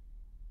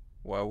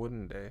 Why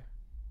wouldn't they?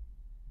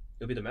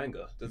 It'll be the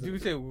manga. Did you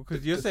say,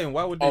 because you're saying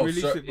why would they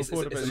release it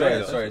before the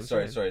manga?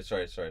 Sorry.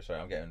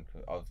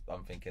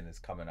 I'm thinking it's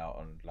coming out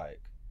on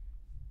like.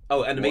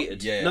 Oh, animated.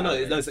 What? Yeah. No,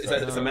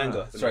 it's a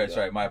manga.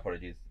 Sorry. My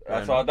apologies.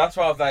 That's why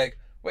I was like,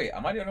 wait,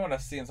 am I the only one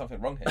that's seeing something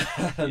wrong here?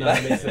 No,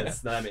 that makes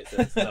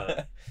sense.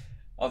 No.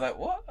 I was like,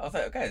 what? I was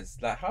like, guys,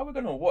 like, how are we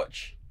gonna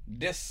watch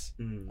this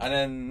and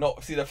then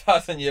not see the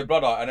 1,000 Year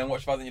Blood arc and then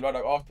watch 1,000 Year Blood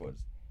arc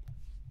afterwards?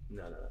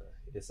 No.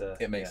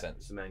 It makes sense.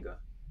 It's a manga.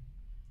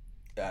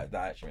 That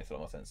actually makes a lot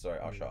more sense. Sorry,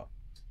 I'll shut up.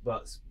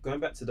 But going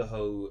back to the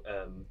whole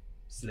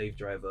slave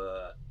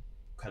driver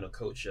kind of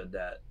culture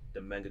that the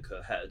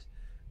mangaka had,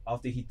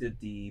 after he did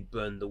the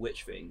Burn the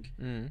Witch thing,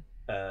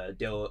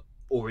 they were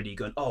already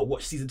going, oh,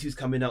 watch season 2's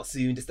coming out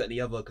soon, this, that, and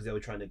the other, because they were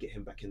trying to get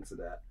him back into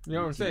that. You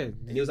know what I'm saying?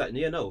 And he was like,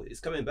 yeah, no,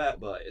 it's coming back,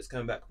 but it's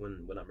coming back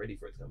when I'm ready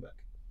for it to come back.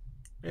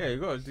 Yeah,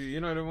 you got to do,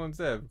 you know, the ones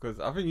there, because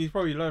I think he's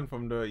probably learned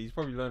from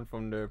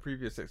the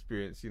previous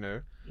experience, you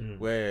know,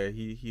 where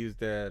he was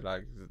there,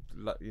 like,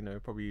 you know,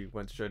 probably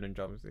went to Shonen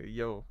Jump and said,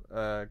 yo,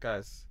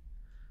 guys,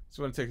 I just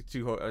want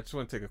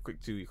to take a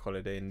quick 2-week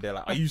holiday, and they're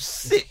like, are you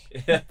sick?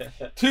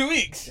 2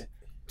 weeks?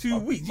 2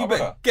 weeks? You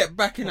better get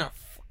back in that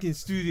fucking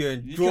studio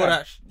and draw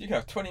that. You can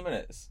have 20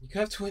 minutes. You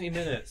can have 20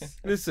 minutes.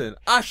 Listen,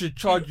 I should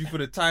charge you for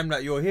the time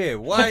that you're here.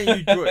 Why are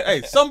you drawing?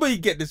 Hey, somebody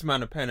get this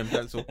man a pen and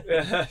pencil.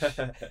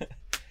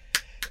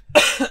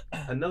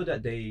 I know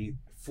that they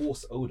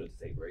force Oda to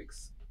take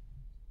breaks.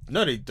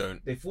 No, they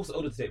don't. They force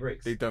Oda to take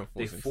breaks. They don't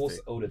force. They force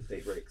Oda to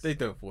take breaks. They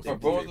don't force. When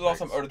was the last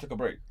time Oda took a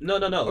break? No.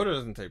 Oda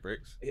doesn't take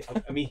breaks.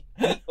 I mean,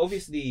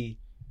 obviously,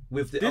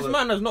 with this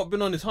man has not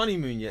been on his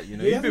honeymoon yet. You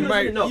know, he's been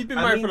married. He's been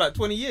married for like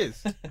 20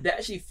 years. They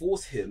actually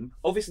force him.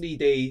 Obviously,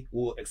 they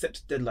will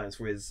accept deadlines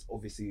for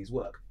his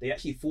work. They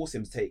actually force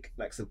him to take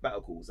like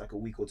sabbaticals, like a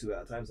week or 2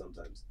 at a time.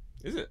 Sometimes.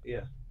 Is it?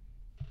 Yeah.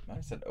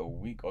 Man said a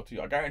week or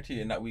 2. I guarantee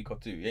you in that week or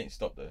 2, he ain't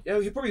stopped though. Yeah,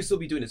 he'll probably still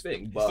be doing his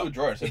thing. But he's still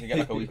drawing, so he can get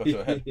like a week or 2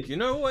 ahead. Do you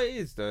know what it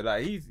is though?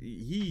 Like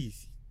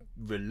he's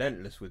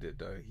relentless with it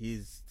though.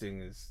 His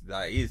thing's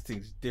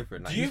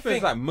different. Like, he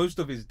spends like most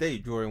of his day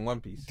drawing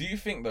One Piece. Do you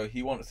think though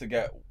he wants to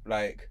get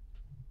like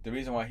the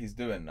reason why he's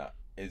doing that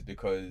is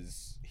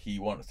because he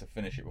wants to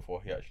finish it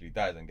before he actually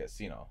dies and gets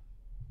senile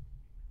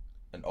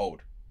and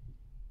old?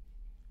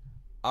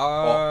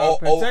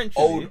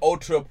 Potentially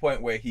old to a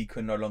point where he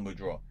can no longer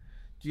draw.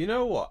 Do you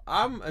know what?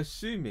 I'm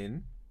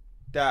assuming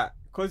that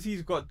because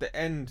he's got the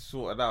end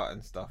sorted out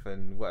and stuff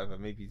and whatever,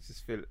 maybe he's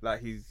just feel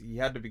like he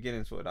had the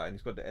beginning sorted out and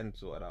he's got the end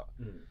sorted out.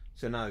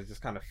 So now he's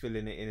just kind of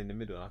filling it in the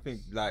middle. And I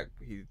think like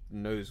he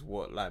knows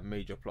what like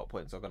major plot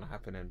points are gonna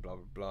happen and blah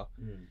blah blah.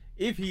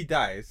 If he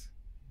dies,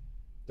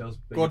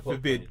 God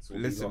forbid.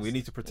 Listen, we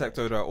need to protect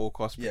Oda at all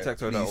costs.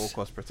 Protect Oda at all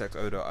costs. Protect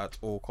Oda at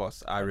all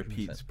costs. I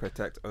repeat, 100%.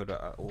 Protect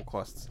Oda at all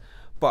costs.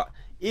 But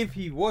if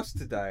he was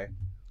to die,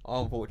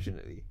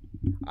 unfortunately,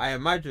 I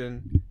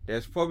imagine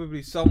there's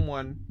probably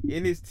someone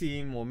in his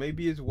team, or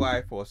maybe his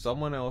wife, or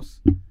someone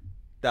else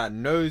that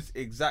knows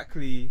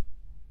exactly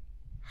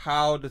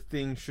how the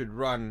thing should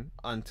run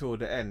until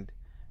the end,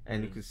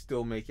 and you could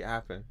still make it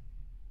happen.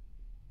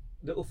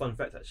 Little fun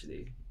fact,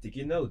 actually. Did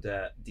you know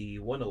that the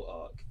Wano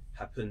arc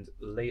happened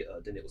later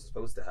than it was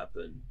supposed to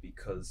happen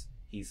because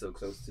he's so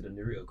close to the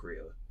Naruto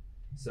creator?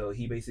 So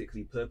he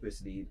basically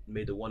purposely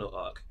made the Wano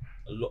arc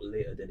a lot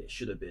later than it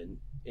should have been,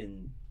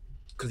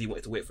 because he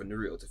wanted to wait for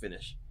Naruto to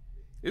finish.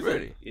 Is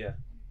it? Yeah.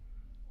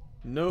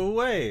 No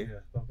way. Yeah,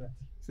 fun fact.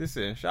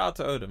 Listen, shout out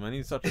to Oda, man.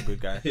 He's such a good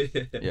guy.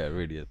 Yeah, it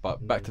really is.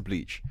 But back to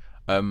Bleach.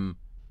 So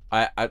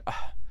I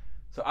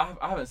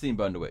haven't seen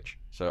Burn the Witch,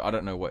 so I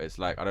don't know what it's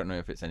like. I don't know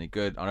if it's any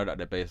good. I know that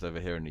they're based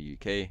over here in the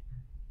UK.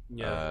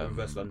 Yeah,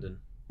 reverse London.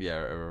 Yeah,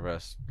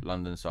 reverse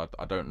London. So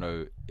I don't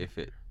know if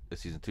the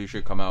season 2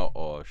 should come out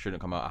or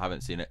shouldn't come out. I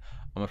haven't seen it.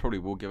 I probably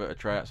will give it a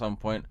try at some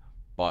point,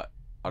 but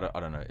I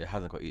don't know. It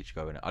hasn't got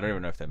Ichigo in it. I don't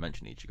even know if they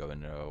mention Ichigo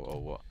in there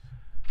or what.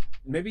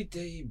 Maybe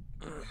they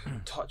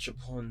touch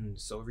upon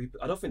Soul Reaper.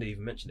 I don't think they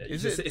even mentioned it.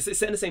 It's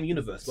set in the same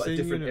universe, but a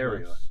different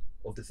area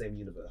of the same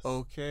universe.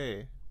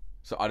 Okay.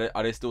 So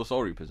are they still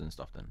Soul Reapers and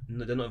stuff then?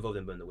 No, they're not involved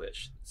in Burn the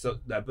Witch. So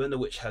that Burn the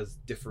Witch has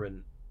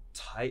different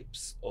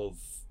types of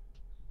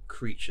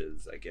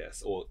creatures, I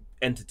guess, or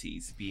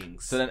entities,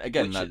 beings. So then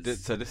again,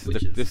 this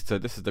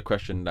is the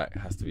question that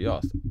has to be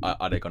asked.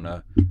 Are they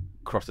gonna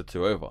cross the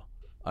two over?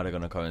 Are they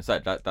gonna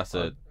coincide?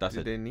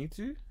 Do they need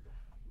to?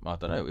 I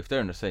don't know. If they're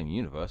in the same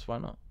universe, why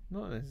not?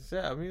 Not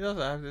necessarily. I mean,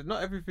 doesn't have to,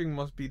 not everything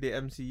must be the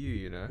MCU,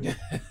 you know.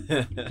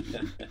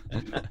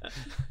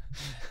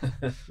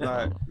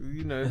 Like,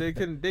 you know, they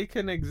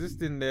can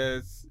exist in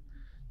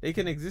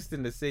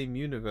the same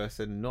universe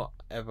and not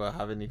ever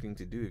have anything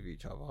to do with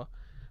each other.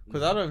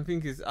 Because I don't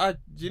think do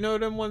you know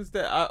them ones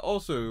that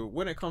also,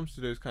 when it comes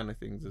to those kind of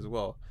things as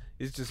well,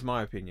 it's just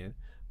my opinion,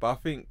 but I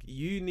think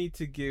you need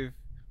to give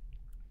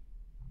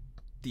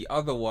the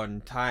other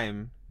one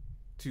time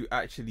to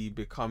actually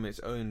become its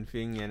own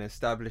thing and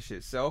establish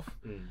itself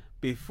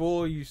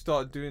before you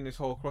start doing this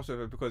whole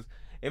crossover. Because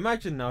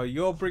imagine now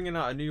you're bringing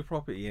out a new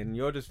property and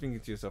you're just thinking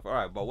to yourself, all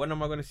right, but when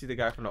am I going to see the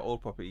guy from the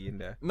old property in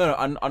there? No,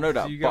 I know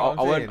that, but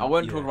I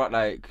won't talk about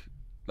like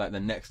the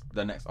next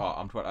art.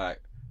 I'm talking about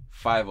like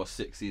 5 or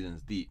 6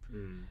 seasons deep.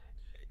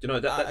 You know,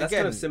 that's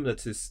kind of similar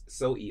to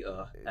Soul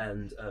Eater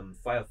and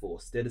Fire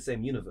Force. They're the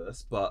same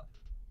universe, but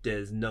there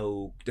hasn't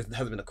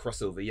been a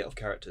crossover yet of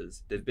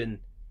characters. There've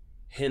been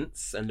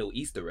hints and little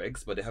Easter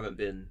eggs, but they haven't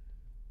been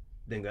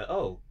then going,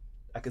 oh,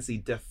 I can see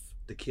Death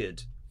the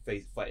Kid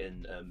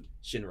fighting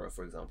Shinra,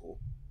 for example.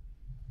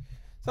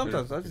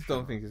 Sometimes I just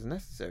don't think it's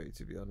necessary,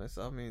 to be honest.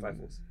 I mean, Fire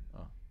Force.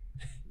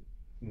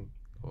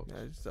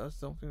 Yeah, I just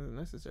don't think it's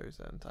necessary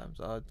certain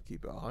times. I'd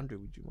keep it 100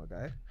 with you, my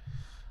guy.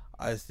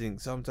 I just think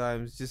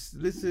sometimes just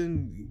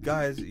listen,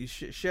 guys, you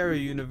share a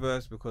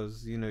universe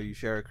because, you know, you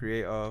share a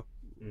creator,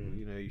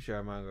 you know, you share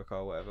a mangaka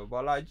or whatever,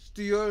 but like just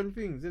do your own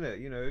things, innit?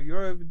 You know,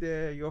 you're over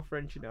there, you're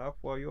Frenching it up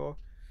while you're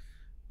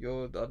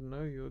I don't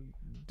know, you're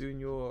doing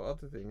your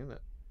other thing, innit?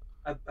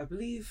 I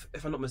believe,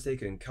 if I'm not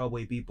mistaken,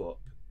 Cowboy Bebop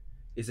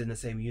is in the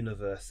same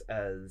universe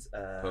as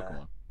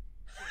Pokemon.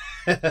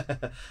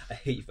 I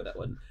hate you for that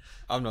one.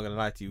 I'm not gonna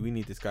lie to you, we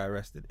need this guy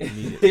arrested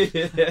immediately.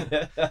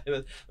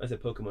 I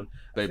said Pokemon.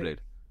 Beyblade.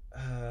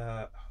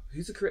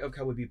 Who's the creator of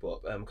Cowboy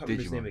Bebop? I can't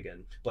remember his name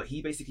again. But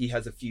he basically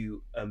has a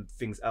few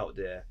things out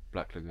there.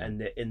 Black Lagoon.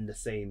 And they're in the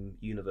same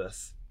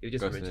universe. You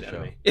just mentioned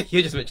anime.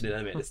 You just mentioned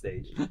anime at this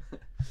stage.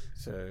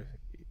 So,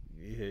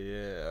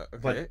 yeah. Okay.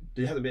 But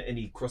there hasn't been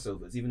any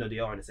crossovers, even though they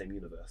are in the same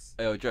universe.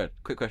 Hey, Jared,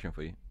 quick question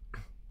for you.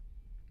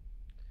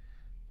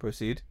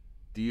 Proceed.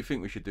 Do you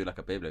think we should do like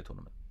a Beyblade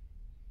tournament?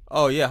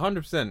 Oh yeah,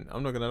 100%.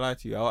 I'm not gonna lie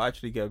to you. I'll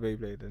actually get a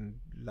Beyblade and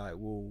like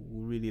we'll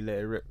really let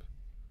it rip.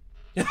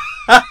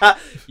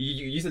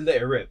 you said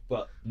let it rip,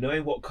 but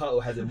knowing what Kato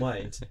has in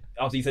mind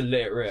after you said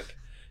let it rip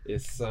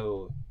is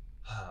so.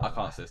 I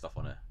can't say stuff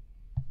on it.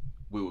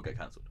 We will get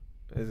cancelled.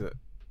 Is it?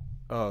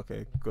 Oh,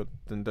 okay, good.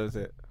 Then does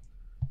it?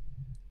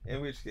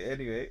 In which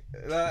anyway.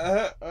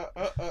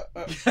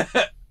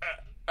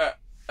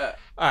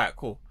 Alright,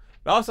 cool.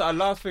 Last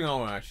thing I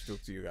want to actually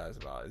talk to you guys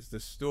about is the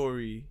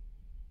story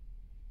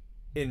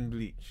in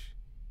Bleach.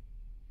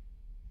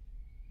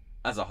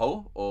 As a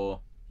whole,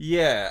 or?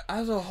 Yeah,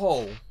 as a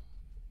whole.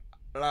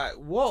 Like,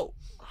 what?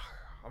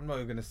 I'm not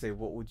even gonna say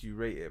what would you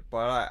rate it,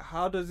 but like,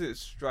 how does it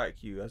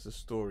strike you as a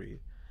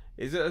story?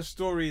 Is it a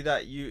story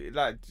that you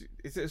like?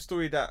 Is it a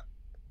story that?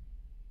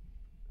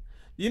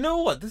 You know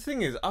what? The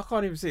thing is, I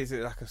can't even say is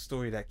it like a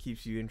story that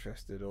keeps you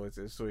interested, or is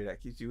it a story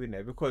that keeps you in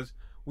there? Because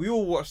we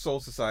all watched Soul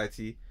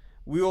Society.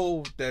 We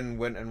all then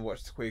went and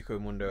watched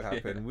Quaco Mundo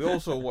happen. Yeah. We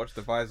also watched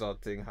the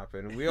Vizard thing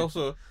happen. We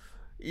also,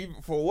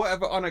 even for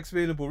whatever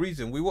unexplainable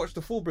reason, we watched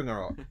the Fullbringer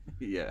arc.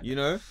 Yeah. You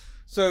know?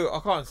 So I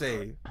can't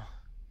say,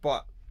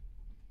 but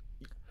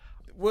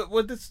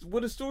were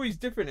the stories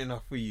different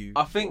enough for you?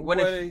 I think when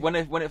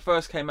it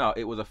first came out,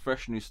 it was a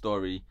fresh new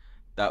story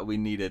that we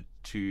needed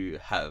to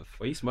have.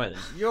 Why are you smiling?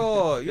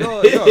 You're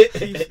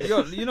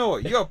you know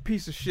what? You're a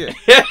piece of shit.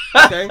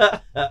 Okay,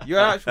 you're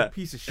an actual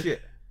piece of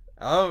shit.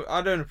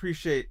 I don't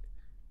appreciate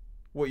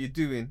what you're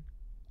doing.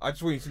 I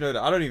just want you to know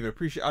that I don't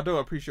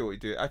appreciate what you're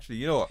doing. Actually,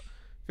 you know what?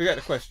 Forget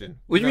the question.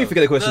 What do you mean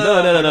forget the question?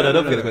 No,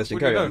 don't forget the question.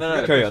 Carry on.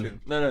 No.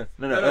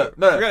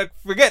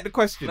 Forget the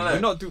question. No. We're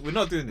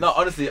not doing this. No,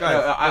 honestly,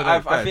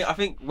 Guys, I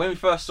think when we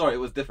first saw it, it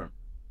was different.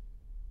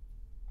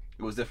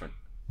 It was different,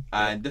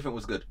 and different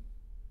was good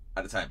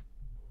at the time.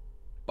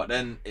 But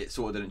then it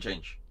sort of didn't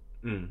change.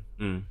 And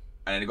then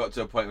it got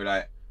to a point where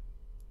like,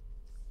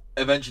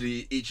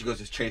 eventually Ichigo's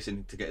just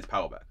chasing to get his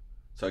power back.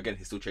 So again,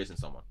 he's still chasing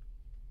someone.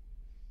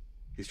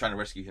 He's trying to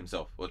rescue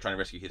himself, or trying to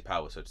rescue his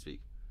power, so to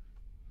speak.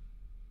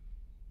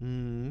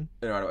 In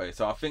the right way.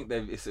 So I think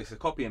it's a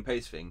copy and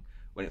paste thing.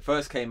 When it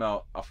first came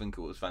out, I think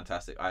it was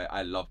fantastic.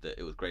 I loved it.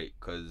 It was great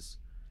because,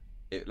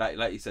 it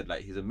like you said,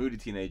 like he's a moody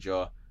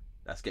teenager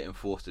that's getting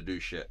forced to do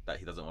shit that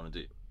he doesn't want to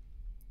do.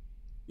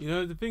 You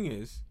know, the thing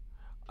is,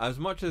 as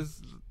much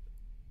as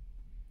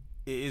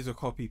it is a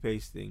copy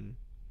paste thing,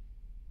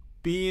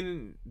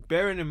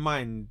 bearing in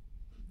mind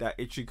that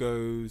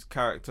Ichigo's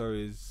character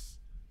is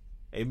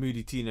a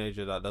moody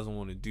teenager that doesn't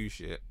want to do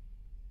shit,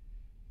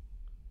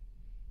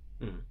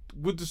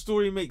 would the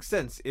story make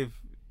sense if,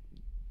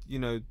 you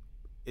know,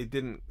 it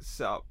didn't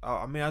set up?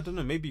 I mean, I don't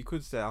know, maybe you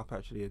could set up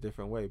actually a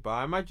different way, but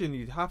I imagine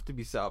you'd have to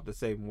be set up the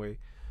same way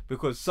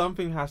because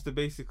something has to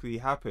basically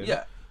happen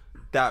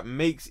that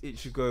makes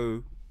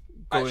Ichigo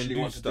go and do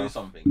stuff. To do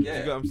something. Yeah,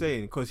 you get what I'm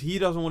saying? Because he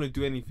doesn't want to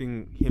do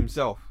anything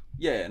himself.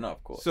 Yeah, no,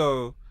 of course.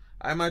 So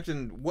I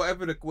imagine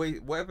whatever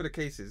the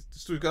case is, the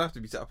story's gonna have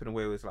to be set up in a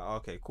way where it's like,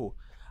 okay, cool,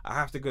 I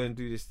have to go and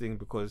do this thing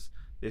because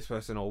this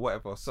person or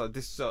whatever. So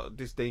this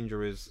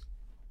danger is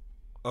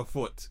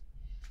afoot.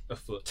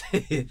 For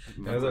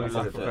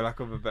lack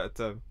of a better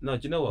term. No,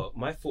 do you know what?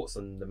 My thoughts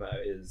on the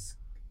matter is,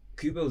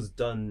 Kubo's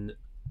done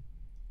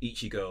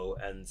Ichigo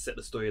and set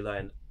the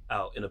storyline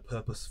out in a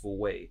purposeful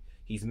way.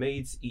 He's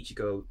made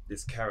Ichigo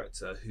this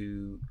character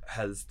who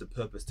has the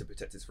purpose to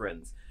protect his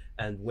friends,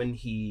 and when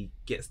he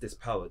gets this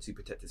power to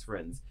protect his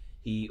friends,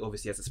 he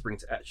obviously has to spring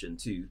to action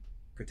to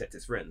protect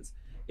his friends.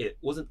 It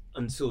wasn't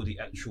until the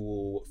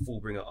actual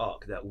Fullbringer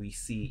arc that we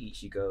see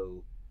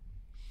Ichigo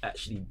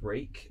actually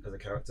break as a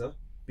character,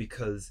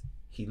 because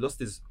he lost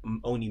his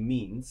only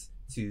means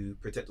to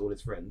protect all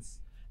his friends,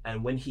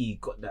 and when he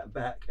got that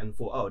back and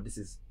thought, oh, this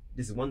is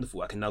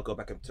wonderful, I can now go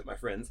back and protect my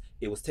friends,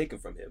 it was taken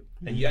from him.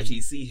 And you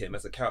actually see him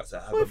as a character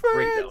have a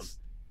breakdown.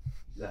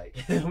 Like,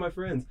 my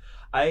friends.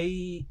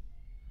 I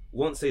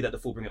won't say that the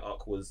Fullbringer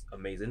arc was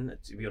amazing.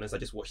 To be honest, I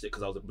just watched it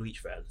because I was a Bleach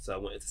fan, so I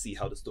wanted to see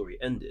how the story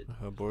ended.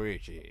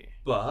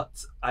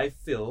 But I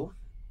feel,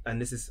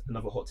 and this is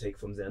another hot take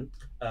from Zen,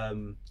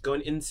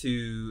 going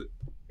into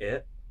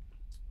it,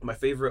 my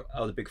favourite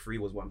out of the big three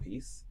was One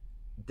Piece,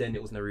 then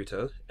it was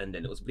Naruto, and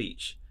then it was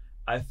Bleach.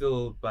 I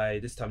feel by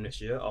this time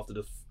next year, after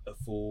the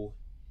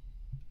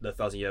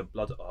 1,000-year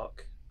blood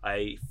arc,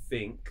 I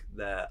think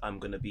that I'm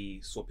going to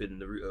be swapping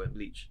Naruto and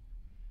Bleach,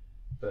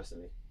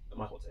 personally.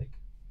 My hot take.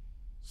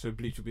 So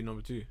Bleach will be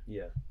number 2?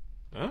 Yeah.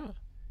 Ah.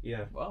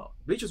 Yeah. Wow.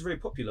 Bleach was very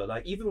popular.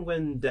 Like, even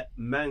when that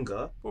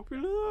manga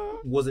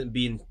wasn't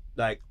being,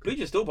 like... Bleach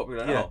is still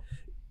popular now.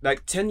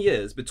 Like 10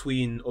 years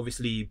between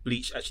obviously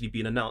Bleach actually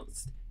being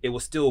announced, it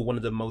was still one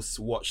of the most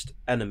watched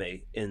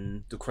anime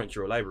in the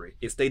Crunchyroll library.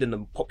 It stayed in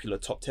the popular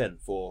top 10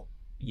 for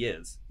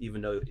years,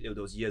 even though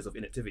there was years of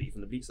inactivity from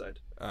the Bleach side.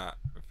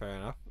 Fair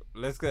enough.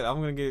 Let's get.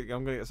 I'm gonna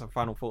get some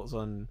final thoughts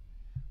from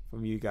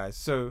you guys.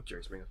 So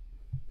Jerry Springer.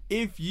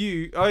 If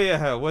you,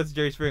 what's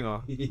Jerry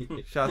Springer?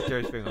 Shout out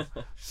Jerry Springer.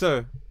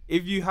 So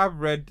if you have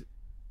read,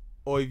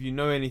 or if you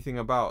know anything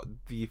about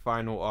the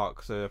final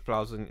arc, so the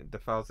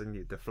thousand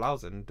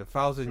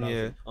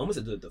year. I almost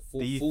said the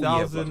full year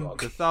blood arc.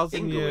 The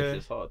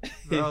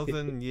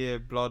 1,000 year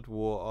blood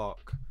war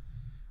arc.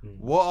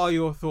 What are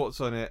your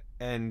thoughts on it?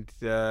 And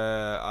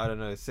I don't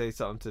know, say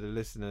something to the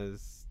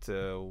listeners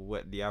to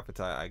whet the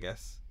appetite, I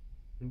guess.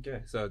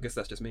 Okay, so I guess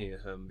that's just me,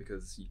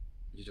 because you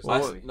just.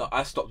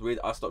 I stopped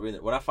reading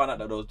it when I found out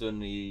that I was doing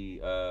the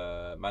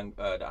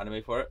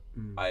anime for it.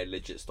 I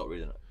legit stopped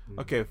reading it.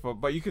 Okay,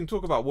 but you can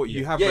talk about what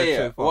you have read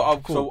so far.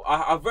 Well, so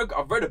I've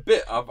read a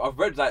bit. I've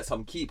read like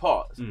some key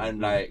parts, and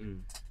like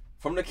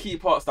from the key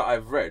parts that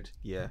I've read,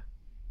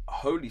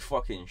 holy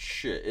fucking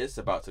shit, it's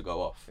about to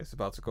go off.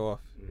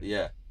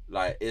 Yeah,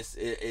 like it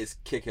is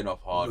kicking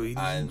off hard. Ladies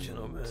and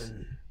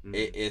gentlemen,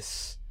 it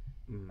is.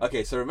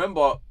 Okay, so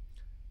remember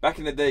back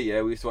in the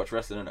day, we used to watch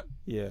wrestling, innit?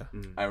 Yeah.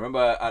 I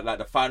remember at like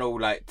the final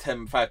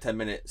 10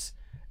 minutes,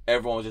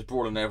 everyone was just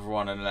brawling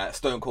everyone, and like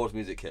Stone Cold's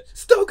music hit.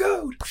 Stone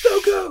Cold!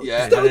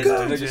 Yeah, and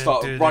then they just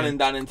start running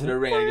down into the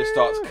ring and he just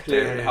starts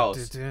clearing the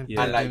house.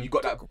 And like you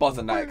got that buzz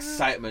and that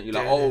excitement, you're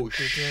like, oh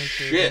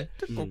shit,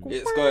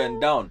 it's going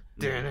down.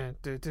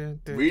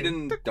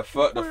 Reading the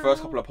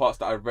first couple of parts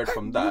that I read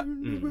from that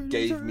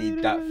gave me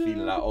that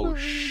feeling like, oh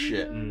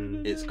shit,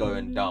 it's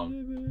going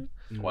down.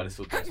 while it's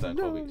still doing Stone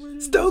Cold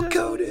beats. Stone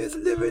Cold is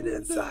living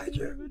inside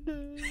you.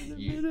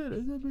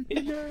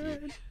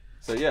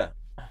 So yeah,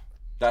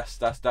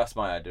 that's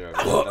my idea. Of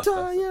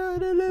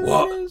it.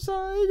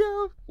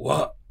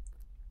 What?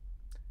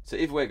 So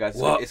either way, guys,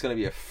 What? it's gonna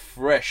be a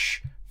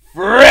fresh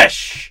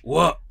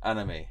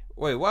anime.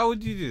 Wait, why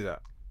would you do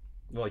that?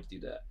 Why would you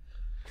do that?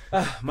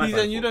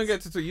 Then you don't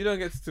get to talk. You don't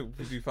get to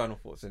do final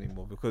thoughts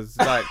anymore because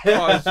like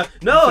Carter's,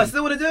 No, I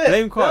still want to do it.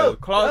 blame Carter.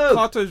 No.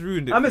 Carter's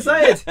ruined it. I'm for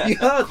excited. You.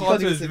 Yeah,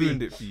 Carter's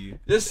ruined it for you.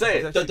 Just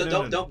say it.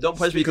 Don't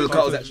punch me because of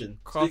Carl's action.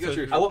 Speak your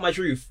truth. I want my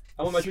truth.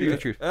 Speak your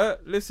truth.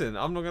 Listen,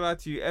 I'm not gonna lie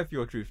to you. F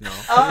your truth now.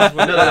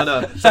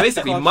 No. So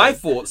basically, my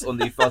thoughts on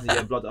the 1,000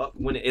 Year Blood Arc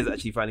when it is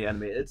actually finally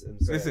animated.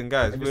 Listen,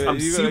 guys, I'm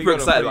super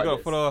excited You about gotta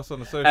this. follow us on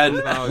the socials And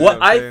now.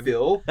 what I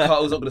feel,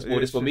 Carl's not going to spoil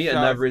this for me, and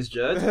Shout- neither is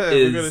Judd,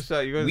 We're gonna is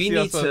shout. You're gonna we see need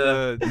us on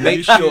to the make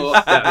YouTube, sure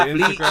that the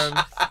Bleach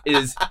Instagram.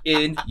 is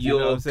in You know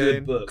what your I'm good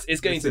saying? books. It's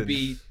going to Listen,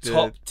 be the-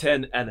 top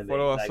 10 anime.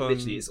 follow us Like on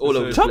literally, it's all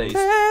over the Top place.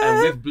 10.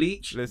 And with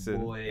Bleach,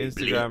 Listen, boy,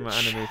 Instagram Bleach.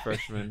 at Anime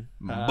Freshman.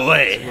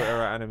 Boy.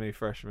 Twitter at Anime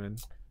Freshman.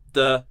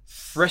 The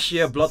Fresh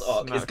Year Blood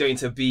Arc is Snap. going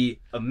to be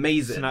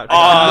amazing. Snapchat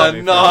Oh,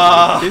 Anime no.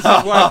 Freshman. This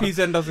is why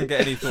PZen doesn't get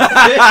any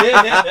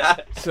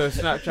thoughts. So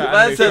Snapchat Man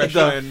Anime said the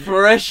Freshman.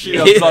 fresh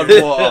Yeah.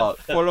 blood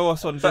water. Follow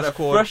us on It's like the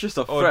Discord freshest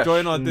of or fresh.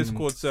 join our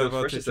Discord server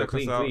fresh to is so check us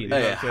clean, out. clean. You know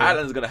Hey, what I'm saying?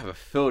 Highland's gonna have a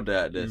field day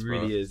at this, It bro.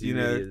 really is. You It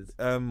really know,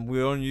 is.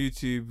 we're on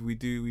YouTube. We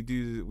do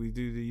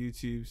the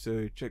YouTube.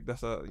 So check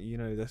that's out. You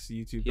know, that's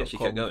YouTube. He actually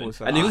kept going,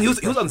 /com/. and he was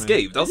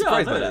unscathed. I was Yeah,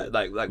 surprised I by know.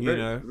 that. Like You very,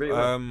 know, very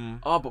well.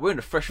 Oh, but we're in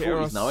the fresh Hit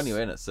 40s us- now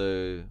anyway, innit?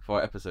 So for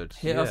our episodes.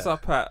 hit us Yeah.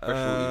 up at Fresh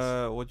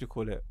 40s. what do you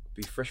call it?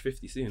 Be Fresh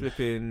 50 soon.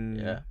 Flipping.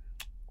 Yeah.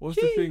 What's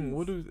the thing?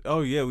 What do?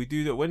 Oh yeah, we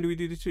do that. When do we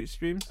do the Twitch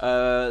streams?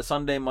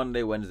 Sunday,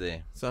 Monday,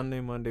 Wednesday.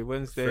 Sunday, Monday,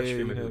 Wednesday. Fresh You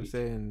stream know every what I'm week.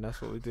 saying?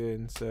 That's what we're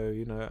doing. So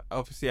you know,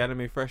 obviously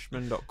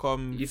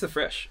animefreshman.com You're so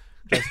fresh.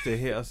 just to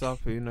hit us up.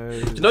 You know,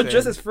 Do you know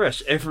just as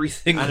fresh every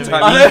single Anime-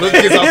 time you look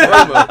this up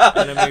promo.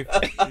 anime,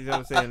 you know what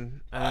I'm saying?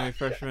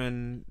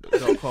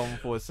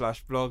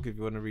 animefreshman.com/blog if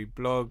you want to read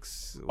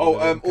blogs. all Oh, of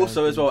them kind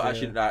also of as well, things,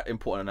 actually, that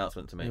important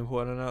announcement to yeah. make.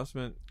 Important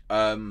announcement.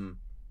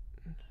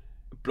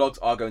 Blogs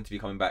are going to be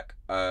coming back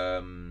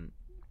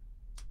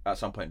at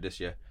some point this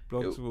year.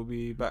 Blogs will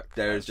be back.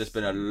 There's just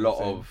been a lot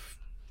of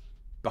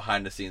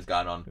behind the scenes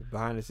going on.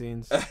 behind the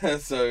scenes.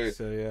 So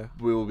So yeah.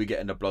 we will be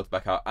getting the blogs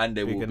back out, and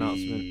they Big will announcement.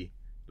 be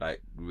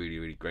like really,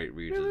 really great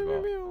reads as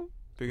well.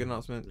 Big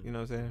announcement. You know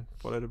what I'm saying?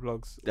 Follow the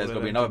blogs. There's follow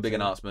gonna be them another things, big you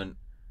know. announcement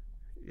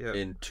Yeah.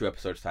 in 2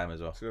 episodes time as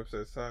well. 2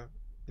 episodes time.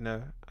 You know.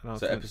 So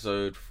announcements,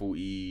 episode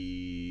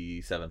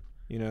 47,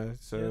 You know.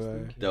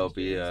 So. there'll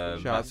be a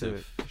Shout out to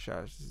massive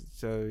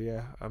so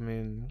yeah, I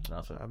mean,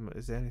 announcement.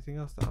 is there anything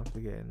else that I'm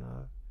forgetting?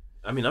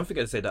 I mean, I'm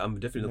forgetting to say that I'm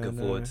definitely looking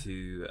No. forward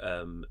to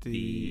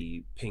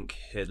the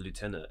pink-haired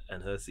lieutenant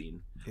and her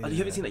scene. Oh, you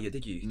haven't seen that yet,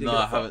 did you? You didn't No, get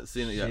I that far? haven't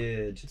seen it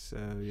yet. Shit. So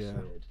yeah,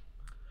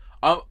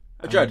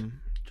 Jared,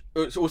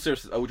 it's all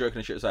serious. All joking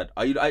and shit aside,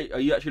 are you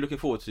actually looking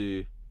forward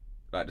to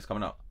like this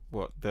coming out?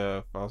 what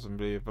the 1,000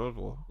 Year Blood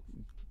War?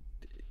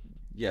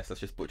 Yes, let's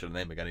just butcher the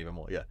name again even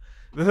more. Yeah,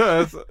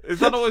 Is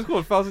that not what it's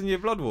called? 1,000 Year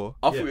Blood War?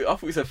 I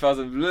thought you said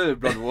 1,000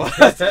 blood war.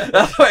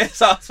 That's what it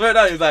sounds. Swear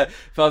down, it's like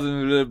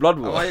 1,000 blood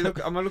war.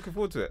 Am I looking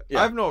forward to it?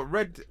 Yeah. I've not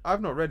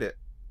read it,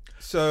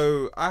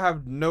 so I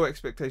have no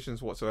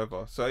expectations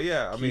whatsoever. So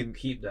yeah, I mean,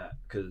 keep that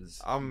because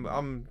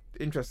I'm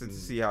interested to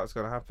see how it's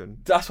gonna happen.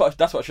 That's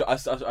what I should have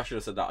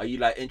said that. Are you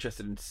like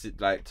interested in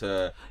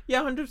to?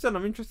 Yeah, 100%.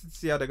 I'm interested to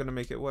see how they're gonna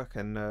make it work,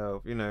 and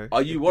you know.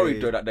 Are you if worried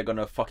they- though that they're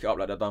gonna fuck it up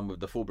like they've done with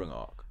the Fullbringer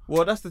arc?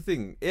 Well, that's the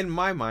thing. In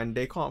my mind,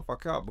 they can't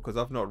fuck it up because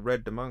I've not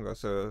read the manga.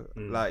 So,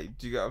 like,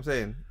 do you get what I'm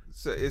saying?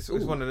 So it's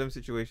one of them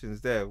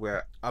situations there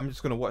where I'm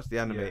just gonna watch the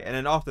anime, and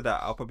then after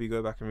that, I'll probably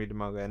go back and read the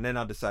manga, and then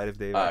I'll decide if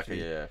they. Okay,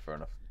 yeah, fair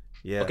enough.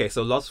 Yeah. Okay,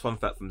 so last fun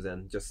fact from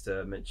Zen, just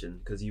to mention,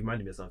 because you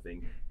reminded me of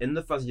something. In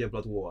the 1,000 Year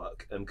Blood War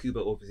arc,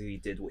 Kubo obviously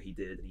did what he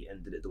did, and he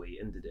ended it the way he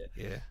ended it.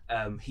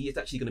 Yeah. He is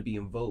actually going to be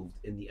involved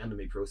in the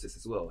anime process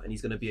as well, and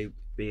he's going to be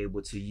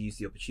able to use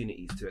the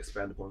opportunities to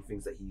expand upon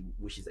things that he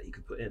wishes that he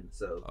could put in.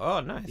 So Oh,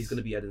 nice. he's going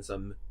to be adding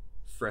some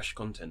fresh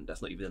content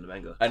that's not even in the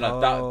manga. And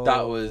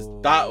that was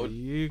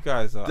You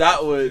guys are.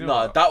 that was you know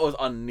what? that was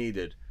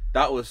unneeded.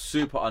 That was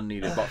super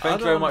unneeded. But thank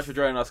you very much for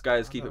joining us,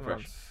 guys. Keep it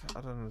fresh.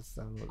 I don't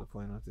understand what the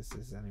point of this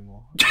is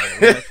anymore.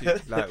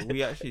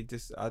 We actually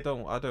just. I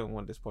don't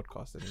want this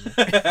podcast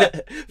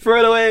anymore. Throw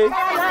it away.